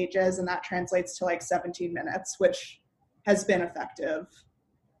 6 pages, and that translates to like 17 minutes, which has been effective.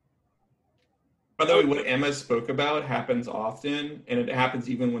 By the way, what Emma spoke about happens often, and it happens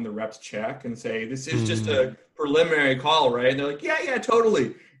even when the reps check and say, this is just a preliminary call, right? And they're like, yeah,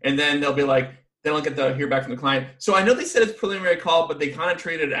 totally. And then they'll be like, they don't get to hear back from the client. So I know they said it's preliminary call, but they kind of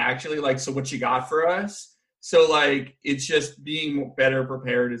treated it actually like, so what you got for us? So like, it's just being better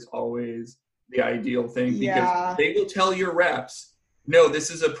prepared is always the ideal thing, because they will tell your reps, no, this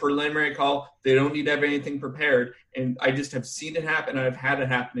is a preliminary call. They don't need to have anything prepared. And I just have seen it happen. And I've had it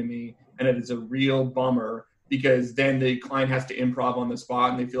happen to me. And it is a real bummer, because then the client has to improv on the spot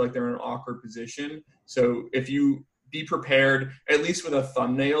and they feel like they're in an awkward position. So if you be prepared, at least with a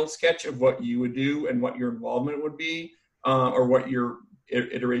thumbnail sketch of what you would do and what your involvement would be, or what your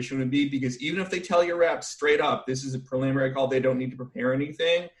iteration would be, because even if they tell your reps straight up, this is a preliminary call, they don't need to prepare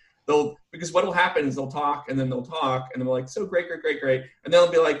anything. Because what will happen is they'll talk and then they'll talk and they're like, so great. And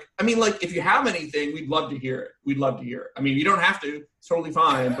they'll be like, I mean, like, if you have anything, we'd love to hear it. We'd love to hear it. I mean, you don't have to, it's totally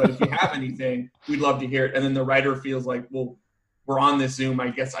fine. But if you have anything, we'd love to hear it. And then the writer feels like, well, we're on this Zoom. I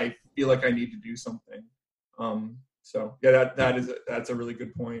guess I feel like I need to do something. So yeah, that's a really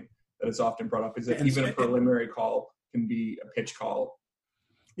good point that is often brought up, is that even a preliminary call can be a pitch call.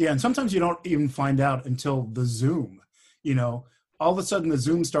 Yeah. And sometimes you don't even find out until the Zoom, all of a sudden the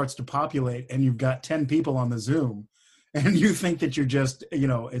Zoom starts to populate and you've got 10 people on the Zoom and you think that you're just,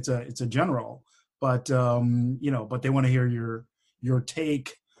 it's a general, but they want to hear your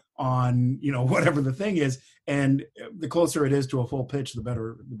take on, whatever the thing is. And the closer it is to a full pitch, the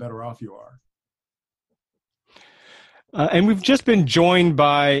better off you are. And we've just been joined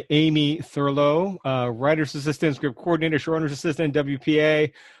by Amy Thurlow, writer's assistant, script coordinator, showrunner's assistant,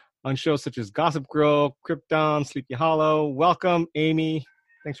 WPA, on shows such as Gossip Girl, Krypton, Sleepy Hollow. Welcome, Amy.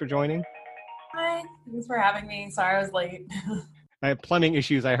 Thanks for joining. Hi. Thanks for having me. Sorry I was late. I have plumbing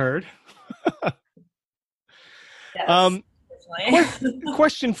issues, I heard. Yes,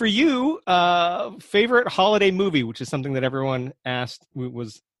 question for you. Favorite holiday movie, which is something that everyone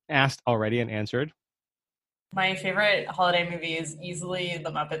was asked already and answered. My favorite holiday movie is easily The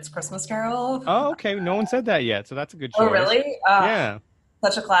Muppets Christmas Carol. Oh, okay. No one said that yet, so that's a good choice. Oh, really? Yeah.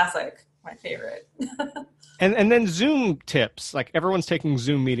 Such a classic. My favorite. And then Zoom tips. Like, everyone's taking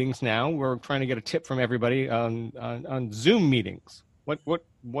Zoom meetings now. We're trying to get a tip from everybody on Zoom meetings.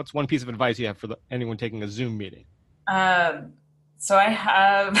 What's one piece of advice you have for anyone taking a Zoom meeting? So I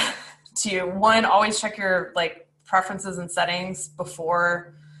have one, always check your preferences and settings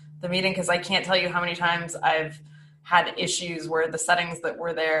before the meeting, because I can't tell you how many times I've had issues where the settings that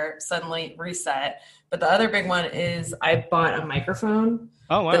were there suddenly reset. But the other big one is I bought a microphone.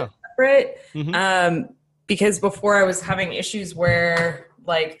 Oh, wow. That's separate. Mm-hmm. Because before I was having issues where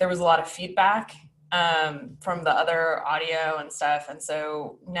there was a lot of feedback from the other audio and stuff. And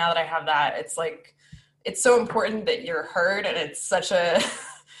so now that I have that, it's so important that you're heard, and it's such a,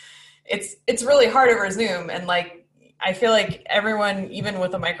 it's really hard over Zoom. And I feel like everyone, even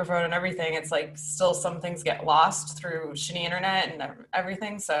with a microphone and everything, it's still some things get lost through shitty internet and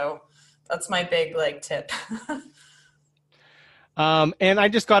everything. So that's my big tip. And I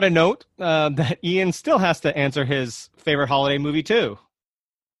just got a note that Ian still has to answer his favorite holiday movie too.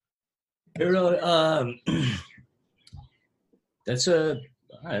 That's a.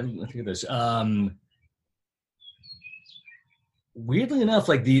 Let's look at this. Weirdly enough,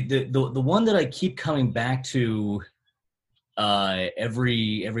 the one that I keep coming back to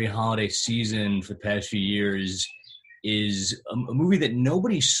every holiday season for the past few years is a movie that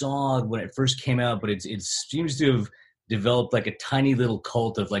nobody saw when it first came out, but it seems to have developed a tiny little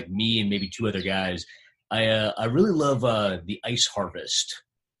cult of me and maybe two other guys. I really love The Ice Harvest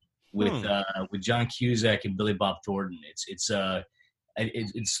with John Cusack and Billy Bob Thornton. It's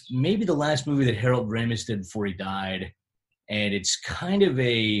maybe the last movie that Harold Ramis did before he died, and it's kind of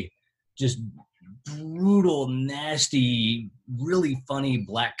a just brutal, nasty, really funny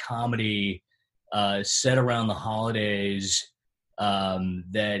black comedy set around the holidays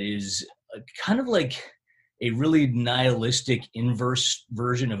that is kind of like a really nihilistic inverse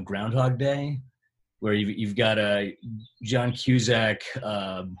version of Groundhog Day, where you've got John Cusack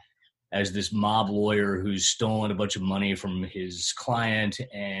as this mob lawyer who's stolen a bunch of money from his client,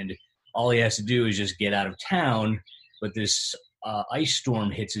 and all he has to do is just get out of town, but this ice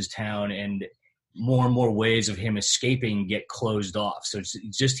storm hits his town, and more ways of him escaping get closed off. So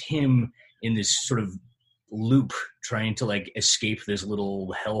it's just him in this sort of loop trying to escape this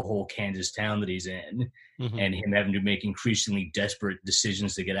little hellhole Kansas town that he's in, and him having to make increasingly desperate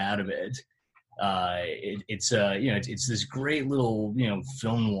decisions to get out of it. It's this great little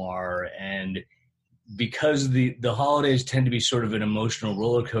film noir, and because the holidays tend to be sort of an emotional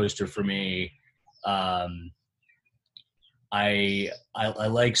roller coaster for me, I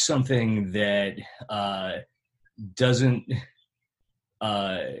like something that doesn't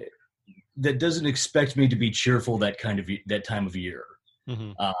expect me to be cheerful that time of year.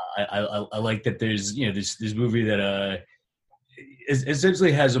 Mm-hmm. I like that there's this movie that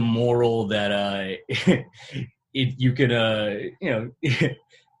essentially has a moral that you can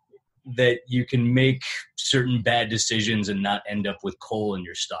that you can make certain bad decisions and not end up with coal in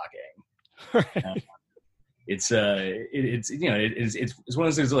your stocking. It's one of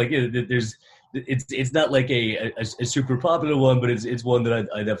those things like there's it's not like a super popular one, but it's one that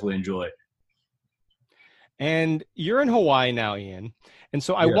I definitely enjoy. And you're in Hawaii now, Ian. And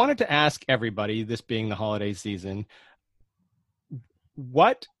so I wanted to ask everybody, this being the holiday season,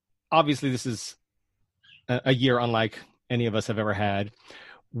 obviously this is a year unlike any of us have ever had.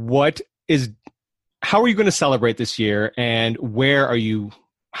 How are you going to celebrate this year, and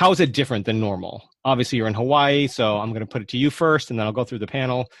how is it different than normal? Obviously you're in Hawaii, so I'm going to put it to you first and then I'll go through the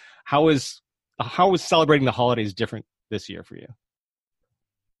panel. How is celebrating the holidays different this year for you?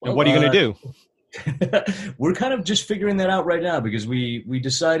 And what are you going to do? We're kind of just figuring that out right now because we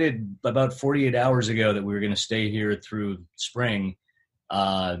decided about 48 hours ago that we were going to stay here through spring.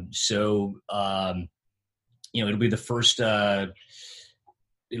 So it'll be the first it'll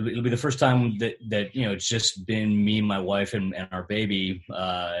be the first time that it's just been me, my wife, and our baby.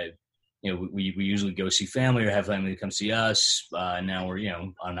 We usually go see family or have family come see us. Now we're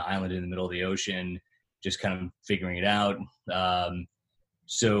on an island in the middle of the ocean, just kind of figuring it out.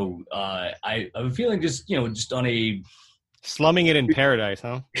 So I have a feeling just on a slumming it in paradise,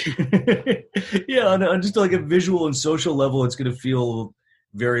 huh? Yeah, on just like a visual and social level, it's going to feel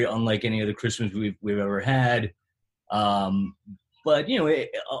very unlike any other Christmas we've ever had. But a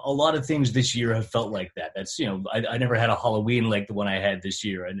lot of things this year have felt like that. That's I never had a Halloween like the one I had this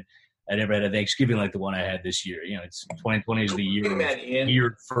year, and I never had a Thanksgiving like the one I had this year. It's 2020 is the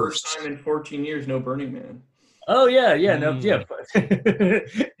year first time in 14 years, no Burning Man. Oh yeah, no, yeah.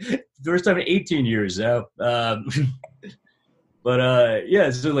 First time in 18 years now. But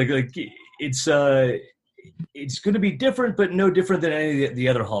so like it's going to be different, but no different than any of the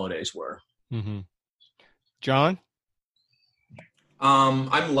other holidays were. Mm-hmm. John?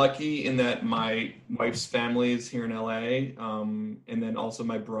 I'm lucky in that my wife's family is here in LA, and then also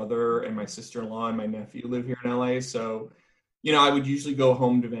my brother and my sister-in-law and my nephew live here in LA. So, I would usually go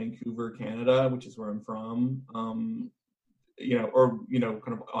home to Vancouver, Canada, which is where I'm from, kind of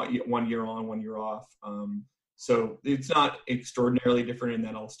 1 year on, 1 year off. So it's not extraordinarily different in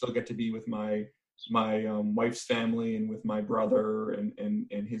that I'll still get to be with my wife's family and with my brother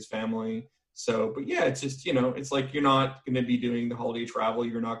and his family. So, but yeah, it's just, it's like you're not going to be doing the holiday travel.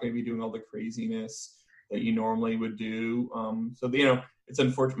 You're not going to be doing all the craziness that you normally would do. So, it's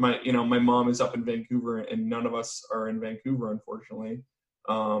unfortunate. My mom is up in Vancouver and none of us are in Vancouver, unfortunately.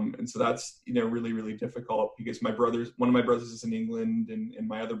 And so that's, really, really difficult because one of my brothers is in England and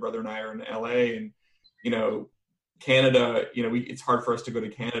my other brother and I are in LA, and, Canada, it's hard for us to go to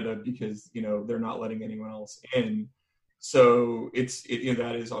Canada because, they're not letting anyone else in. So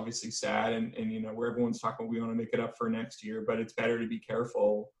that is obviously sad, and where everyone's talking about we want to make it up for next year, but it's better to be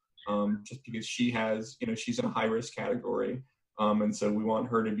careful, just because she has, she's in a high risk category, and so we want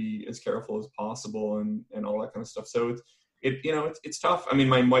her to be as careful as possible and all that kind of stuff. So it's tough. I mean,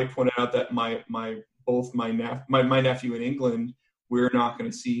 my wife pointed out that my nephew in England, we're not going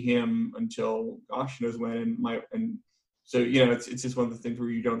to see him until gosh knows when, and so it's just one of the things where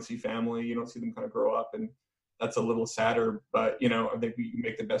you don't see family, you don't see them kind of grow up, and that's a little sadder, but I think we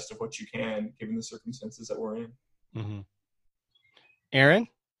make the best of what you can given the circumstances that we're in. Mm-hmm. Aaron,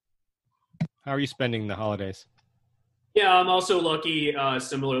 how are you spending the holidays? Yeah, I'm also lucky,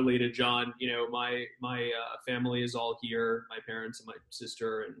 similarly to John. My family is all here, my parents and my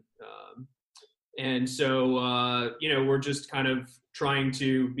sister, and so we're just kind of trying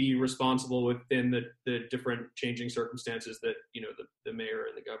to be responsible within the different changing circumstances that the mayor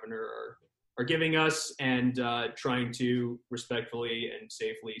and the governor are giving us, and trying to respectfully and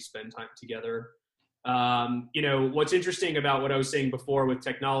safely spend time together. What's interesting about what I was saying before with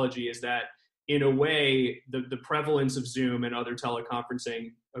technology is that in a way, the prevalence of Zoom and other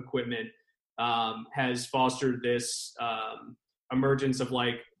teleconferencing equipment has fostered this emergence of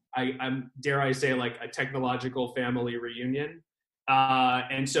dare I say, like a technological family reunion.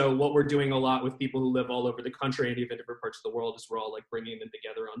 And so what we're doing a lot with people who live all over the country and even different parts of the world is we're all bringing them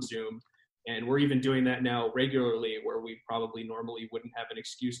together on Zoom. And we're even doing that now regularly, where we probably normally wouldn't have an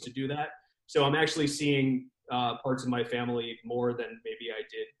excuse to do that. So I'm actually seeing parts of my family more than maybe I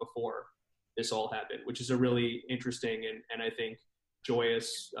did before this all happened, which is a really interesting and I think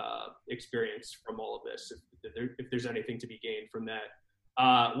joyous experience from all of this, if there's anything to be gained from that.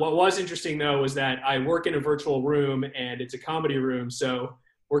 What was interesting, though, was that I work in a virtual room, and it's a comedy room, so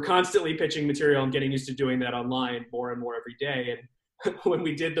we're constantly pitching material and getting used to doing that online more and more every day. And when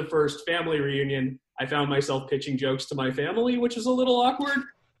we did the first family reunion, I found myself pitching jokes to my family, which is a little awkward.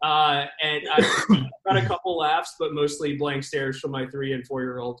 And I got a couple laughs, but mostly blank stares from my 3 and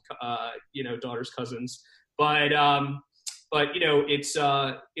 4-year-old, daughter's cousins. But it's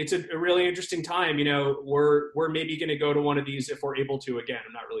a really interesting time. We're maybe going to go to one of these if we're able to. Again,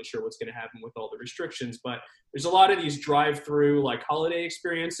 I'm not really sure what's going to happen with all the restrictions, but there's a lot of these drive-through like holiday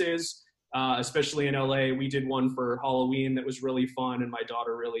experiences, especially in LA. We did one for Halloween that was really fun, and my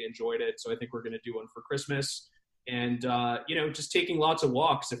daughter really enjoyed it. So I think we're going to do one for Christmas. And just taking lots of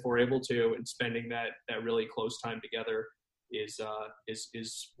walks if we're able to, and spending that really close time together is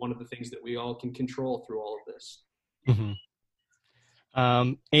one of the things that we all can control through all of this.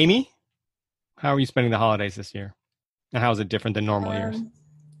 Mm-hmm. Amy, how are you spending the holidays this year? And how is it different than normal years?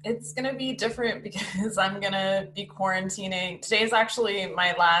 It's going to be different because I'm going to be quarantining. Today is actually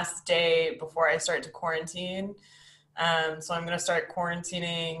my last day before I start to quarantine. So I'm going to start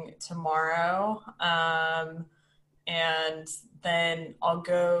quarantining tomorrow. And then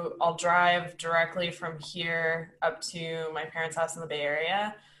I'll drive directly from here up to my parents' house in the Bay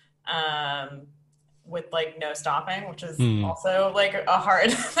Area. With like no stopping, which is also like a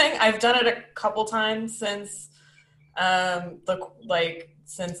hard thing. I've done it a couple times since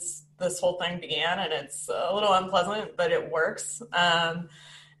since this whole thing began, and it's a little unpleasant, but it works.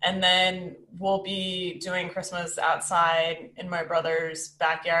 And then we'll be doing Christmas outside in my brother's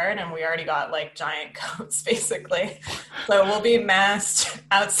backyard, and we already got like giant coats basically. So we'll be masked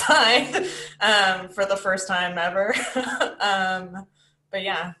outside for the first time ever. But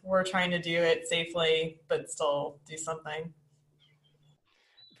yeah, we're trying to do it safely, but still do something.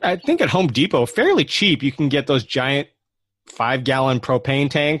 I think at Home Depot, fairly cheap, you can get those giant 5-gallon propane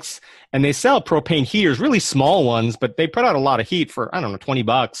tanks, and they sell propane heaters, really small ones, but they put out a lot of heat for, I don't know,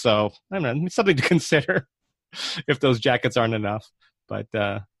 $20. So I don't know, it's something to consider if those jackets aren't enough. But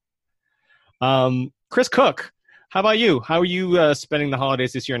Chris Cook, how about you? How are you spending the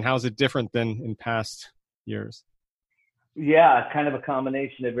holidays this year, and how is it different than in past years? Yeah, kind of a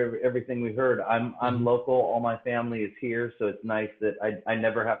combination of everything we heard. I'm local. All my family is here, so it's nice that I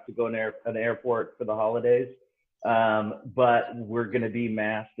never have to go to an airport for the holidays. But we're going to be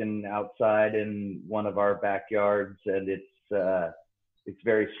masked and outside in one of our backyards, and it's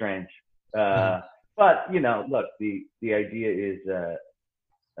very strange. But look, the idea is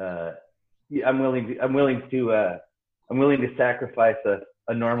I'm willing to sacrifice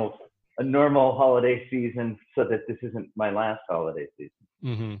a normal holiday season so that this isn't my last holiday season.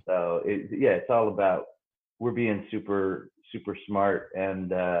 Mm-hmm. So it's all about, we're being super, super smart,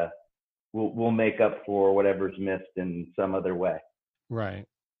 and we'll make up for whatever's missed in some other way. Right.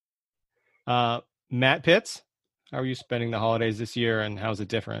 Matt Pitts, how are you spending the holidays this year, and how's it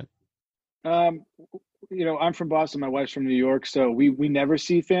different? I'm from Boston. My wife's from New York, so we never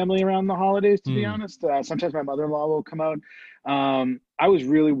see family around the holidays, to be honest. Sometimes my mother-in-law will come out. I was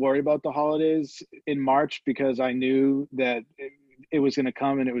really worried about the holidays in March because I knew that it was going to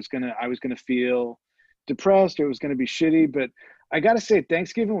come, and I was going to feel depressed, or it was going to be shitty. But I got to say,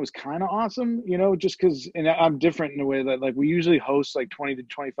 Thanksgiving was kind of awesome, just because, and I'm different in a way that like we usually host like 20 to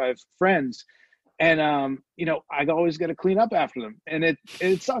 25 friends. And, I always got to clean up after them, and it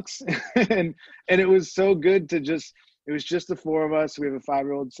sucks. and it was so good to it was just the 4 of us. We have a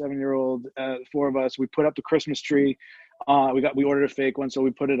 5-year-old, 7-year-old, 4 of us. We put up the Christmas tree. We ordered a fake one, so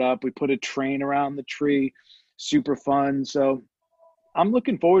we put it up. We put a train around the tree, super fun. So I'm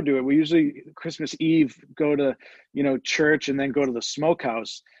looking forward to it. We usually Christmas Eve go to, church and then go to the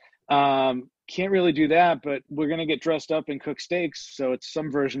smokehouse. Can't really do that, but we're going to get dressed up and cook steaks. So it's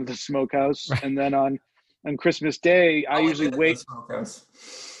some version of the smokehouse. And then on Christmas Day, I usually wait.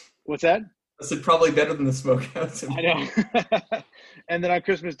 What's that? I said probably better than the smokehouse. I know. And then on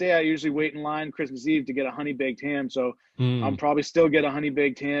Christmas Day, I usually wait in line Christmas Eve to get a honey baked ham. So I'll probably still get a honey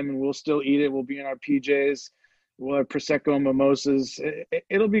baked ham, and we'll still eat it. We'll be in our PJs. We'll have Prosecco and mimosas.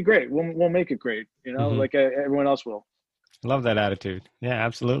 It'll be great. We'll make it great, like everyone else will. I love that attitude. Yeah,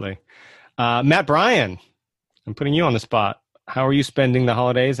 absolutely. Matt Bryan, I'm putting you on the spot. How are you spending the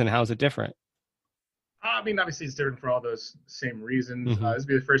holidays, and how's it different? I mean, obviously it's different for all those same reasons. This will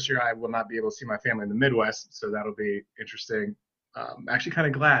be the first year I will not be able to see my family in the Midwest, so that'll be interesting. I'm actually kind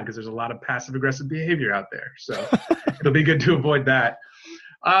of glad because there's a lot of passive-aggressive behavior out there, so it'll be good to avoid that.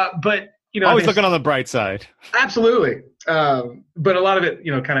 But always looking on the bright side. Absolutely. But a lot of it,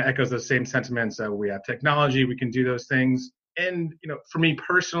 kind of echoes those same sentiments. We have technology, we can do those things. And for me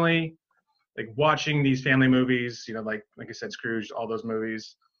personally, like watching these family movies, like I said, Scrooge, all those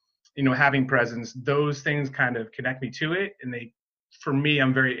movies, having presents, those things kind of connect me to it. And for me,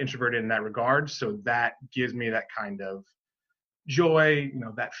 I'm very introverted in that regard. So that gives me that kind of joy,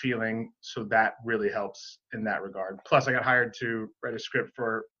 that feeling. So that really helps in that regard. Plus, I got hired to write a script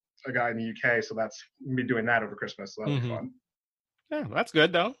for a guy in the UK. So that's me doing that over Christmas. So that'll be fun. Yeah, that's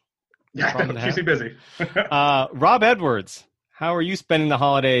good though. Yeah, keeps me busy. Rob Edwards, how are you spending the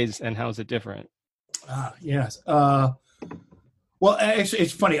holidays and how's it different? Yes. Well, actually,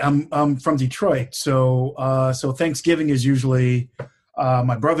 it's funny. I'm from Detroit, so Thanksgiving is usually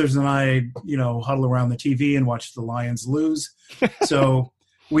my brothers and I, huddle around the TV and watch the Lions lose. So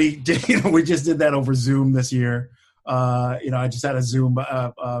we just did that over Zoom this year. I just had a Zoom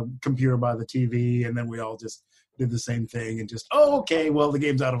computer by the TV, and then we all just did the same thing and just, okay, well, the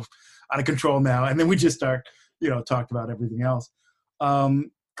game's out of control now, and then we just start, talked about everything else.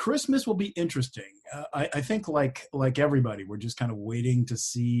 Christmas will be interesting. I think like everybody, we're just kind of waiting to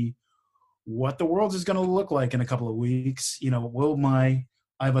see what the world is going to look like in a couple of weeks. I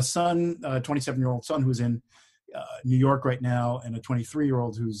have a son, a 27-year-old son who's in New York right now, and a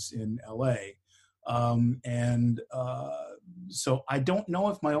 23-year-old who's in LA. So I don't know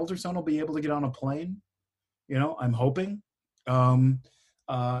if my older son will be able to get on a plane. I'm hoping.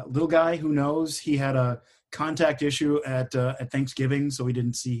 Little guy, who knows? He had a contact issue at Thanksgiving, so we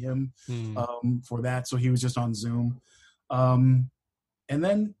didn't see him for that. So he was just on Zoom. And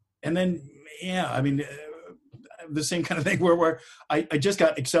then, yeah, I mean, the same kind of thing where I just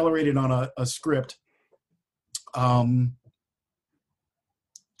got accelerated on a script for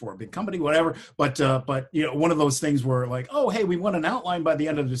a big company, whatever. But one of those things where like, oh, hey, we want an outline by the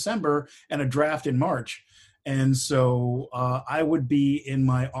end of December and a draft in March. And so I would be in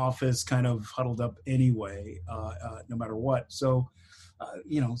my office kind of huddled up anyway, no matter what. So,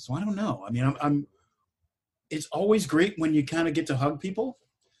 so I don't know. I mean, it's always great when you kind of get to hug people.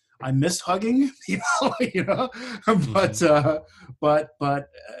 I miss hugging, but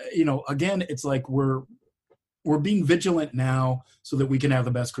again, it's like we're being vigilant now so that we can have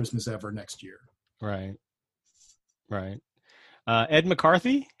the best Christmas ever next year. Right. Ed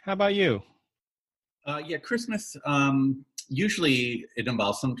McCarthy, how about you? Christmas, usually it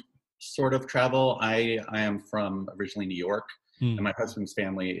involves some sort of travel. I am from originally New York, and my husband's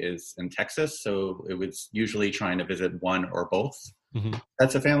family is in Texas, so it was usually trying to visit one or both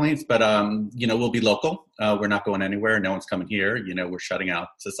sets of families. But, we'll be local. We're not going anywhere. No one's coming here. We're shutting out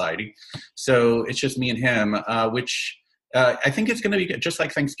society. So it's just me and him, which I think it's going to be just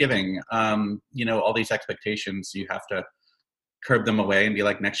like Thanksgiving. All these expectations, you have to curb them away and be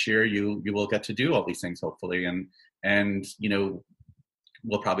like, next year you will get to do all these things, hopefully. And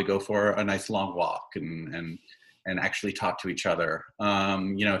we'll probably go for a nice long walk and actually talk to each other,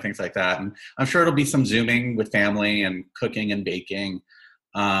 things like that. And I'm sure it'll be some Zooming with family and cooking and baking,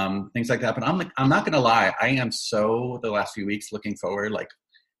 things like that. But I'm not going to lie. I am so the last few weeks looking forward. Like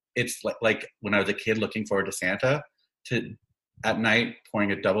it's like when I was a kid looking forward to Santa, to at night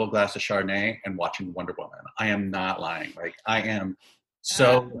pouring a double glass of Chardonnay and watching Wonder Woman. I am not lying. Like I am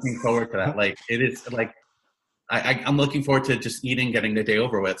so looking forward to that. Like it is like, I'm looking forward to just eating, getting the day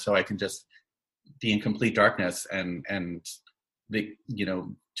over with, so I can just be in complete darkness and the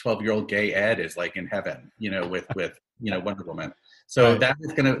 12-year-old gay Ed is like in heaven, with Wonder Woman. So right.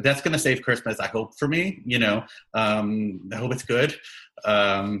 that's gonna save Christmas, I hope, for me. I hope it's good.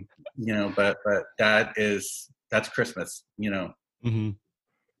 But that's Christmas.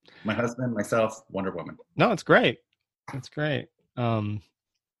 My husband, myself, Wonder Woman. No, it's great. That's great.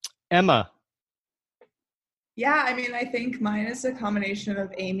 Emma. Yeah, I mean, I think mine is a combination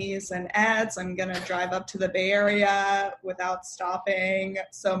of Amy's and Ed's. I'm going to drive up to the Bay Area without stopping.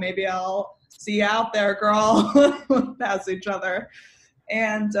 So maybe I'll see you out there, girl. Pass each other.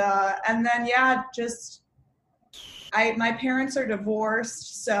 And then, yeah, my parents are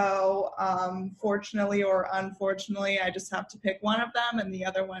divorced. So fortunately or unfortunately, I just have to pick one of them and the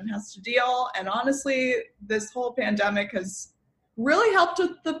other one has to deal. And honestly, this whole pandemic has really helped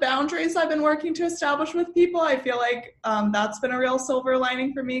with the boundaries I've been working to establish with people. I feel like that's been a real silver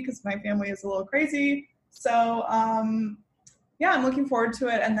lining for me because my family is a little crazy. So yeah, I'm looking forward to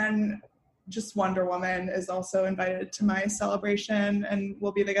it. And then just Wonder Woman is also invited to my celebration and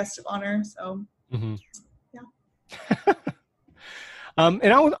will be the guest of honor. So yeah.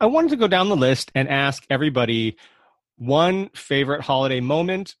 And I wanted to go down the list and ask everybody one favorite holiday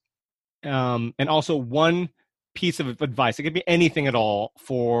moment and also one piece of advice. It could be anything at all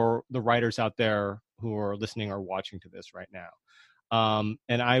for the writers out there who are listening or watching to this right now.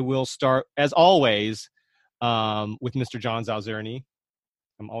 And I will start, as always, with Mr. John Zalzerny.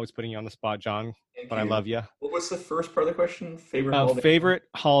 I'm always putting you on the spot, John, but I love you. What was the first part of the question? Favorite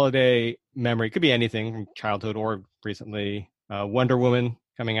holiday memory? Could be anything from childhood or recently. Wonder Woman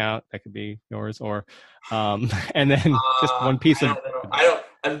coming out, that could be yours, or and then just one piece of.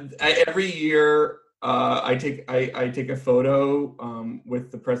 Every year I take a photo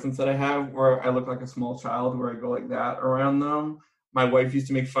with the presents that I have, where I look like a small child, where I go like that around them. My wife used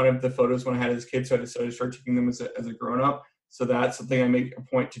to make fun of the photos when I had as kids, so I decided to start taking them as a grown up. So that's something I make a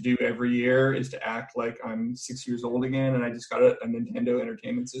point to do every year, is to act like I'm 6 years old again, and I just got a Nintendo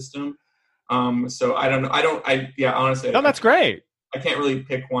Entertainment System. So I don't know. Honestly. No, that's great. I can't really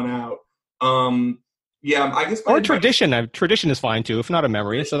pick one out. I guess. Tradition is fine too, if not a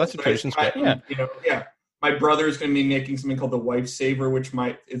memory. So that's a tradition's great. Yeah. My brother is going to be making something called the Wife Saver, which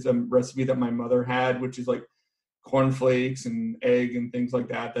is a recipe that my mother had, which is like cornflakes and egg and things like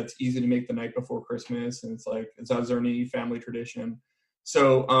that. That's easy to make the night before Christmas, and it's like it's a Zerny family tradition.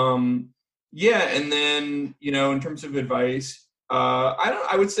 So and then in terms of advice,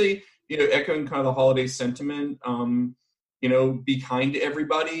 I would say echoing kind of the holiday sentiment. Be kind to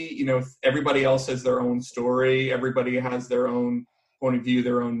everybody. Everybody else has their own story. Everybody has their own point of view,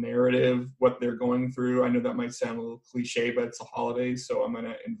 their own narrative, what they're going through. I know that might sound a little cliche, but it's the holidays, so I'm going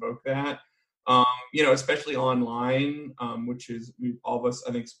to invoke that. Especially online, which is all of us,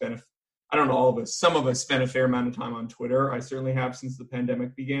 I think, some of us spend a fair amount of time on Twitter. I certainly have since the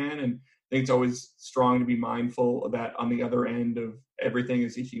pandemic began, and I think it's always strong to be mindful of that on the other end of everything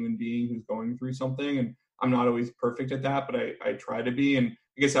is a human being who's going through something. And I'm not always perfect at that, but I try to be. And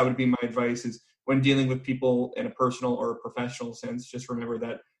I guess that would be my advice, is when dealing with people in a personal or a professional sense, just remember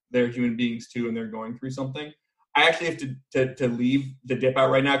that they're human beings too, and they're going through something. I actually have to leave the dip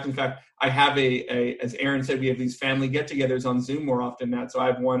out right now, because in fact, I have as Aaron said, we have these family get-togethers on Zoom more often now. So I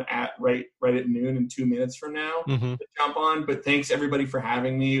have one at right at noon in 2 minutes from now to jump on. But thanks everybody for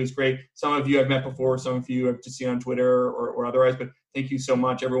having me. It was great. Some of you I've met before, some of you I've just seen on Twitter or otherwise. But thank you so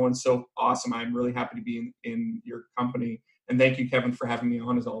much. Everyone's so awesome. I'm really happy to be in your company. And thank you, Kevin, for having me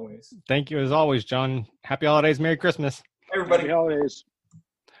on as always. Thank you as always, John. Happy holidays. Merry Christmas. Everybody. Happy holidays.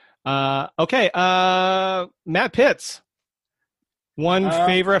 Okay. Matt Pitts, one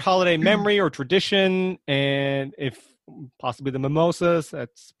favorite holiday memory or tradition, and if possibly the mimosas,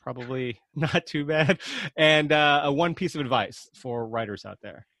 that's probably not too bad. And one piece of advice for writers out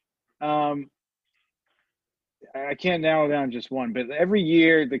there. I can't narrow down just one, but every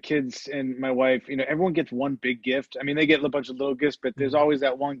year the kids and my wife, everyone gets one big gift. I mean, they get a bunch of little gifts, but there's always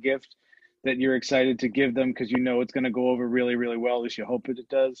that one gift that you're excited to give them because it's going to go over really, really well. At least you hope it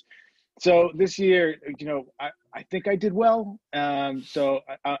does. So this year, I think I did well. So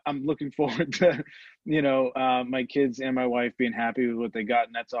I'm looking forward to, my kids and my wife being happy with what they got.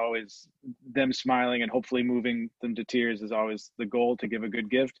 And that's always them smiling and hopefully moving them to tears is always the goal, to give a good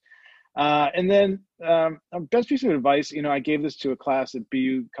gift. And then best piece of advice, I gave this to a class at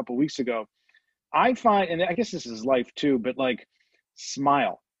BU a couple of weeks ago. I find, and I guess this is life too, but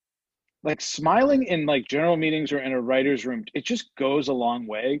smile. Smiling in general meetings or in a writer's room, it just goes a long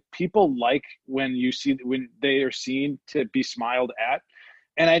way. People like when they are seen to be smiled at.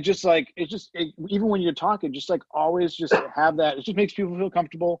 And I just even when you're talking, just always just have that. It just makes people feel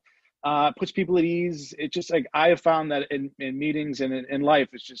comfortable, puts people at ease. It just I have found that in meetings and in life,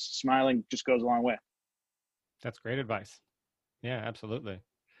 it's just smiling just goes a long way. That's great advice. Yeah, absolutely.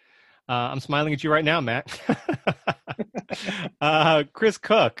 I'm smiling at you right now, Matt. Chris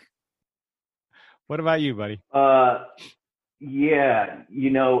Cook. What about you, buddy?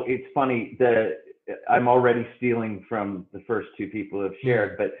 It's funny that I'm already stealing from the first two people who have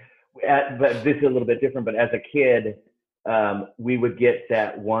shared, but this is a little bit different. But as a kid, we would get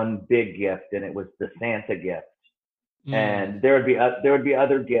that one big gift, and it was the Santa gift. And there would be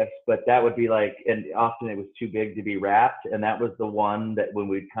other gifts, but that would be and often it was too big to be wrapped. And that was the one that when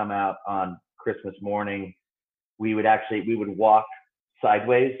we'd come out on Christmas morning, we would walk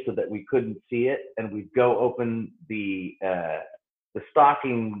sideways so that we couldn't see it, and we'd go open the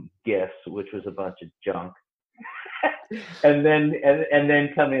stocking gifts, which was a bunch of junk, and then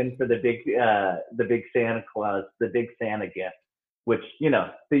come in for the big Santa Claus, the big Santa gift, which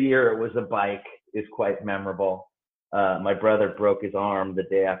the year it was a bike is quite memorable. My brother broke his arm the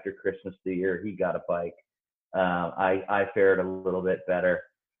day after Christmas the year he got a bike. I fared a little bit better.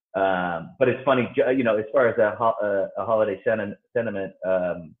 But it's funny, as far as a holiday sentiment,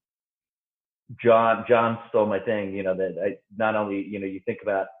 John stole my thing, that not only, you think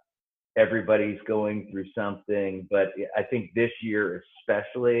about everybody's going through something, but I think this year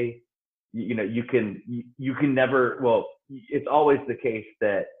especially, you can never, well, it's always the case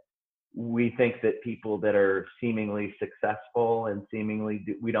that we think that people that are seemingly successful and seemingly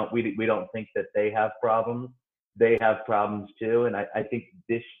we don't think that they have problems. They have problems too. And I think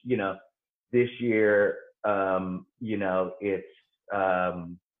this year, it's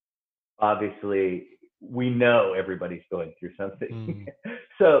obviously we know everybody's going through something.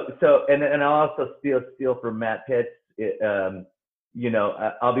 So and I'll also steal from Matt Pitts.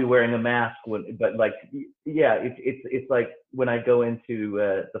 I'll be wearing a mask but like, yeah, it's like when I go into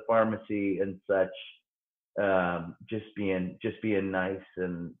the pharmacy and such, just being nice.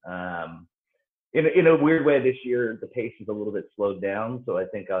 And in a weird way this year, the pace is a little bit slowed down. So I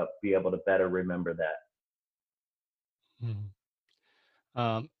think I'll be able to better remember that.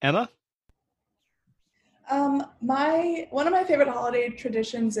 Emma? One of my favorite holiday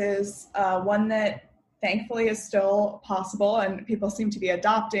traditions is one that thankfully is still possible and people seem to be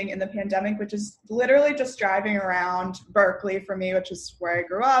adopting in the pandemic, which is literally just driving around Berkeley for me, which is where I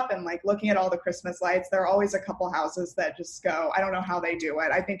grew up, and like looking at all the Christmas lights. There are always a couple houses that just go, I don't know how they do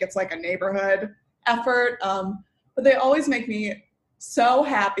it. I think it's like a neighborhood effort, but they always make me so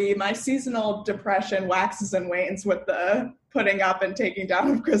happy. My seasonal depression waxes and wanes with the putting up and taking down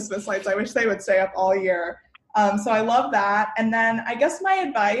of Christmas lights. I wish they would stay up all year. So I love that. And then I guess my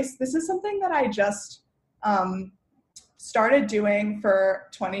advice, this is something that I just started doing for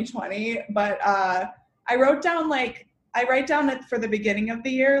 2020, but I write down it for the beginning of the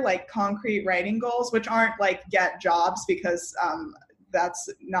year, like concrete writing goals, which aren't like get jobs, because that's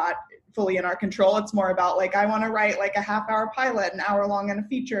not fully in our control. It's more about like, I want to write like a half-hour pilot, an hour long, and a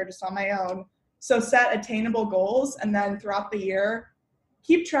feature just on my own. So set attainable goals, and then throughout the year,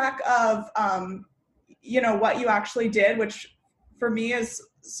 keep track of, what you actually did, which for me is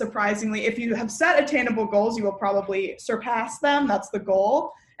surprisingly, if you have set attainable goals, you will probably surpass them. That's the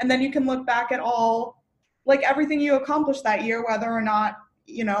goal. And then you can look back at all, like everything you accomplished that year, whether or not,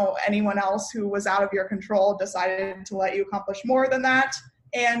 anyone else who was out of your control decided to let you accomplish more than that.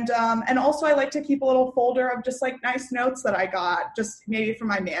 And also I like to keep a little folder of just like nice notes that I got, just maybe from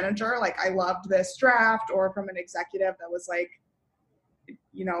my manager, like I loved this draft, or from an executive that was like,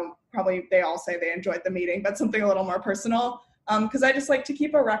 probably they all say they enjoyed the meeting, but something a little more personal. Because I just like to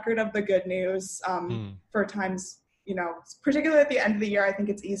keep a record of the good news for times, particularly at the end of the year. I think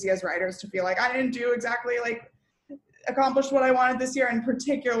it's easy as writers to feel like I didn't do exactly like accomplished what I wanted this year, and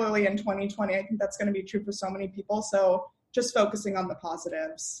particularly in 2020, I think that's going to be true for so many people. So just focusing on the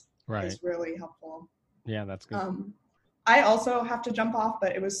positives is really helpful. Yeah, that's good. I also have to jump off,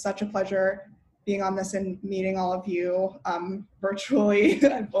 but it was such a pleasure being on this and meeting all of you virtually.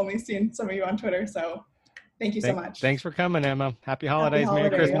 I've only seen some of you on Twitter, so thank you so much. Thanks for coming, Emma. Happy holidays. Happy Merry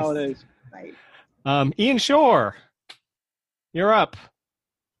Christmas. Holidays. Bye. Ian Shore, you're up.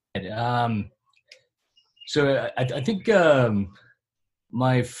 So I think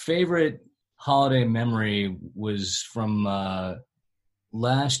my favorite holiday memory was from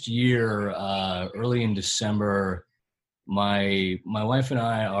last year, early in December. My wife and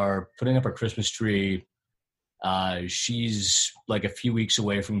I are putting up our Christmas tree. She's like a few weeks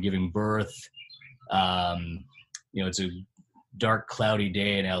away from giving birth. It's a dark, cloudy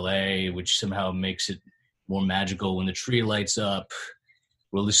day in LA, which somehow makes it more magical when the tree lights up.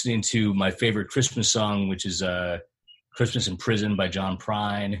 We're listening to my favorite Christmas song, which is Christmas in Prison by John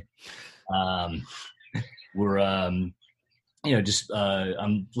Prine. We're, I'm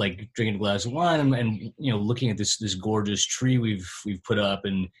like drinking a glass of wine and looking at this gorgeous tree we've put up,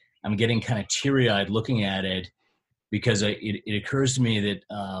 and I'm getting kind of teary-eyed looking at it, because it occurs to me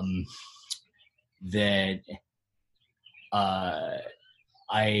that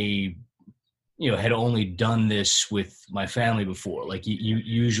I had only done this with my family before. Like you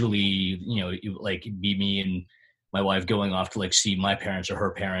usually, like be me and my wife going off to like see my parents or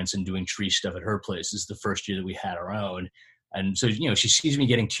her parents and doing tree stuff at her place. This is the first year that we had our own. And so, she sees me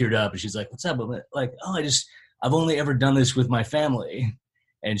getting teared up and she's like, "What's up?" I'm like, "Oh, I've only ever done this with my family."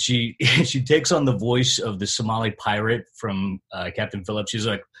 And she takes on the voice of the Somali pirate from Captain Phillips. She's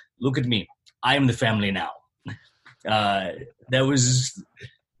like, "Look at me. I am the family now." That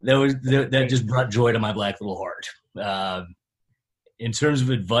just brought joy to my black little heart. In terms of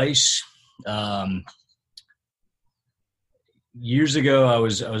advice, years ago, I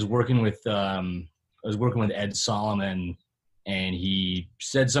was working with Ed Solomon, and he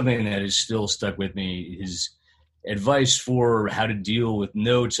said something that has still stuck with me. His advice for how to deal with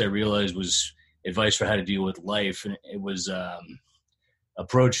notes, I realized, was advice for how to deal with life, and it was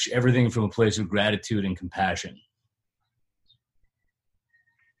approach everything from a place of gratitude and compassion.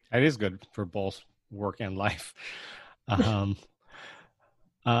 That is good for both work and life. Rob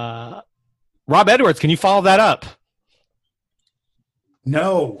Edwards, can you follow that up?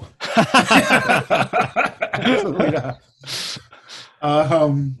 No. Absolutely not.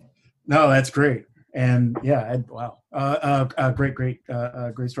 No, that's great. And yeah, wow. Great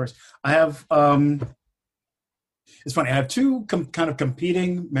stories. I have, it's funny. I have two kind of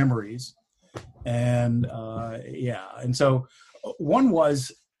competing memories. And yeah. And so one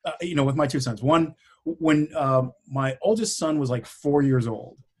was, with my two sons. One, when my oldest son was like 4 years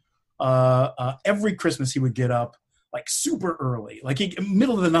old, every Christmas he would get up like super early, like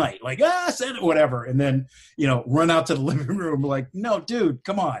middle of the night, like Santa, whatever, and then run out to the living room, like, no, dude,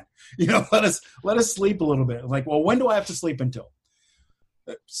 come on, let us sleep a little bit. Like, well, when do I have to sleep until?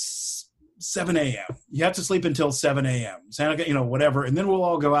 7 a.m. You have to sleep until 7 a.m. Santa, whatever, and then we'll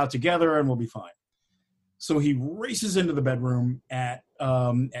all go out together and we'll be fine. So he races into the bedroom at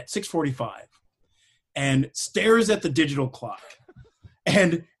 6:45 and stares at the digital clock.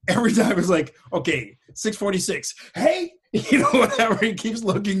 And every time it's like, okay, 6:46, hey, whatever. He keeps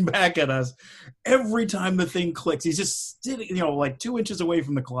looking back at us. Every time the thing clicks, he's just sitting, like 2 inches away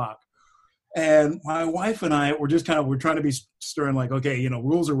from the clock. And my wife and I, we're trying to be stern, like, okay,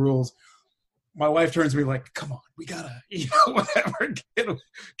 rules are rules. My wife turns to me like, come on, we gotta, whatever.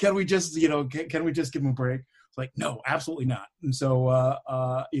 Can we just, can we just give him a break? It's like, no, absolutely not. And so,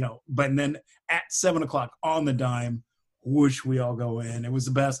 but then at 7 o'clock on the dime, whoosh, we all go in. It was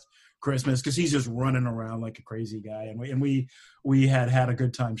the best Christmas because he's just running around like a crazy guy, and we had a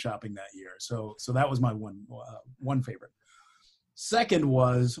good time shopping that year. So that was my one favorite. Second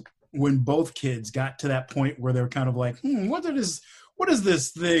was when both kids got to that point where they're kind of like, what is this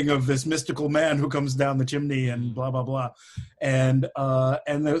thing of this mystical man who comes down the chimney and blah blah blah, and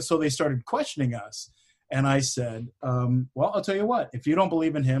so they started questioning us. And I said, well, I'll tell you what, if you don't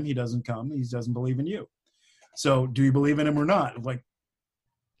believe in him, he doesn't come. He doesn't believe in you. So do you believe in him or not? I'm like,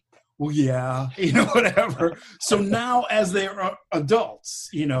 well, yeah, whatever. So now as they are adults,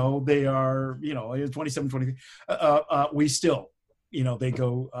 they are, 27, 23, we still, they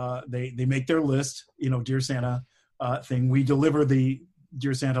go, they make their list, Dear Santa thing. We deliver the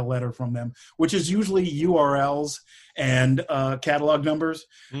Dear Santa letter from them, which is usually URLs and catalog numbers.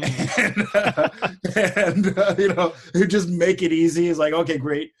 And who just make it easy. It's like, okay,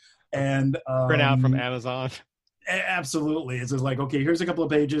 great. And print out from Amazon. Absolutely. It's just like, okay, here's a couple of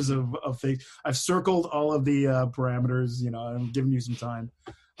pages of things. I've circled all of the parameters, I'm giving you some time.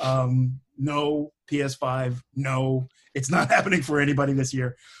 No PS5, no, it's not happening for anybody this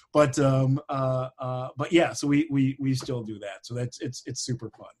year. But yeah, so we still do that. So it's super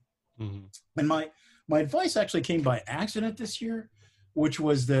fun. Mm-hmm. And my advice actually came by accident this year, which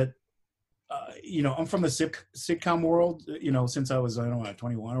was that I'm from the sitcom world, since I was,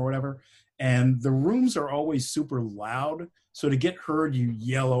 21 or whatever. And the rooms are always super loud. So to get heard, you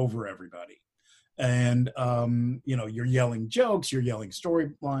yell over everybody. And, you're yelling jokes, you're yelling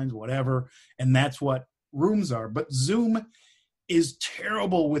storylines, whatever. And that's what rooms are. But Zoom is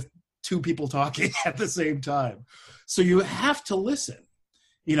terrible with two people talking at the same time. So you have to listen.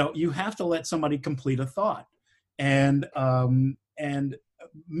 You have to let somebody complete a thought. And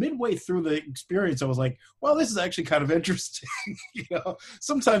midway through the experience, I was like, well, this is actually kind of interesting.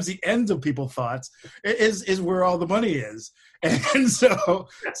 Sometimes the ends of people's thoughts is where all the money is. And so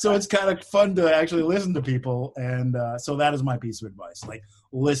it's kind of fun to actually listen to people. And so that is my piece of advice. Like,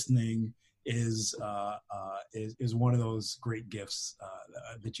 listening is one of those great gifts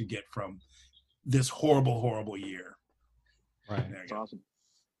that you get from this horrible year. Right. That's awesome.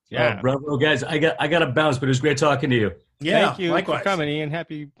 Yeah, brother. Well, guys, I got to bounce, but it was great talking to you. Yeah, thank you for coming, Ian.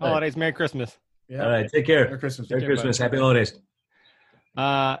 Happy holidays. Merry Christmas. Yeah. All right, take care. Merry Christmas. Merry Christmas. Happy holidays.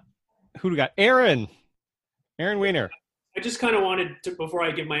 Who do we got? Aaron Weiner. I just kind of wanted to, before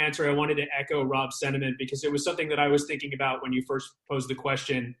I give my answer, I wanted to echo Rob's sentiment because it was something that I was thinking about when you first posed the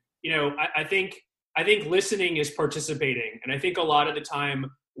question. I think listening is participating. And I think a lot of the time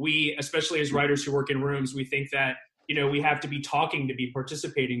we, especially as writers who work in rooms, we think that, we have to be talking to be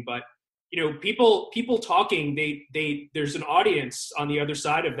participating, but people talking, there's an audience on the other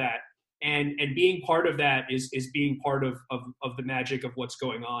side of that. And being part of that is being part of the magic of what's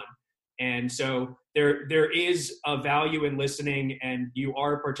going on. And so there is a value in listening, and you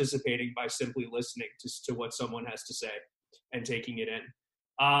are participating by simply listening to what someone has to say and taking it in.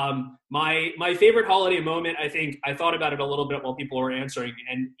 My favorite holiday moment, I thought about it a little bit while people were answering,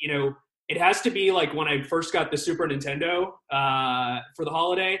 and it has to be like when I first got the Super Nintendo for the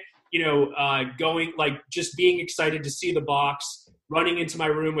holiday, going, like, just being excited to see the box, running into my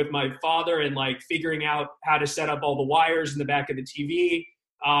room with my father and like figuring out how to set up all the wires in the back of the TV.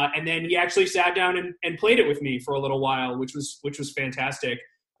 And then he actually sat down and played it with me for a little while, which was fantastic.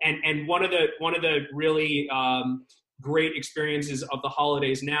 And one of the really great experiences of the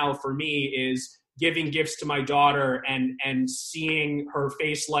holidays now for me is giving gifts to my daughter and seeing her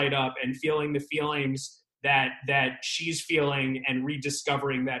face light up and feeling the feelings that she's feeling, and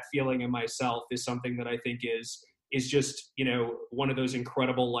rediscovering that feeling in myself is something that I think is just, one of those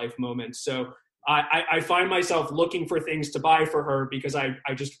incredible life moments. So I find myself looking for things to buy for her because I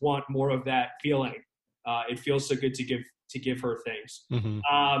just want more of that feeling. It feels so good to give her things. Mm-hmm.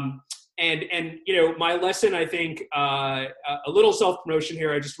 And my lesson, I think, a little self-promotion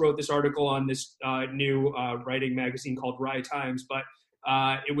here. I just wrote this article on this new writing magazine called Rye Times, but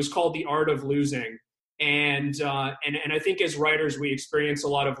it was called The Art of Losing. And I think as writers, we experience a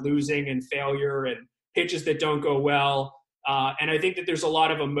lot of losing and failure and pitches that don't go well. And I think that there's a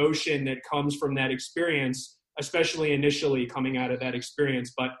lot of emotion that comes from that experience, especially initially coming out of that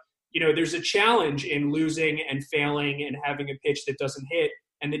experience. But, there's a challenge in losing and failing and having a pitch that doesn't hit.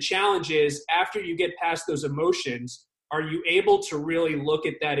 And the challenge is, after you get past those emotions, are you able to really look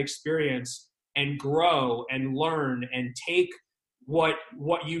at that experience and grow and learn and take what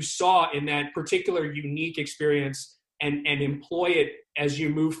you saw in that particular unique experience and employ it as you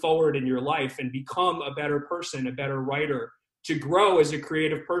move forward in your life and become a better person, a better writer, to grow as a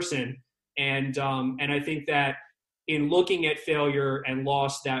creative person. And I think that in looking at failure and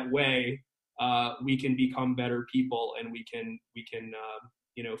loss that way, we can become better people, and we can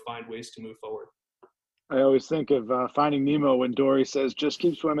find ways to move forward. I always think of Finding Nemo when Dory says, "Just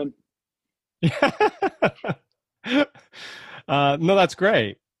keep swimming." No, that's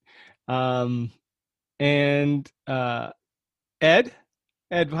great. And Ed,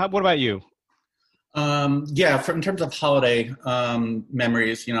 what about you? In terms of holiday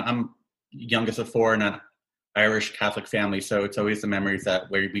memories, I'm youngest of four in an Irish Catholic family, so it's always the memories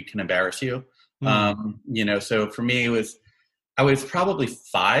where we can embarrass you. So for me, I was probably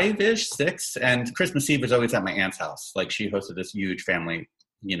 5-ish, 6, and Christmas Eve was always at my aunt's house. Like, she hosted this huge family,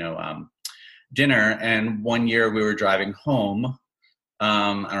 dinner. And one year we were driving home,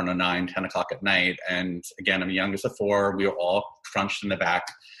 9, 10 o'clock at night. And again, I'm the youngest of 4. We were all crunched in the back,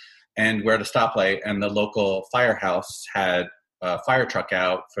 and we're at a stoplight, and the local firehouse had a fire truck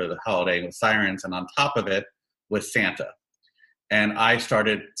out for the holiday with sirens. And on top of it was Santa. And I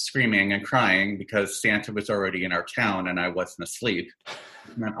started screaming and crying because Santa was already in our town and I wasn't asleep.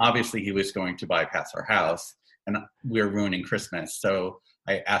 And then obviously he was going to bypass our house, and we were ruining Christmas. So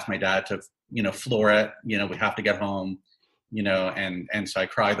I asked my dad to, floor it. We have to get home, and so I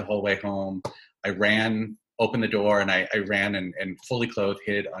cried the whole way home. I ran, opened the door, and I ran and fully clothed,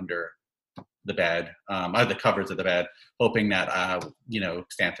 hid under the bed, the covers of the bed, hoping that,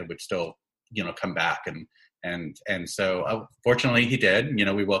 Santa would still, come back. And so fortunately he did.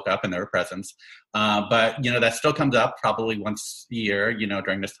 We woke up and there were presents. But, that still comes up probably once a year,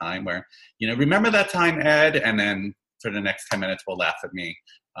 during this time where, remember that time, Ed? And then for the next 10 minutes will laugh at me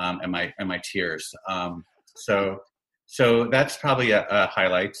and my tears. So that's probably a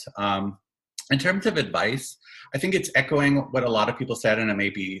highlight. In terms of advice, I think it's echoing what a lot of people said, and it may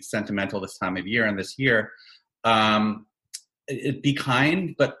be sentimental this time of year and this year. Be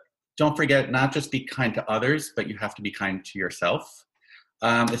kind, but don't forget, not just be kind to others, but you have to be kind to yourself,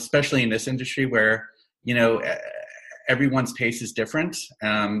 especially in this industry where, everyone's pace is different.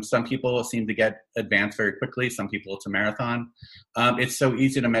 Some people seem to get advanced very quickly. Some people, it's a marathon. It's so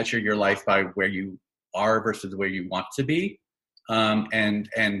easy to measure your life by where you are versus where you want to be. And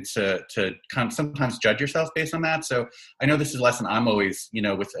to kind of sometimes judge yourself based on that. So I know this is a lesson I'm always, and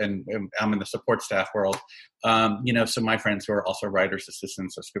I'm in the support staff world, so my friends who are also writers,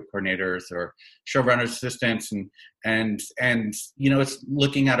 assistants, or script coordinators, or showrunners, assistants, and it's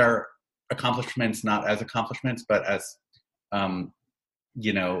looking at our accomplishments not as accomplishments, but as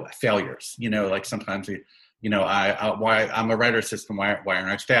failures. Like sometimes I'm a writer assistant. Why aren't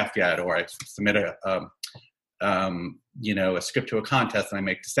I staffed yet? Or I submit a script to a contest and I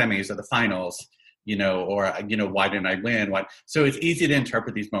make the semis or the finals, or why didn't I win? So it's easy to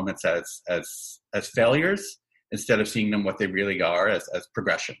interpret these moments as failures instead of seeing them what they really are as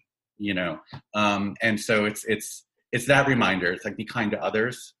progression, and so it's that reminder. It's like, be kind to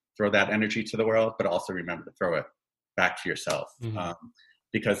others, throw that energy to the world, but also remember to throw it back to yourself. Mm-hmm.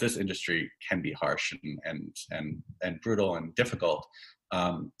 Because this industry can be harsh and brutal and difficult.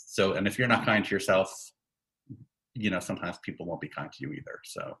 And if you're not kind to yourself, sometimes people won't be kind to you either.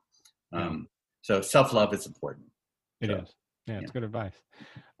 So, so self-love is important. It is. Yeah, it's good advice.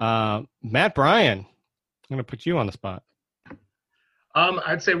 Matt Bryan, I'm going to put you on the spot.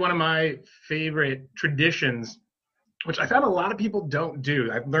 I'd say one of my favorite traditions, which I found a lot of people don't do.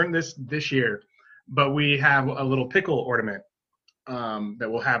 I've learned this year, but we have a little pickle ornament that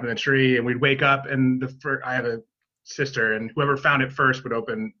we'll have in the tree, and we'd wake up, and I have a sister, and whoever found it first would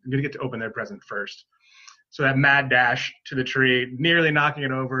get to open their present first. So that mad dash to the tree, nearly knocking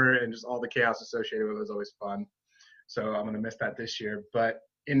it over, and just all the chaos associated with it was always fun. So I'm going to miss that this year. But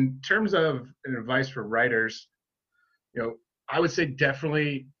in terms of advice for writers, I would say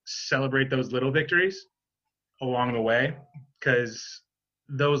definitely celebrate those little victories along the way, because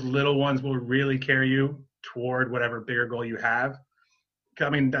those little ones will really carry you toward whatever bigger goal you have. I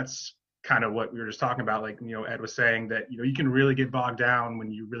mean, that's kind of what we were just talking about. Like, Ed was saying that, you can really get bogged down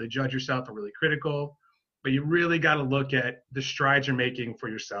when you really judge yourself or really critical, but you really got to look at the strides you're making for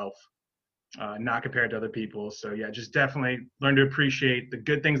yourself, not compared to other people. So yeah, just definitely learn to appreciate the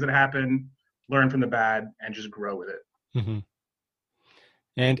good things that happen, learn from the bad, and just grow with it. Mm-hmm.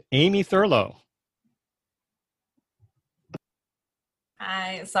 And Amy Thurlow.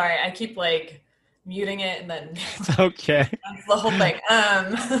 Sorry, I keep muting it and then It's okay. That's the whole thing.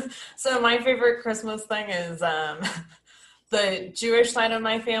 So my favorite Christmas thing is the Jewish side of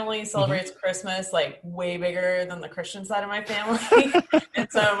my family celebrates Christmas way bigger than the Christian side of my family. And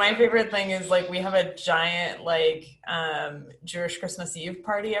so my favorite thing is we have a giant Jewish Christmas Eve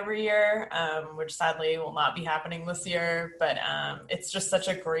party every year, which sadly will not be happening this year, but it's just such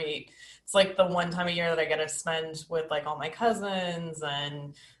a great, it's the one time a year that I get to spend with all my cousins,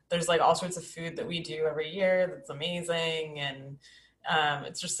 and there's all sorts of food that we do every year that's amazing, and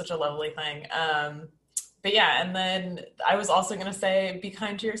it's just such a lovely thing. But yeah, and then I was also going to say, be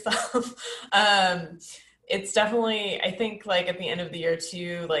kind to yourself. It's definitely, I think at the end of the year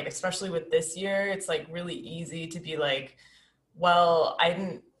too, especially with this year, it's really easy to be well,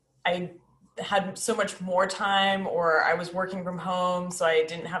 I had so much more time, or I was working from home, so I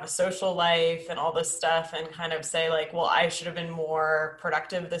didn't have a social life and all this stuff, and kind of say well, I should have been more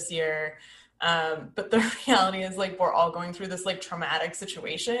productive this year. But the reality is we're all going through this traumatic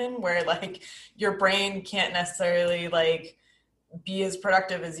situation where your brain can't necessarily be as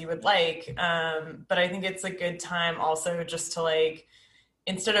productive as you would like. But I think it's a good time also just to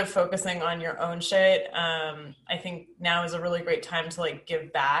instead of focusing on your own shit, I think now is a really great time to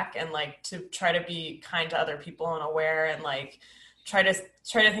give back and to try to be kind to other people and aware, and try to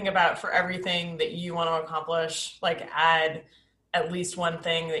think about, for everything that you want to accomplish, add at least one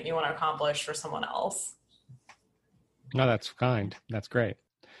thing that you want to accomplish for someone else. No, that's kind. That's great.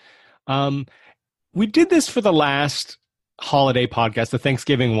 We did this for the last holiday podcast, the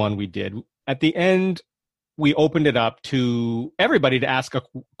Thanksgiving one we did. At the end, we opened it up to everybody to ask a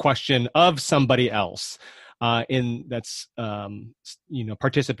question of somebody else that's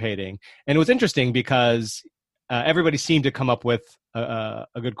participating. And it was interesting because everybody seemed to come up with a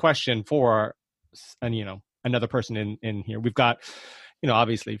good question for, another person in here. We've got,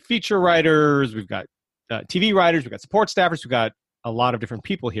 obviously feature writers, we've got TV writers, we've got support staffers, we've got a lot of different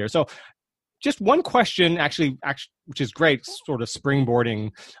people here. So just one question, actually, which is great, sort of springboarding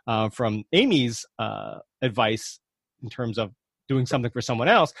from Amy's advice in terms of doing something for someone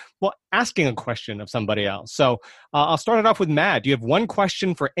else, well, asking a question of somebody else. So I'll start it off with Matt. Do you have one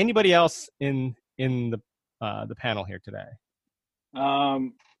question for anybody else in the panel here today?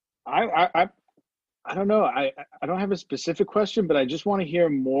 I don't know. I don't have a specific question, but I just want to hear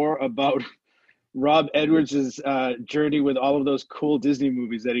more about Rob Edwards' journey with all of those cool Disney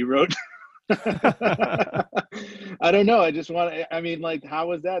movies that he wrote. I don't know. I just want to, how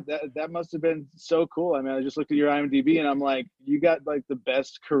was that? That must have been so cool. I just looked at your IMDb and I'm you got the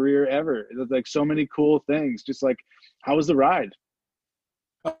best career ever. It's so many cool things. Just how was the ride?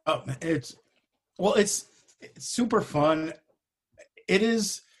 It's super fun. It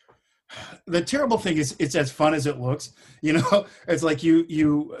is. The terrible thing is it's as fun as it looks. It's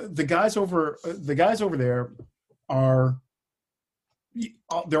the guys over there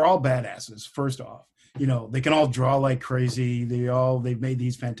they're all badasses. First off, they can all draw like crazy. They've made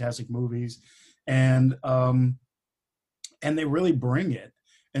these fantastic movies, and they really bring it.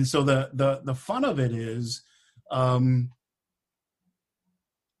 And so the fun of it is that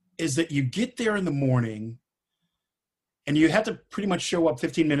you get there in the morning, and you have to pretty much show up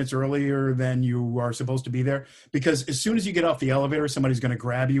 15 minutes earlier than you are supposed to be there, because as soon as you get off the elevator, somebody's going to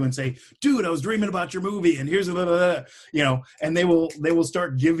grab you and say, "Dude, I was dreaming about your movie, and here's a and they will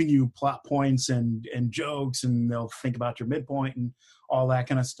start giving you plot points and jokes, and they'll think about your midpoint and all that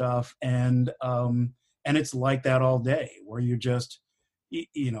kind of stuff. And it's like that all day, where you just,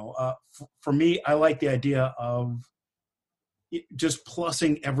 for me, I like the idea of just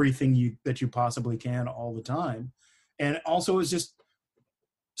plussing everything that you possibly can all the time. And also, it's just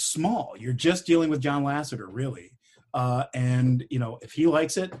small. You're just dealing with John Lasseter, really. And if he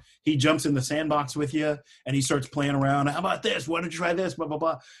likes it, he jumps in the sandbox with you and he starts playing around. How about this? Why don't you try this? Blah blah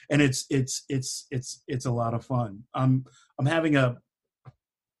blah. And it's a lot of fun. I'm having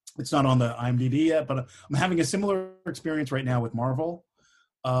it's not on the IMDb yet, but I'm having a similar experience right now with Marvel,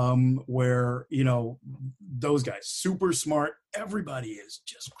 where those guys super smart. Everybody is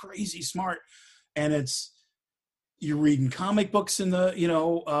just crazy smart, and you're reading comic books in the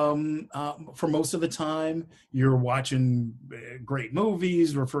for most of the time. You're watching great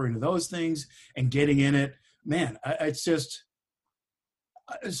movies, referring to those things, and getting in it. Man, it's just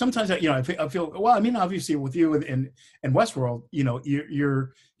sometimes I feel well. I mean, obviously with you and Westworld,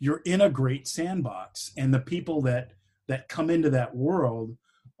 you're in a great sandbox, and the people that come into that world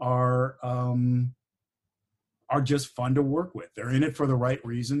are just fun to work with. They're in it for the right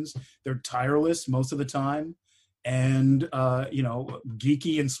reasons. They're tireless most of the time, and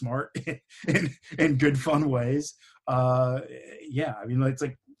geeky and smart in good fun ways. Yeah, I mean, it's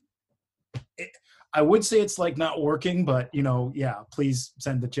like. I would say it's like not working, but please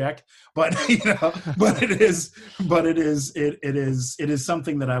send the check. But but it is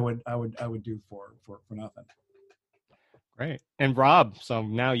something that I would do for nothing. Great. And Rob, so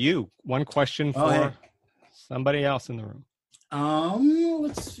now one question for somebody else in the room.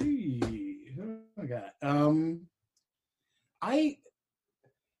 Let's see. Who I got? I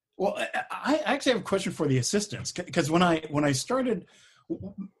actually have a question for the assistants, because when I started.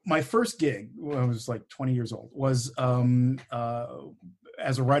 My first gig when I was like 20 years old was as a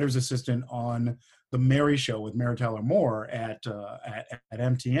writer's assistant on the Mary Show with Mary Tyler Moore at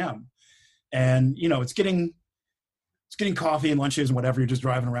MTM, and it's getting coffee and lunches and whatever. You're just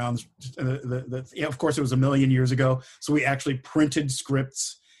driving around. Of course, it was a million years ago, so we actually printed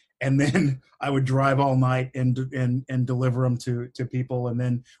scripts, and then I would drive all night and deliver them to people, and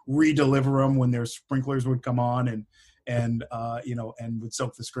then re-deliver them when their sprinklers would come on and would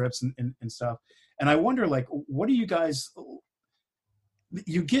soak the scripts and stuff. And I wonder, like, what do you guys?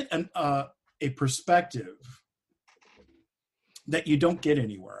 You get a perspective that you don't get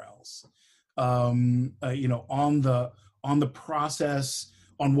anywhere else. On the process,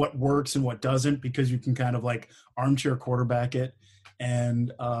 on what works and what doesn't, because you can kind of like armchair quarterback it,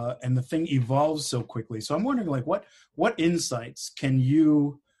 and the thing evolves so quickly. So I'm wondering, like, what insights can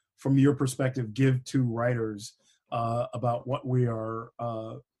you, from your perspective, give to writers about what we are,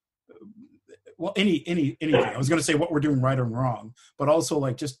 anything. I was going to say what we're doing right or wrong, but also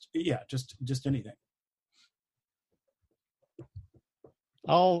like just anything.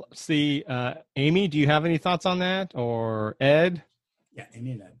 I'll see. Amy, do you have any thoughts on that, or Ed? Yeah,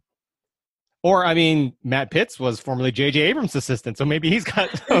 Amy and Ed. Or, I mean, Matt Pitts was formerly J.J. Abrams' assistant, so maybe he's got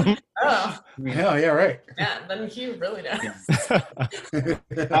some. Oh, yeah, right. Yeah, then he really does.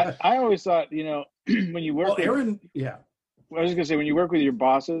 I always thought, when you work with Aaron, yeah. I was just going to say, when you work with your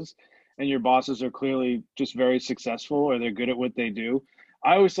bosses, and your bosses are clearly just very successful, or they're good at what they do,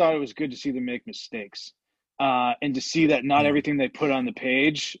 I always thought it was good to see them make mistakes. And to see that not everything they put on the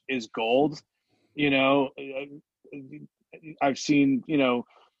page is gold. I've seen,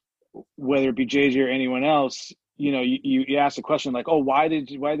 whether it be JJ or anyone else, you ask a question like, oh, why did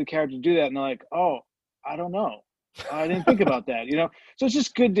the character do that? And they're like, oh, I don't know. I didn't think about that, So it's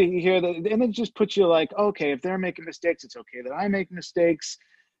just good to hear that. And it just puts you like, okay, if they're making mistakes, it's okay that I make mistakes.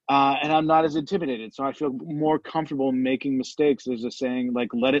 And I'm not as intimidated. So I feel more comfortable making mistakes. There's a saying like,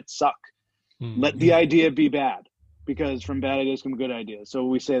 let it suck. Mm-hmm. Let the idea be bad, because from bad ideas come good ideas. So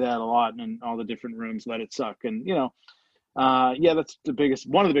we say that a lot in all the different rooms, let it suck. And, that's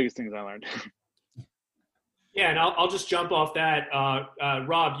one of the biggest things I learned. Yeah, and I'll just jump off that.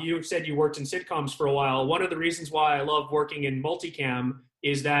 Rob, you said you worked in sitcoms for a while. One of the reasons why I love working in multicam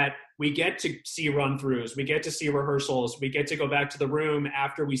is that we get to see run-throughs, we get to see rehearsals, we get to go back to the room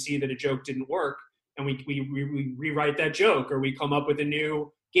after we see that a joke didn't work, and we rewrite that joke, or we come up with a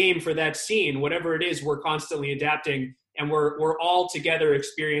new game for that scene. Whatever it is, we're constantly adapting, and we're all together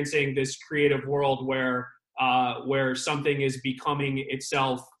experiencing this creative world where something is becoming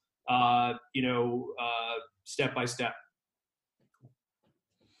itself, step by step.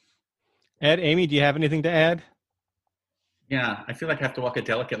 Ed, Amy, do you have anything to add? Yeah, I feel like I have to walk a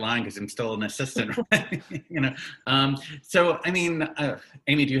delicate line because I'm still an assistant. So, I mean,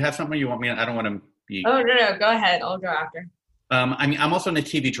 Amy, do you have something you want me? I don't want to be. Oh, no, go ahead. I'll go after. I mean, I'm also in the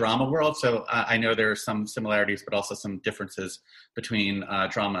TV drama world, so I know there are some similarities, but also some differences between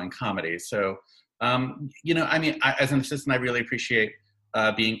drama and comedy. So, I mean, as an assistant, I really appreciate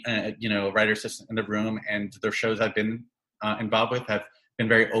being, a writer assistant in the room, and the shows I've been involved with have been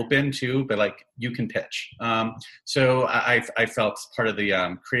very open to, but like, you can pitch. So I felt part of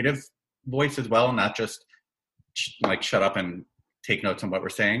the creative voice as well, not just shut up and take notes on what we're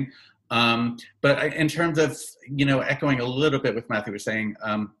saying. But in terms of, echoing a little bit with Matthew was saying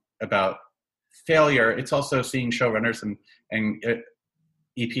about failure, it's also seeing showrunners and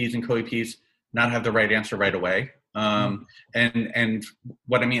EPs and co-EPs not have the right answer right away. And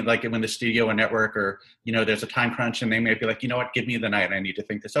what I mean, like when the studio and network or, there's a time crunch and they may be like, what, give me the night, I need to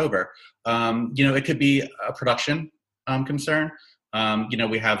think this over. It could be a production concern.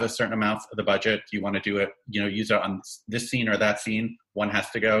 We have a certain amount of the budget. Do you want to do it, use it on this scene or that scene? One has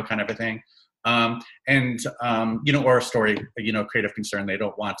to go, kind of a thing. Or a story, creative concern. They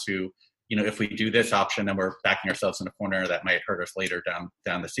don't want to, if we do this option, then we're backing ourselves in a corner that might hurt us later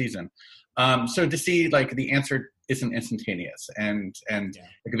down the season. So to see like the answer isn't instantaneous, and it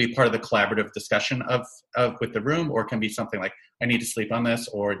could be part of the collaborative discussion of with the room, or it can be something like, I need to sleep on this,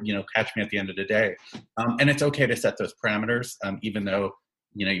 or catch me at the end of the day. And it's okay to set those parameters, even though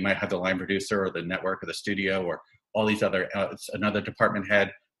you might have the line producer or the network or the studio or all these other another department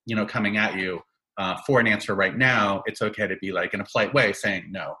head coming at you for an answer right now. It's okay to be like in a polite way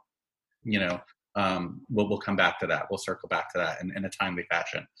saying no. We'll come back to that. We'll circle back to that in a timely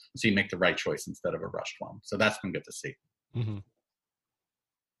fashion. So you make the right choice instead of a rushed one. So that's been good to see. Mm-hmm.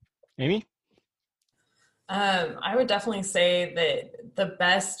 Amy? I would definitely say that the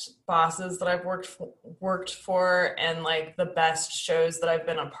best bosses that I've worked for and like the best shows that I've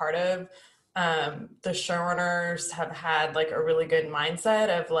been a part of, the showrunners have had like a really good mindset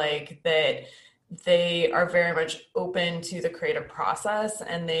of like that they are very much open to the creative process,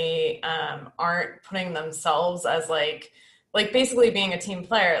 and they aren't putting themselves as like basically being a team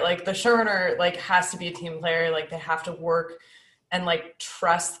player. Like the showrunner like has to be a team player. Like they have to work and like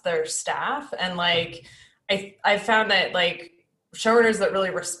trust their staff. And like I found that like showrunners that really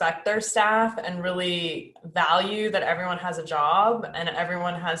respect their staff and really value that everyone has a job and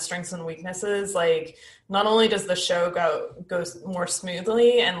everyone has strengths and weaknesses, like not only does the show go more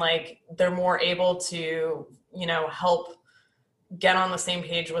smoothly and like they're more able to help get on the same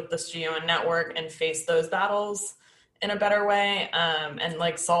page with the studio and network and face those battles in a better way, and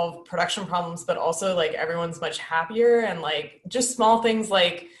like solve production problems, but also like everyone's much happier. And like just small things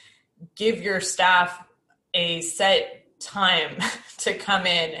like give your staff a set time to come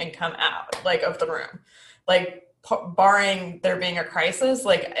in and come out like of the room, like barring there being a crisis.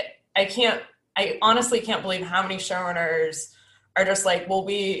 Like I honestly can't believe how many showrunners are just like, well,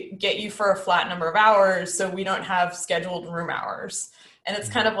 we get you for a flat number of hours, so we don't have scheduled room hours. And it's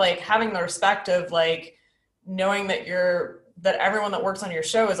kind of like having the respect of like knowing that that everyone that works on your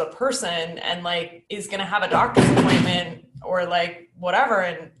show is a person and like is going to have a doctor's appointment or like whatever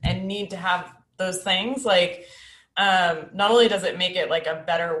and need to have those things. Like not only does it make it like a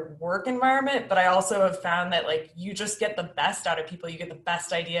better work environment, but I also have found that like you just get the best out of people. You get the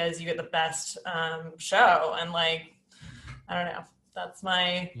best ideas, you get the best show. And like, I don't know, that's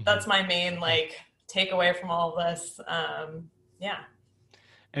my main like takeaway from all of this. Yeah.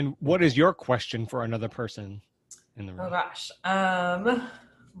 And what is your question for another person in the room? Oh gosh.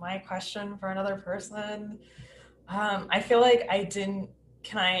 My question for another person. I feel like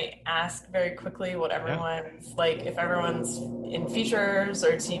can I ask very quickly what everyone's like, if everyone's in features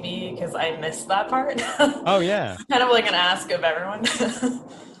or TV? Because I missed that part. Oh, yeah. Kind of like an ask of everyone.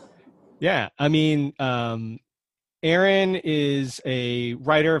 Yeah. I mean, Aaron is a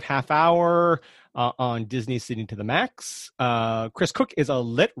writer of Half Hour on Disney's City to the Max. Chris Cook is a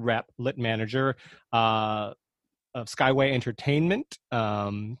lit manager of Skyway Entertainment.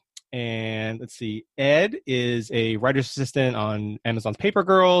 And let's see, Ed is a writer's assistant on Amazon's Paper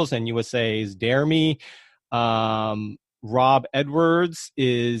Girls and USA's Dare Me. Rob Edwards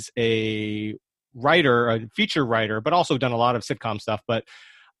is a feature writer, but also done a lot of sitcom stuff. But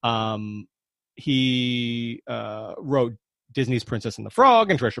he wrote Disney's Princess and the Frog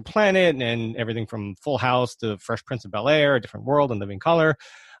and Treasure Planet and everything from Full House to Fresh Prince of Bel-Air, A Different World, and Living Color.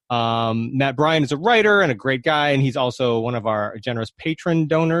 Matt Bryan is a writer and a great guy, and he's also one of our generous patron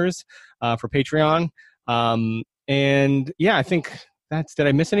donors for Patreon. And yeah, I think did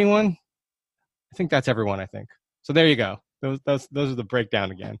I miss anyone? I think that's everyone, I think. So there you go. Those are the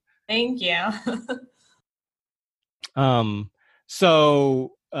breakdown again. Thank you.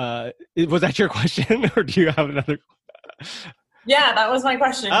 So was that your question or do you have another? Yeah, that was my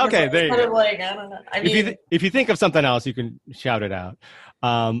question. Okay, there you go. Like, I don't know. I mean, if you think of something else, you can shout it out.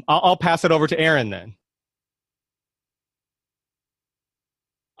 I'll pass it over to Aaron then.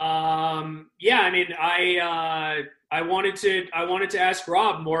 Yeah, I mean, I wanted to ask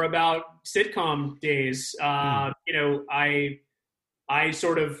Rob more about sitcom days. I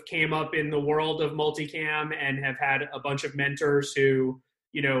sort of came up in the world of multicam and have had a bunch of mentors who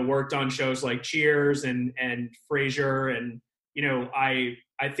worked on shows like Cheers and Frasier, and I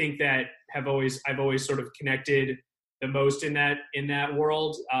think that I've always sort of connected the most in that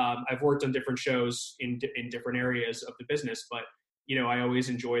world. I've worked on different shows in different areas of the business, but I always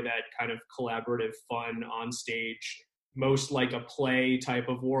enjoy that kind of collaborative, fun on stage, most like a play type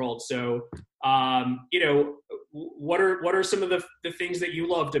of world. So, what are some of the things that you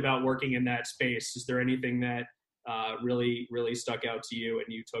loved about working in that space? Is there anything that really stuck out to you and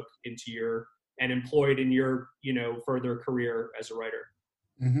you took into and employed in your further career as a writer?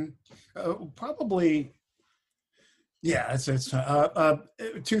 Probably. Yeah, it's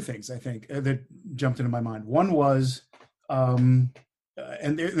two things I think that jumped into my mind. One was, and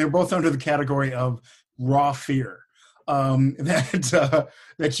they're both under the category of raw fear. That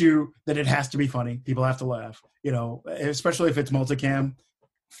it has to be funny. People have to laugh. Especially if it's multicam,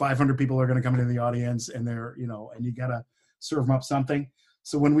 500 people are going to come into the audience, and they're and you gotta serve them up something.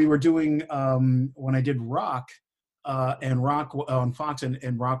 So when we were doing when I did Rock, and Rock on Fox,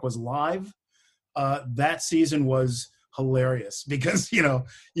 and Rock was live. That season was hilarious because you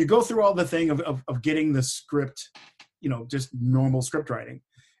go through all the thing of getting the script, just normal script writing,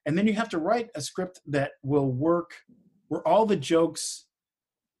 and then you have to write a script that will work, where all the jokes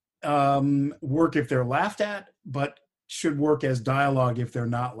work if they're laughed at, but should work as dialogue if they're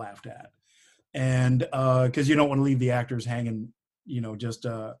not laughed at, and because you don't want to leave the actors hanging, just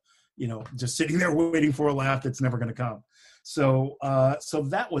sitting there waiting for a laugh that's never going to come. So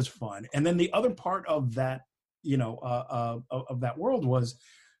that was fun. And then the other part of that, of that world was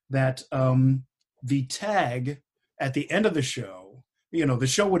that the tag at the end of the show, the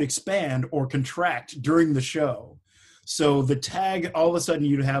show would expand or contract during the show. So the tag, all of a sudden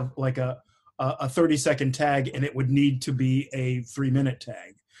you'd have like a 30-second tag, and it would need to be a 3-minute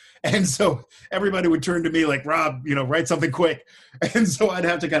tag. And so everybody would turn to me like, Rob, write something quick. And so I'd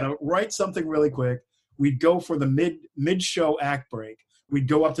have to kind of write something really quick. We'd go for the mid-show act break. We'd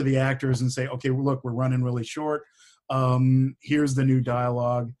go up to the actors and say, okay, look, we're running really short. Here's the new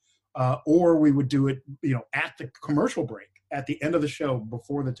dialogue. Or we would do it, at the commercial break, at the end of the show,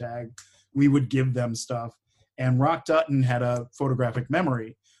 before the tag, we would give them stuff. And Rock Dutton had a photographic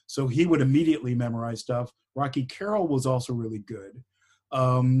memory, so he would immediately memorize stuff. Rocky Carroll was also really good.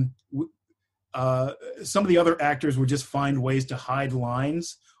 Some of the other actors would just find ways to hide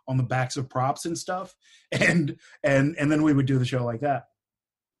lines on the backs of props and stuff, and then we would do the show like that.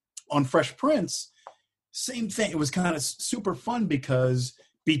 On Fresh Prince, same thing. It was kind of super fun because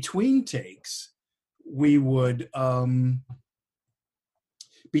between takes, we would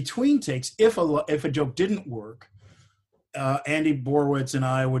if a joke didn't work, Andy Borowitz and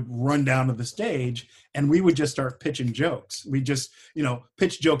I would run down to the stage, and we would just start pitching jokes. We just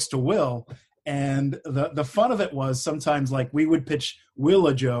pitch jokes to Will. And the fun of it was sometimes like we would pitch Will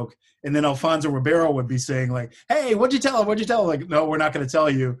a joke, and then Alfonso Ribeiro would be saying like, hey, what'd you tell him? What'd you tell him? Like, no, we're not going to tell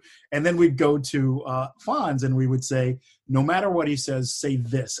you. And then we'd go to Fonz, and we would say, no matter what he says, say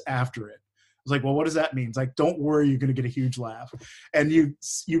this after it. I was like, well, what does that mean? It's like, don't worry, you're going to get a huge laugh. And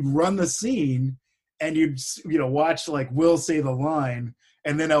you'd run the scene, and you'd watch like Will say the line,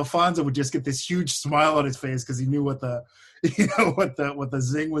 and then Alfonso would just get this huge smile on his face because he knew what the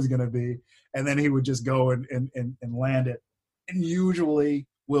zing was going to be. And then he would just go and land it. And usually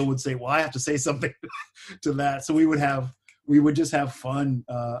Will would say, well, I have to say something to that. So we would just have fun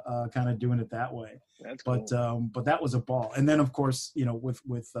kind of doing it that way. That's cool. But that was a ball. And then of course,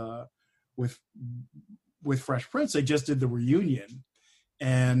 with Fresh Prince, they just did the reunion,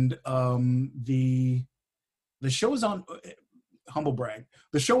 and the show was on, humble brag,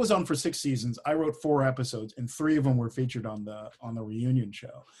 the show was on for 6 seasons. I wrote 4 episodes, and 3 of them were featured on the reunion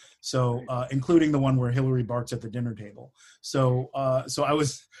show. So including the one where Hillary barks at the dinner table. So I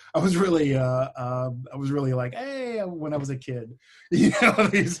was really like, hey, when I was a kid,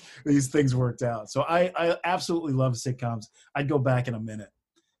 these things worked out. So I absolutely love sitcoms. I'd go back in a minute.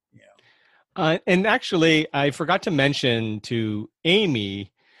 And actually, I forgot to mention to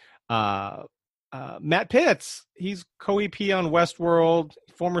Amy, Matt Pitts. He's co-EP on Westworld,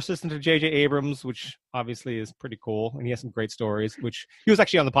 former assistant to J.J. Abrams, which obviously is pretty cool. And he has some great stories, which he was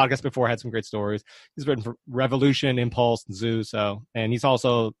actually on the podcast before, had some great stories. He's written for Revolution, Impulse, and Zoo. And he's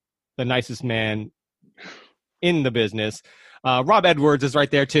also the nicest man in the business. Rob Edwards is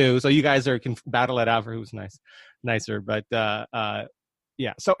right there too. So you guys can battle it out for who's nicer. But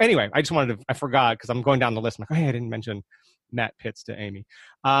yeah. So anyway, I forgot because I'm going down the list. I'm like, hey, I didn't mention Matt Pitts to Amy.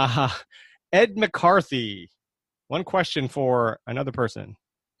 Ed McCarthy. One question for another person.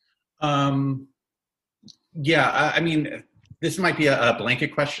 Yeah, I mean, this might be a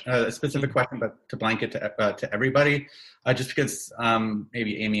blanket question, a specific question, but to blanket to everybody, just because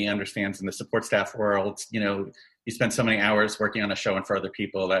maybe Amy understands in the support staff world, you spend so many hours working on a show and for other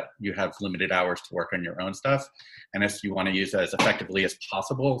people that you have limited hours to work on your own stuff. And if you want to use it as effectively as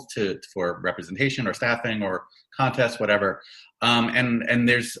possible for representation or staffing or contests, whatever. And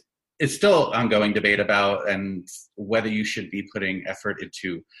it's still ongoing debate about and whether you should be putting effort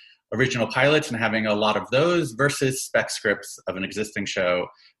into original pilots and having a lot of those versus spec scripts of an existing show.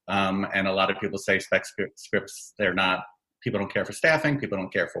 And a lot of people say spec scripts, people don't care for staffing, people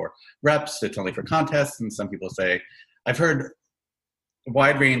don't care for reps, it's only for contests. And some people say, I've heard a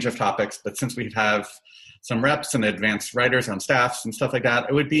wide range of topics, but since we have some reps and advanced writers on staffs and stuff like that,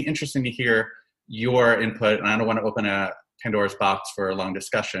 it would be interesting to hear your input. And I don't want to open a Pandora's box for a long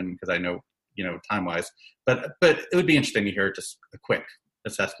discussion because I know, time-wise, but it would be interesting to hear just a quick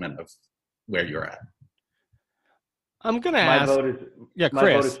assessment of where you're at. I'm going to ask.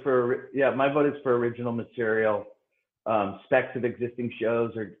 Chris. My vote is for original material. Specs of existing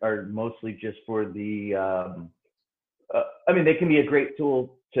shows are mostly just for the. They can be a great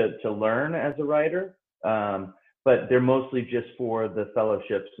tool to learn as a writer, but they're mostly just for the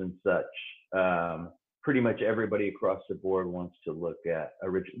fellowships and such. Pretty much everybody across the board wants to look at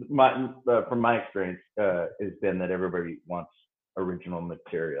original. From my experience, has been that everybody wants original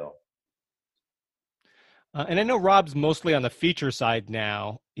material. And I know Rob's mostly on the feature side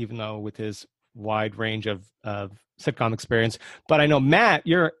now, even though with his wide range of sitcom experience. But I know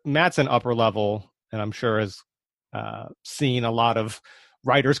Matt's an upper level, and I'm sure has seen a lot of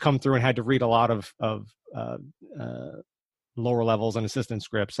writers come through and had to read a lot of lower levels and assistant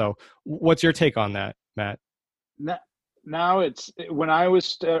scripts. So what's your take on that, Matt? Now when I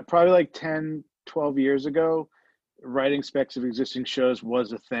was probably like 10, 12 years ago, writing specs of existing shows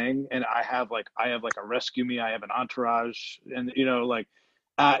was a thing. And I have a Rescue Me, I have an Entourage, and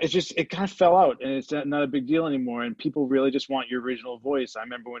it kind of fell out, and it's not a big deal anymore. And people really just want your original voice. I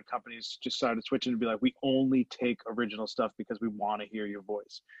remember when companies just started switching to be like, we only take original stuff because we want to hear your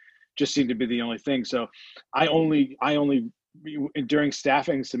voice. Just seemed to be the only thing. So I only during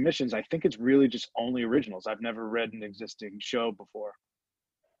staffing submissions, I think it's really just only originals. I've never read an existing show before.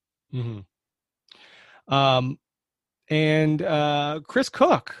 Mm-hmm. And Chris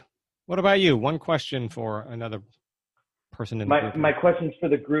Cook, what about you? One question for another person in the group. My question's for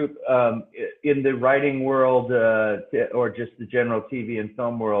the group. In the writing world, or just the general TV and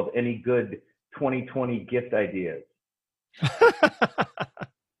film world, any good 2020 gift ideas?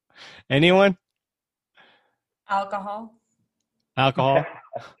 Anyone? Alcohol.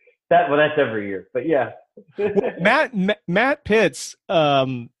 That's every year, but yeah. Matt Pitts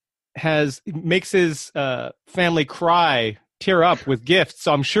makes his family tear up with gifts.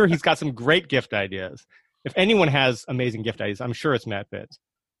 So I'm sure he's got some great gift ideas. If anyone has amazing gift ideas, I'm sure it's Matt Pitts.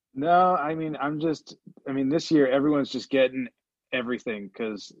 No, this year everyone's just getting everything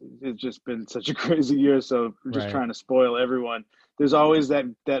because it's just been such a crazy year. So I'm just trying to spoil everyone. There's always that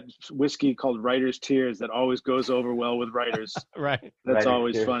whiskey called Writer's Tears that always goes over well with writers. Right. That's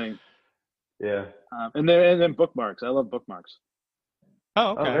always funny. Yeah. And then bookmarks. I love bookmarks.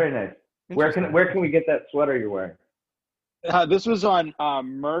 Oh, okay. Oh, very nice. Where can we get that sweater you're wearing? This was on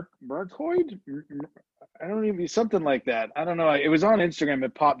Mercoid. I don't even, something like that. I don't know. It was on Instagram.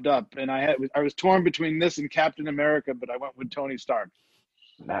 It popped up, and I was torn between this and Captain America, but I went with Tony Stark.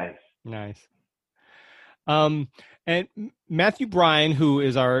 Nice. And Matthew Bryan, who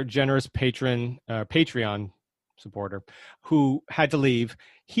is our generous Patreon supporter, who had to leave,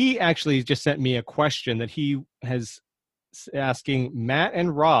 he actually just sent me a question that he has asking Matt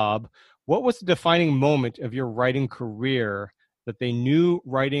and Rob, what was the defining moment of your writing career that they knew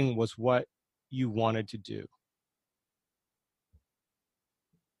writing was what you wanted to do?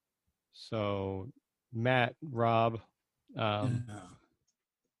 So, Matt, Rob.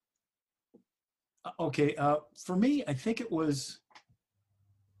 Okay, for me, I think it was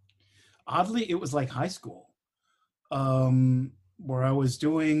like high school, where I was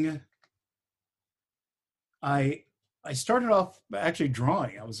doing. I started off actually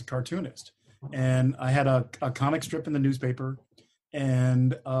drawing. I was a cartoonist, and I had a comic strip in the newspaper,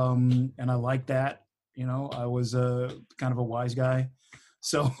 and I liked that. I was kind of a wise guy,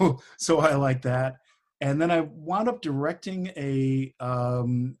 so I liked that. And then I wound up directing a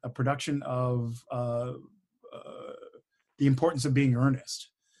production of The Importance of Being Earnest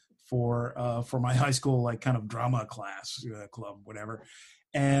for my high school kind of drama class club, whatever.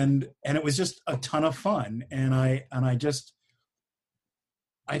 And it was just a ton of fun. And I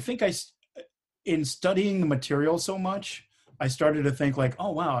think in studying the material so much, I started to think like,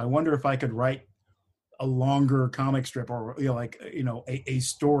 oh wow, I wonder if I could write a longer comic strip, or a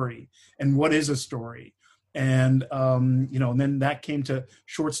story, and what is a story. And and then that came to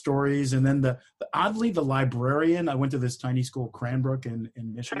short stories, and then oddly the librarian. I went to this tiny school, Cranbrook in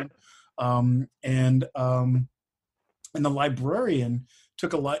Michigan, and the librarian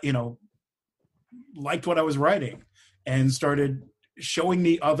took a lot, liked what I was writing, and started showing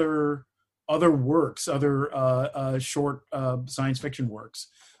me other works, other short science fiction works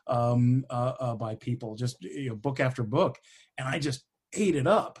by people, just book after book, and I just ate it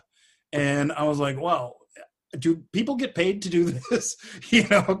up. And I was like, well, do people get paid to do this?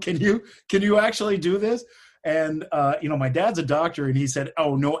 Can you actually do this? And my dad's a doctor, and he said,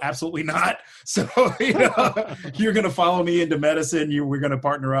 "Oh no, absolutely not." So you're going to follow me into medicine. We're going to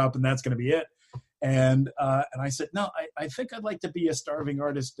partner up, and that's going to be it. And I said, "No, I think I'd like to be a starving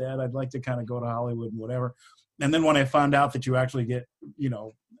artist, Dad. I'd like to kind of go to Hollywood and whatever." And then when I found out that you actually get,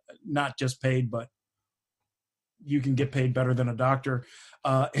 not just paid, but you can get paid better than a doctor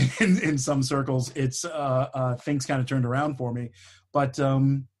in some circles, it's things kind of turned around for me. But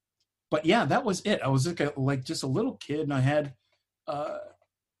yeah, that was it. I was like just a little kid, and I had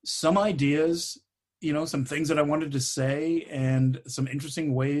some ideas, some things that I wanted to say, and some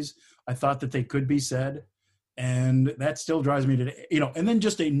interesting ways I thought that they could be said. And that still drives me today, and then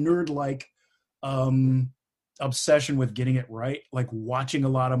just a nerd-like obsession with getting it right, like watching a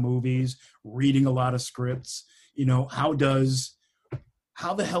lot of movies, reading a lot of scripts. How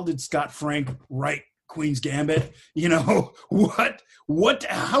the hell did Scott Frank write Queen's Gambit? Who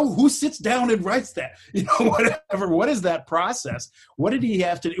sits down and writes that? Whatever. What is that process? What did he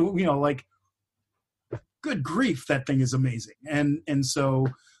have to do? Good grief, that thing is amazing. And so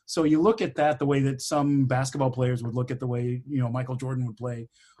you look at that the way that some basketball players would look at the way, Michael Jordan would play,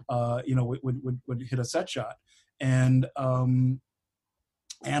 would hit a set shot, and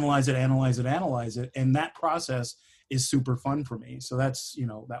analyze it. And that process is super fun for me. So that's,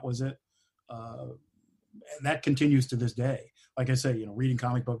 that was it. And that continues to this day. Like I say, reading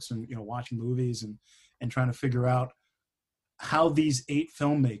comic books and, watching movies and trying to figure out how these 8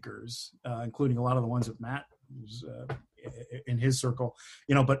 filmmakers, including a lot of the ones that Matt was in his circle,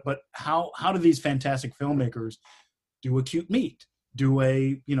 but how do these fantastic filmmakers do a cute meet, do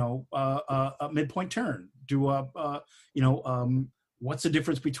a midpoint turn, do what's the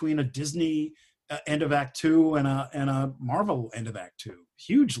difference between a Disney end of Act 2 and a Marvel end of Act 2?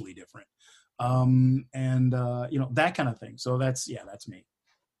 Hugely different. That kind of thing. So that's me.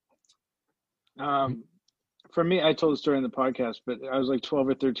 For me, I told the story in the podcast, but I was like 12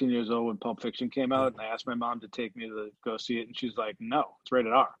 or 13 years old when Pulp Fiction came out, and I asked my mom to take me to go see it, and she's like, "No, it's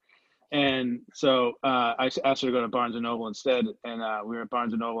rated R." And so I asked her to go to Barnes & Noble instead, and we were at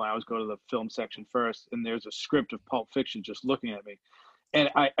Barnes & Noble, and I always go to the film section first, and there's a script of Pulp Fiction just looking at me. And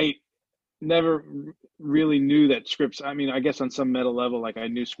I never really knew that scripts, I mean, I guess on some meta level, like I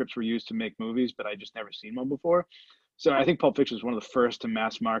knew scripts were used to make movies, but I just never seen one before. So I think Pulp Fiction was one of the first to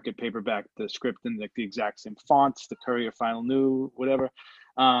mass market paperback the script in like the exact same fonts, the Courier Final New, whatever,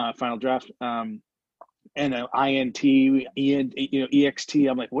 Final Draft, and INT, EXT.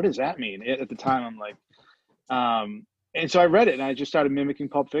 I'm like, what does that mean? At the time, I'm like, and so I read it and I just started mimicking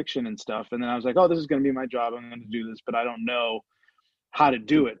Pulp Fiction and stuff. And then I was like, oh, this is going to be my job. I'm going to do this, but I don't know how to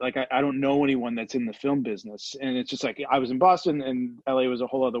do it. Like, I don't know anyone that's in the film business. And it's just like, I was in Boston and LA was a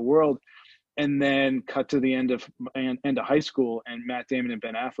whole other world. And then cut to the end of high school, and Matt Damon and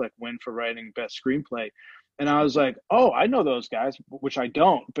Ben Affleck win for writing best screenplay. And I was like, oh, I know those guys, which I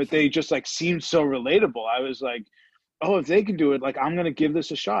don't, but they just like seemed so relatable. I was like, oh, if they can do it, like I'm going to give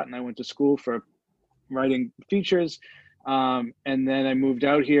this a shot. And I went to school for writing features. And then I moved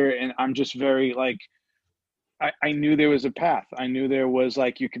out here, and I'm just very like, I knew there was a path. I knew there was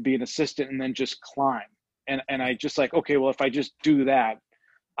like, you could be an assistant and then just climb. And I just like, okay, well, if I just do that,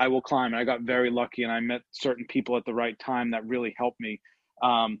 I will climb. And I got very lucky, and I met certain people at the right time that really helped me.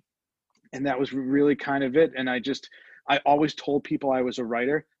 And that was really kind of it. And I always told people I was a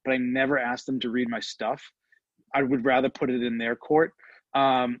writer, but I never asked them to read my stuff. I would rather put it in their court.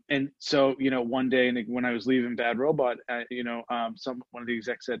 And so, one day when I was leaving Bad Robot, one of the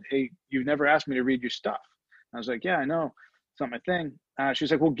execs said, hey, you've never asked me to read your stuff. And I was like, yeah, I know. It's not my thing. She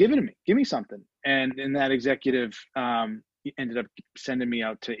was like, well, give it to me. Give me something. And that executive, he ended up sending me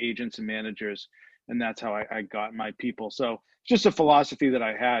out to agents and managers, and that's how I got my people. So it's just a philosophy that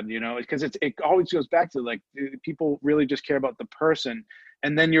I had, because it always goes back to like, people really just care about the person,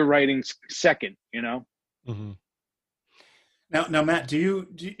 and then you're writing second, Mm-hmm. Now, Matt, do you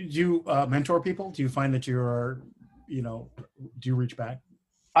mentor people? Do you find that do you reach back?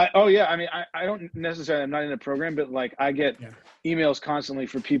 I mean, I don't necessarily, I'm not in a program, but like I get emails constantly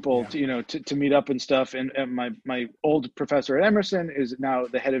for people to meet up and stuff. And my old professor at Emerson is now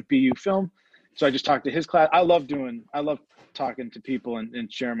the head of BU film. So I just talked to his class. I love talking to people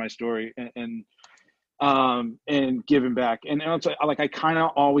and sharing my story and giving back. And also, like, I kind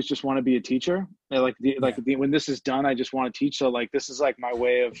of always just want to be a teacher. When this is done, I just want to teach. So like, this is like my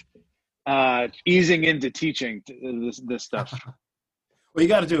way of easing into teaching this stuff. Well, you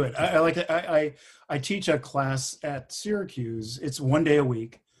got to do it. I teach a class at Syracuse. It's 1 day a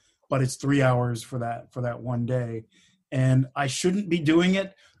week, but it's 3 hours for that 1 day. And I shouldn't be doing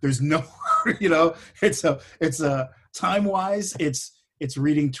it. There's no, it's a time wise, it's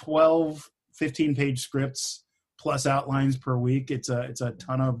reading 12, 15-page scripts plus outlines per week. It's a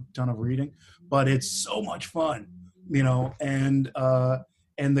ton of reading, but it's so much fun, and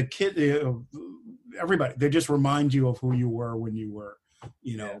the kid, everybody, they just remind you of who you were when you were,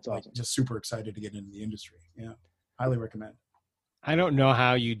 awesome. Just super excited to get into the industry. Yeah. Highly recommend. I don't know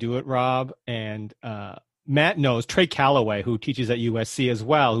how you do it, Rob. And Matt knows Trey Calloway, who teaches at USC as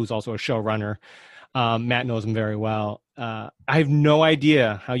well, who's also a showrunner. Matt knows him very well. I have no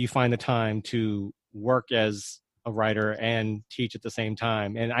idea how you find the time to work as a writer and teach at the same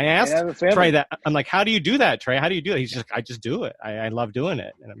time. And I asked Trey that. I'm like, how do you do that, Trey? How do you do it? He's just like, I just do it. I love doing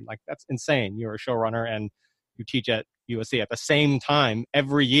it. And I'm like, that's insane. You're a showrunner and you teach at USC at the same time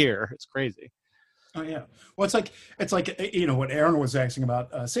every year. It's crazy. Oh yeah. Well, it's like what Aaron was asking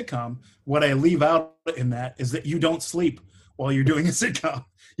about sitcom. What I leave out in that is that you don't sleep while you're doing a sitcom.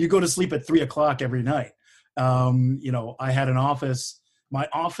 You go to sleep at 3:00 every night. I had an office.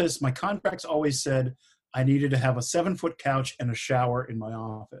 My contracts always said I needed to have a 7-foot couch and a shower in my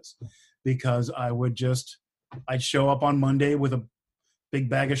office, because I'd show up on Monday with a big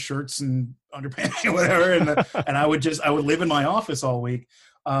bag of shirts and underpants or whatever, and I would live in my office all week.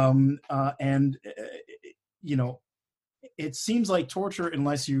 It seems like torture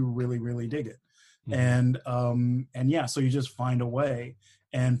unless you really, really dig it. Mm-hmm. So you just find a way.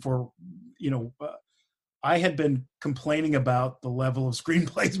 And I had been complaining about the level of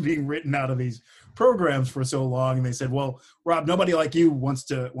screenplays being written out of these programs for so long. And they said, well, Rob, nobody like you wants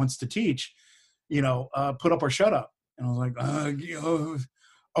to teach, put up or shut up. And I was like,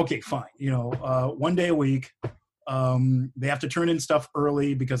 okay, fine. 1 day a week. They have to turn in stuff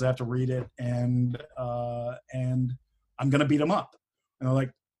early because I have to read it, and I'm going to beat them up. And they're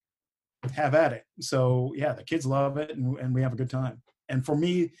like, have at it. So yeah, the kids love it, and we have a good time. And for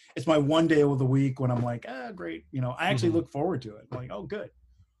me, it's my 1 day of the week when I'm like, great. I actually look forward to it. I'm like, oh, good.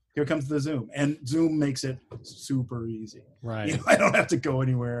 Here comes the Zoom. And Zoom makes it super easy. Right. I don't have to go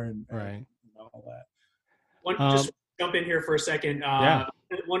anywhere and all that. Just jump in here for a second.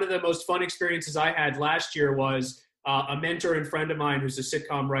 One of the most fun experiences I had last year was a mentor and friend of mine who's a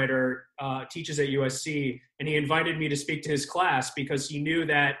sitcom writer, teaches at USC, and he invited me to speak to his class because he knew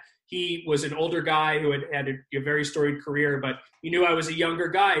that he was an older guy who had a very storied career, but he knew I was a younger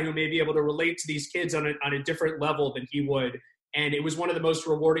guy who may be able to relate to these kids on a different level than he would. And it was one of the most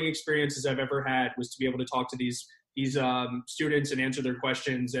rewarding experiences I've ever had, was to be able to talk to these students and answer their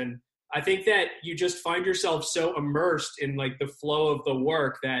questions. And I think that you just find yourself so immersed in like the flow of the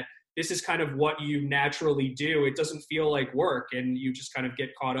work that this is kind of what you naturally do. It doesn't feel like work, and you just kind of get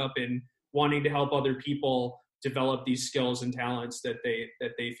caught up in wanting to help other people develop these skills and talents that they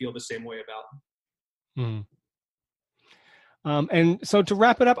feel the same way about. And so to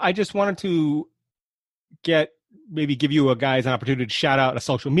wrap it up, I just wanted to give you guys an opportunity to shout out a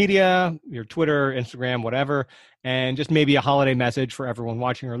social media, your Twitter, Instagram, whatever, and just maybe a holiday message for everyone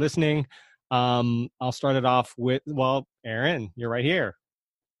watching or listening. I'll start it off with, Aaron, you're right here.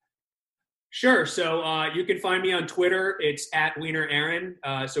 Sure. So you can find me on Twitter. It's @WienerAaron.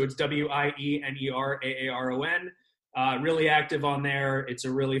 So it's WIENERAARON. Really active on there. It's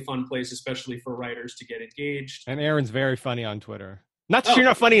a really fun place, especially for writers, to get engaged. And Aaron's very funny on Twitter. Not that you're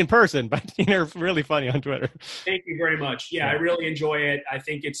not funny in person, but you're really funny on Twitter. Thank you very much. Yeah, I really enjoy it. I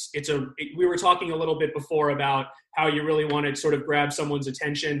think we were talking a little bit before about how you really want to sort of grab someone's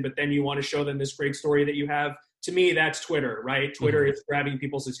attention, but then you want to show them this great story that you have. To me, that's Twitter, right? Twitter is grabbing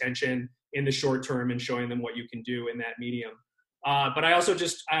people's attention in the short term and showing them what you can do in that medium. But I also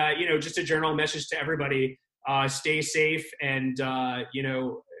just a general message to everybody, stay safe and,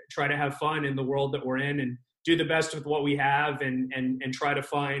 try to have fun in the world that we're in, and do the best with what we have, and try to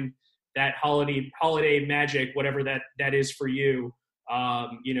find that holiday magic, whatever that is for you,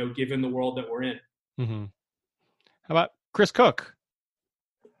 given the world that we're in. Mm-hmm. How about Chris Cook?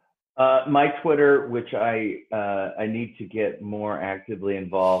 My Twitter, which I need to get more actively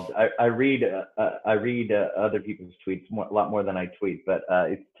involved. I read other people's tweets a lot more than I tweet, but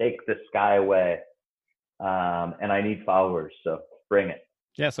it's Take the Sky Away, and I need followers, so bring it.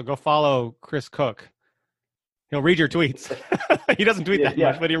 Yeah, so go follow Chris Cook. He'll read your tweets. He doesn't tweet that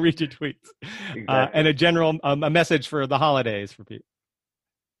much, but he'll read your tweets. Exactly. And a general a message for the holidays for people.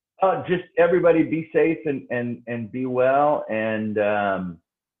 Just everybody be safe and be well, and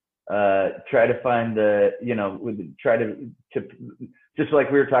try to find try to just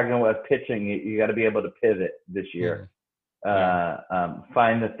like we were talking about pitching, you got to be able to pivot this year.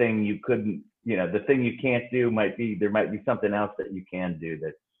 Find the thing you couldn't, the thing you can't do there might be something else that you can do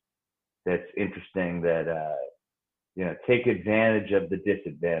that's interesting, that take advantage of the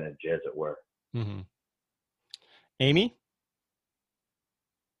disadvantage, as it were. Mm-hmm. Amy?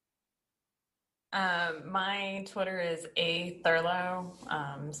 My Twitter is A Thurlow,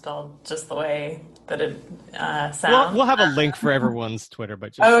 spelled just the way that it sounds. We'll have a link for everyone's Twitter,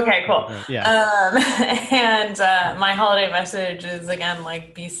 but just okay, cool. Yeah. And my holiday message is, again,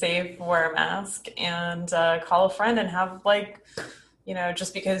 be safe, wear a mask, and call a friend, and have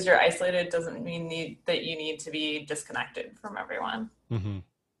just because you're isolated doesn't mean that you need to be disconnected from everyone. Mm-hmm.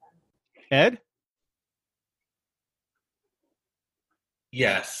 Ed?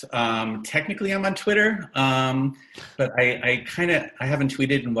 Yes, technically I'm on Twitter, but I haven't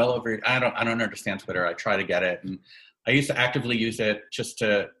tweeted in well over. I don't understand Twitter. I try to get it, and I used to actively use it just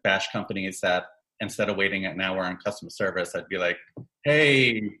to bash companies that, instead of waiting an hour on customer service, I'd be like,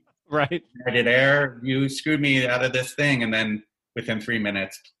 "Hey, right, United Air, you screwed me out of this thing," and then within 3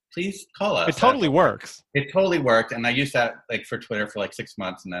 minutes, please call us. It totally works. It totally worked, and I used that for Twitter for 6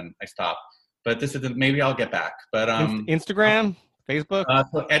 months, and then I stopped. But maybe I'll get back. But Instagram. Facebook?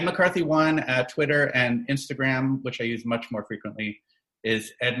 So Ed McCarthy 1 at Twitter, and Instagram, which I use much more frequently,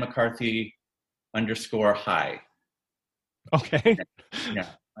 is Ed McCarthy _hi. Okay. Yeah.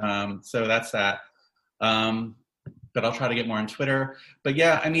 So that's that. But I'll try to get more on Twitter. But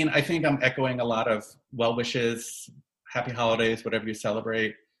yeah, I think I'm echoing a lot of well wishes, happy holidays, whatever you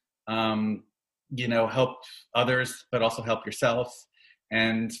celebrate. Help others, but also help yourself.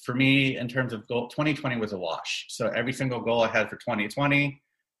 And for me, in terms of goal, 2020 was a wash. So every single goal I had for 2020,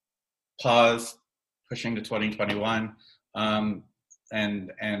 pause, pushing to 2021, and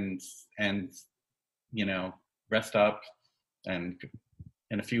rest up. And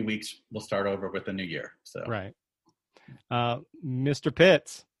in a few weeks, we'll start over with the new year. So right, Mr.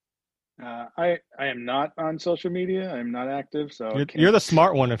 Pitts. I am not on social media. I'm not active, so you're the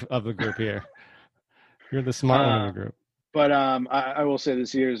smart one of the group here. You're the smart one of the group. But I will say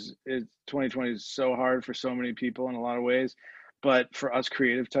this 2020 is so hard for so many people in a lot of ways. But for us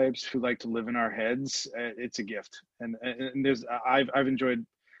creative types who like to live in our heads, it's a gift. And I've enjoyed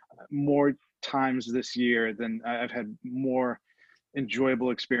more times this year than I've had more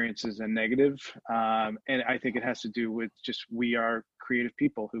enjoyable experiences than negative. And I think it has to do with just we are creative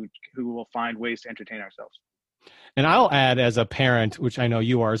people who will find ways to entertain ourselves. And I'll add, as a parent, which I know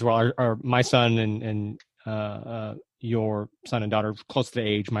you are as well, are my son and your son and daughter close to the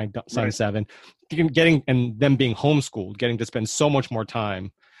age, my son's 7, getting and them being homeschooled, getting to spend so much more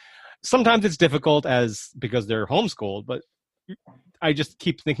time. Sometimes it's difficult because they're homeschooled, but I just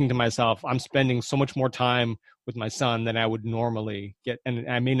keep thinking to myself, I'm spending so much more time with my son than I would normally get. And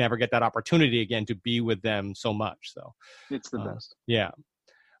I may never get that opportunity again to be with them so much. So it's the best. Yeah.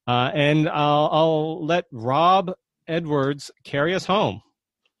 And I'll let Rob Edwards carry us home.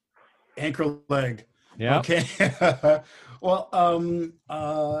 Anchor leg. Yeah. Okay. Well,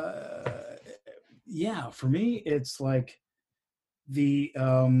 for me, it's the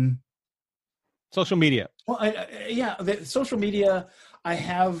social media. Well, the social media. I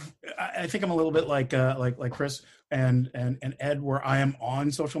think I'm a little bit like Chris and Ed, where I am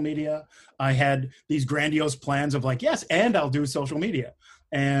on social media. I had these grandiose plans of yes, and I'll do social media,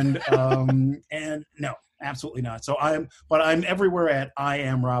 and and no, absolutely not. So I'm everywhere at I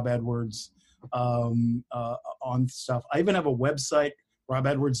am Rob Edwards. On stuff. I even have a website,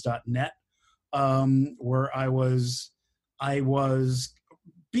 robedwards.net, where I was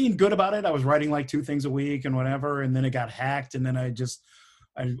being good about it. I was writing 2 things a week and whatever, and then it got hacked, and then I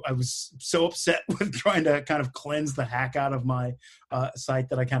was so upset with trying to kind of cleanse the hack out of my site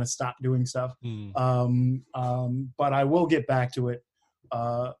that I kind of stopped doing stuff. But I will get back to it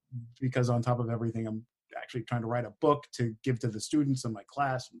because on top of everything, I'm actually trying to write a book to give to the students in my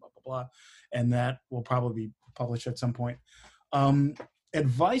class and blah, blah, blah. And that will probably be published at some point.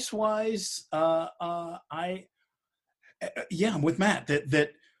 Advice wise, I'm with Matt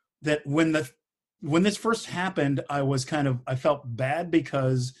that when this first happened, I felt bad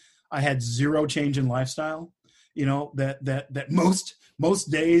because I had zero change in lifestyle. You know, that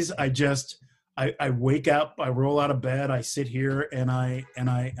most days I wake up, I roll out of bed, I sit here and I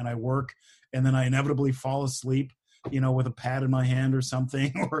work, and then I inevitably fall asleep, you know, with a pad in my hand or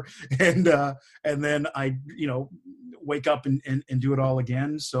something, and then I, you know, wake up and do it all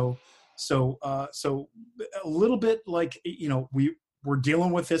again. So a little bit like, you know, we're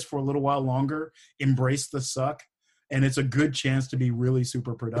dealing with this for a little while longer. Embrace the suck, and it's a good chance to be really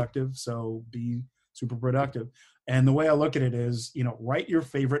super productive. So be super productive. And the way I look at it is, you know, write your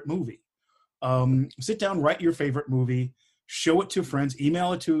favorite movie. Sit down, write your favorite movie, show it to friends,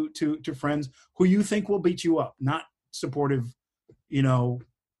 email it to friends who you think will beat you up, not supportive, you know,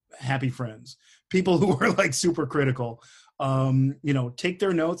 happy friends, people who are like super critical. You know, take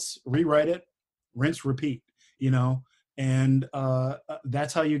their notes, rewrite it, rinse, repeat, you know, and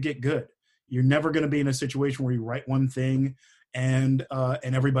that's how you get good. You're never going to be in a situation where you write one thing and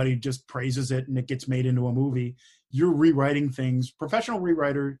everybody just praises it and it gets made into a movie. You're rewriting things. Professional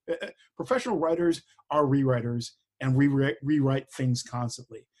writers are rewriters and rewrite things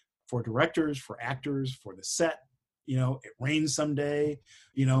constantly, for directors, for actors, for the set. You know, it rains someday,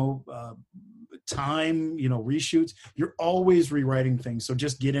 you know, time, you know, reshoots. You're always rewriting things. So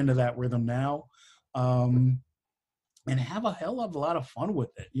just get into that rhythm now, and have a hell of a lot of fun with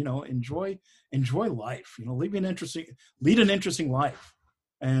it. You know, enjoy life. You know, lead an interesting life,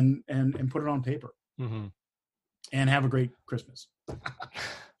 and put it on paper. Mm-hmm. And have a great Christmas.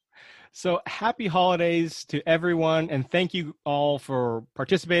 So happy holidays to everyone. And thank you all for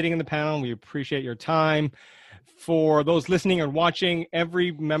participating in the panel. We appreciate your time. For those listening or watching,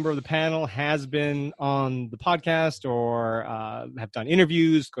 every member of the panel has been on the podcast or have done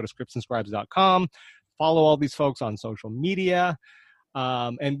interviews. Go to scriptsandscribes.com. Follow all these folks on social media.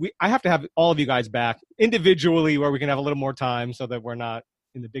 And I have to have all of you guys back individually where we can have a little more time so that we're not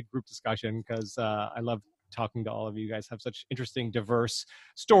in the big group discussion, because I love talking to all of you. You guys have such interesting, diverse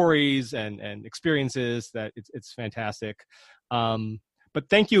stories and experiences that it's fantastic. But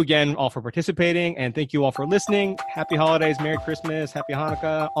thank you again all for participating, and thank you all for listening. Happy holidays, Merry Christmas, Happy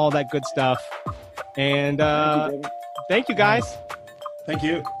Hanukkah, all that good stuff. And thank you guys. Thank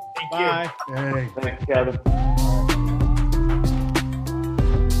you. Bye. Hey. Thanks, Kevin.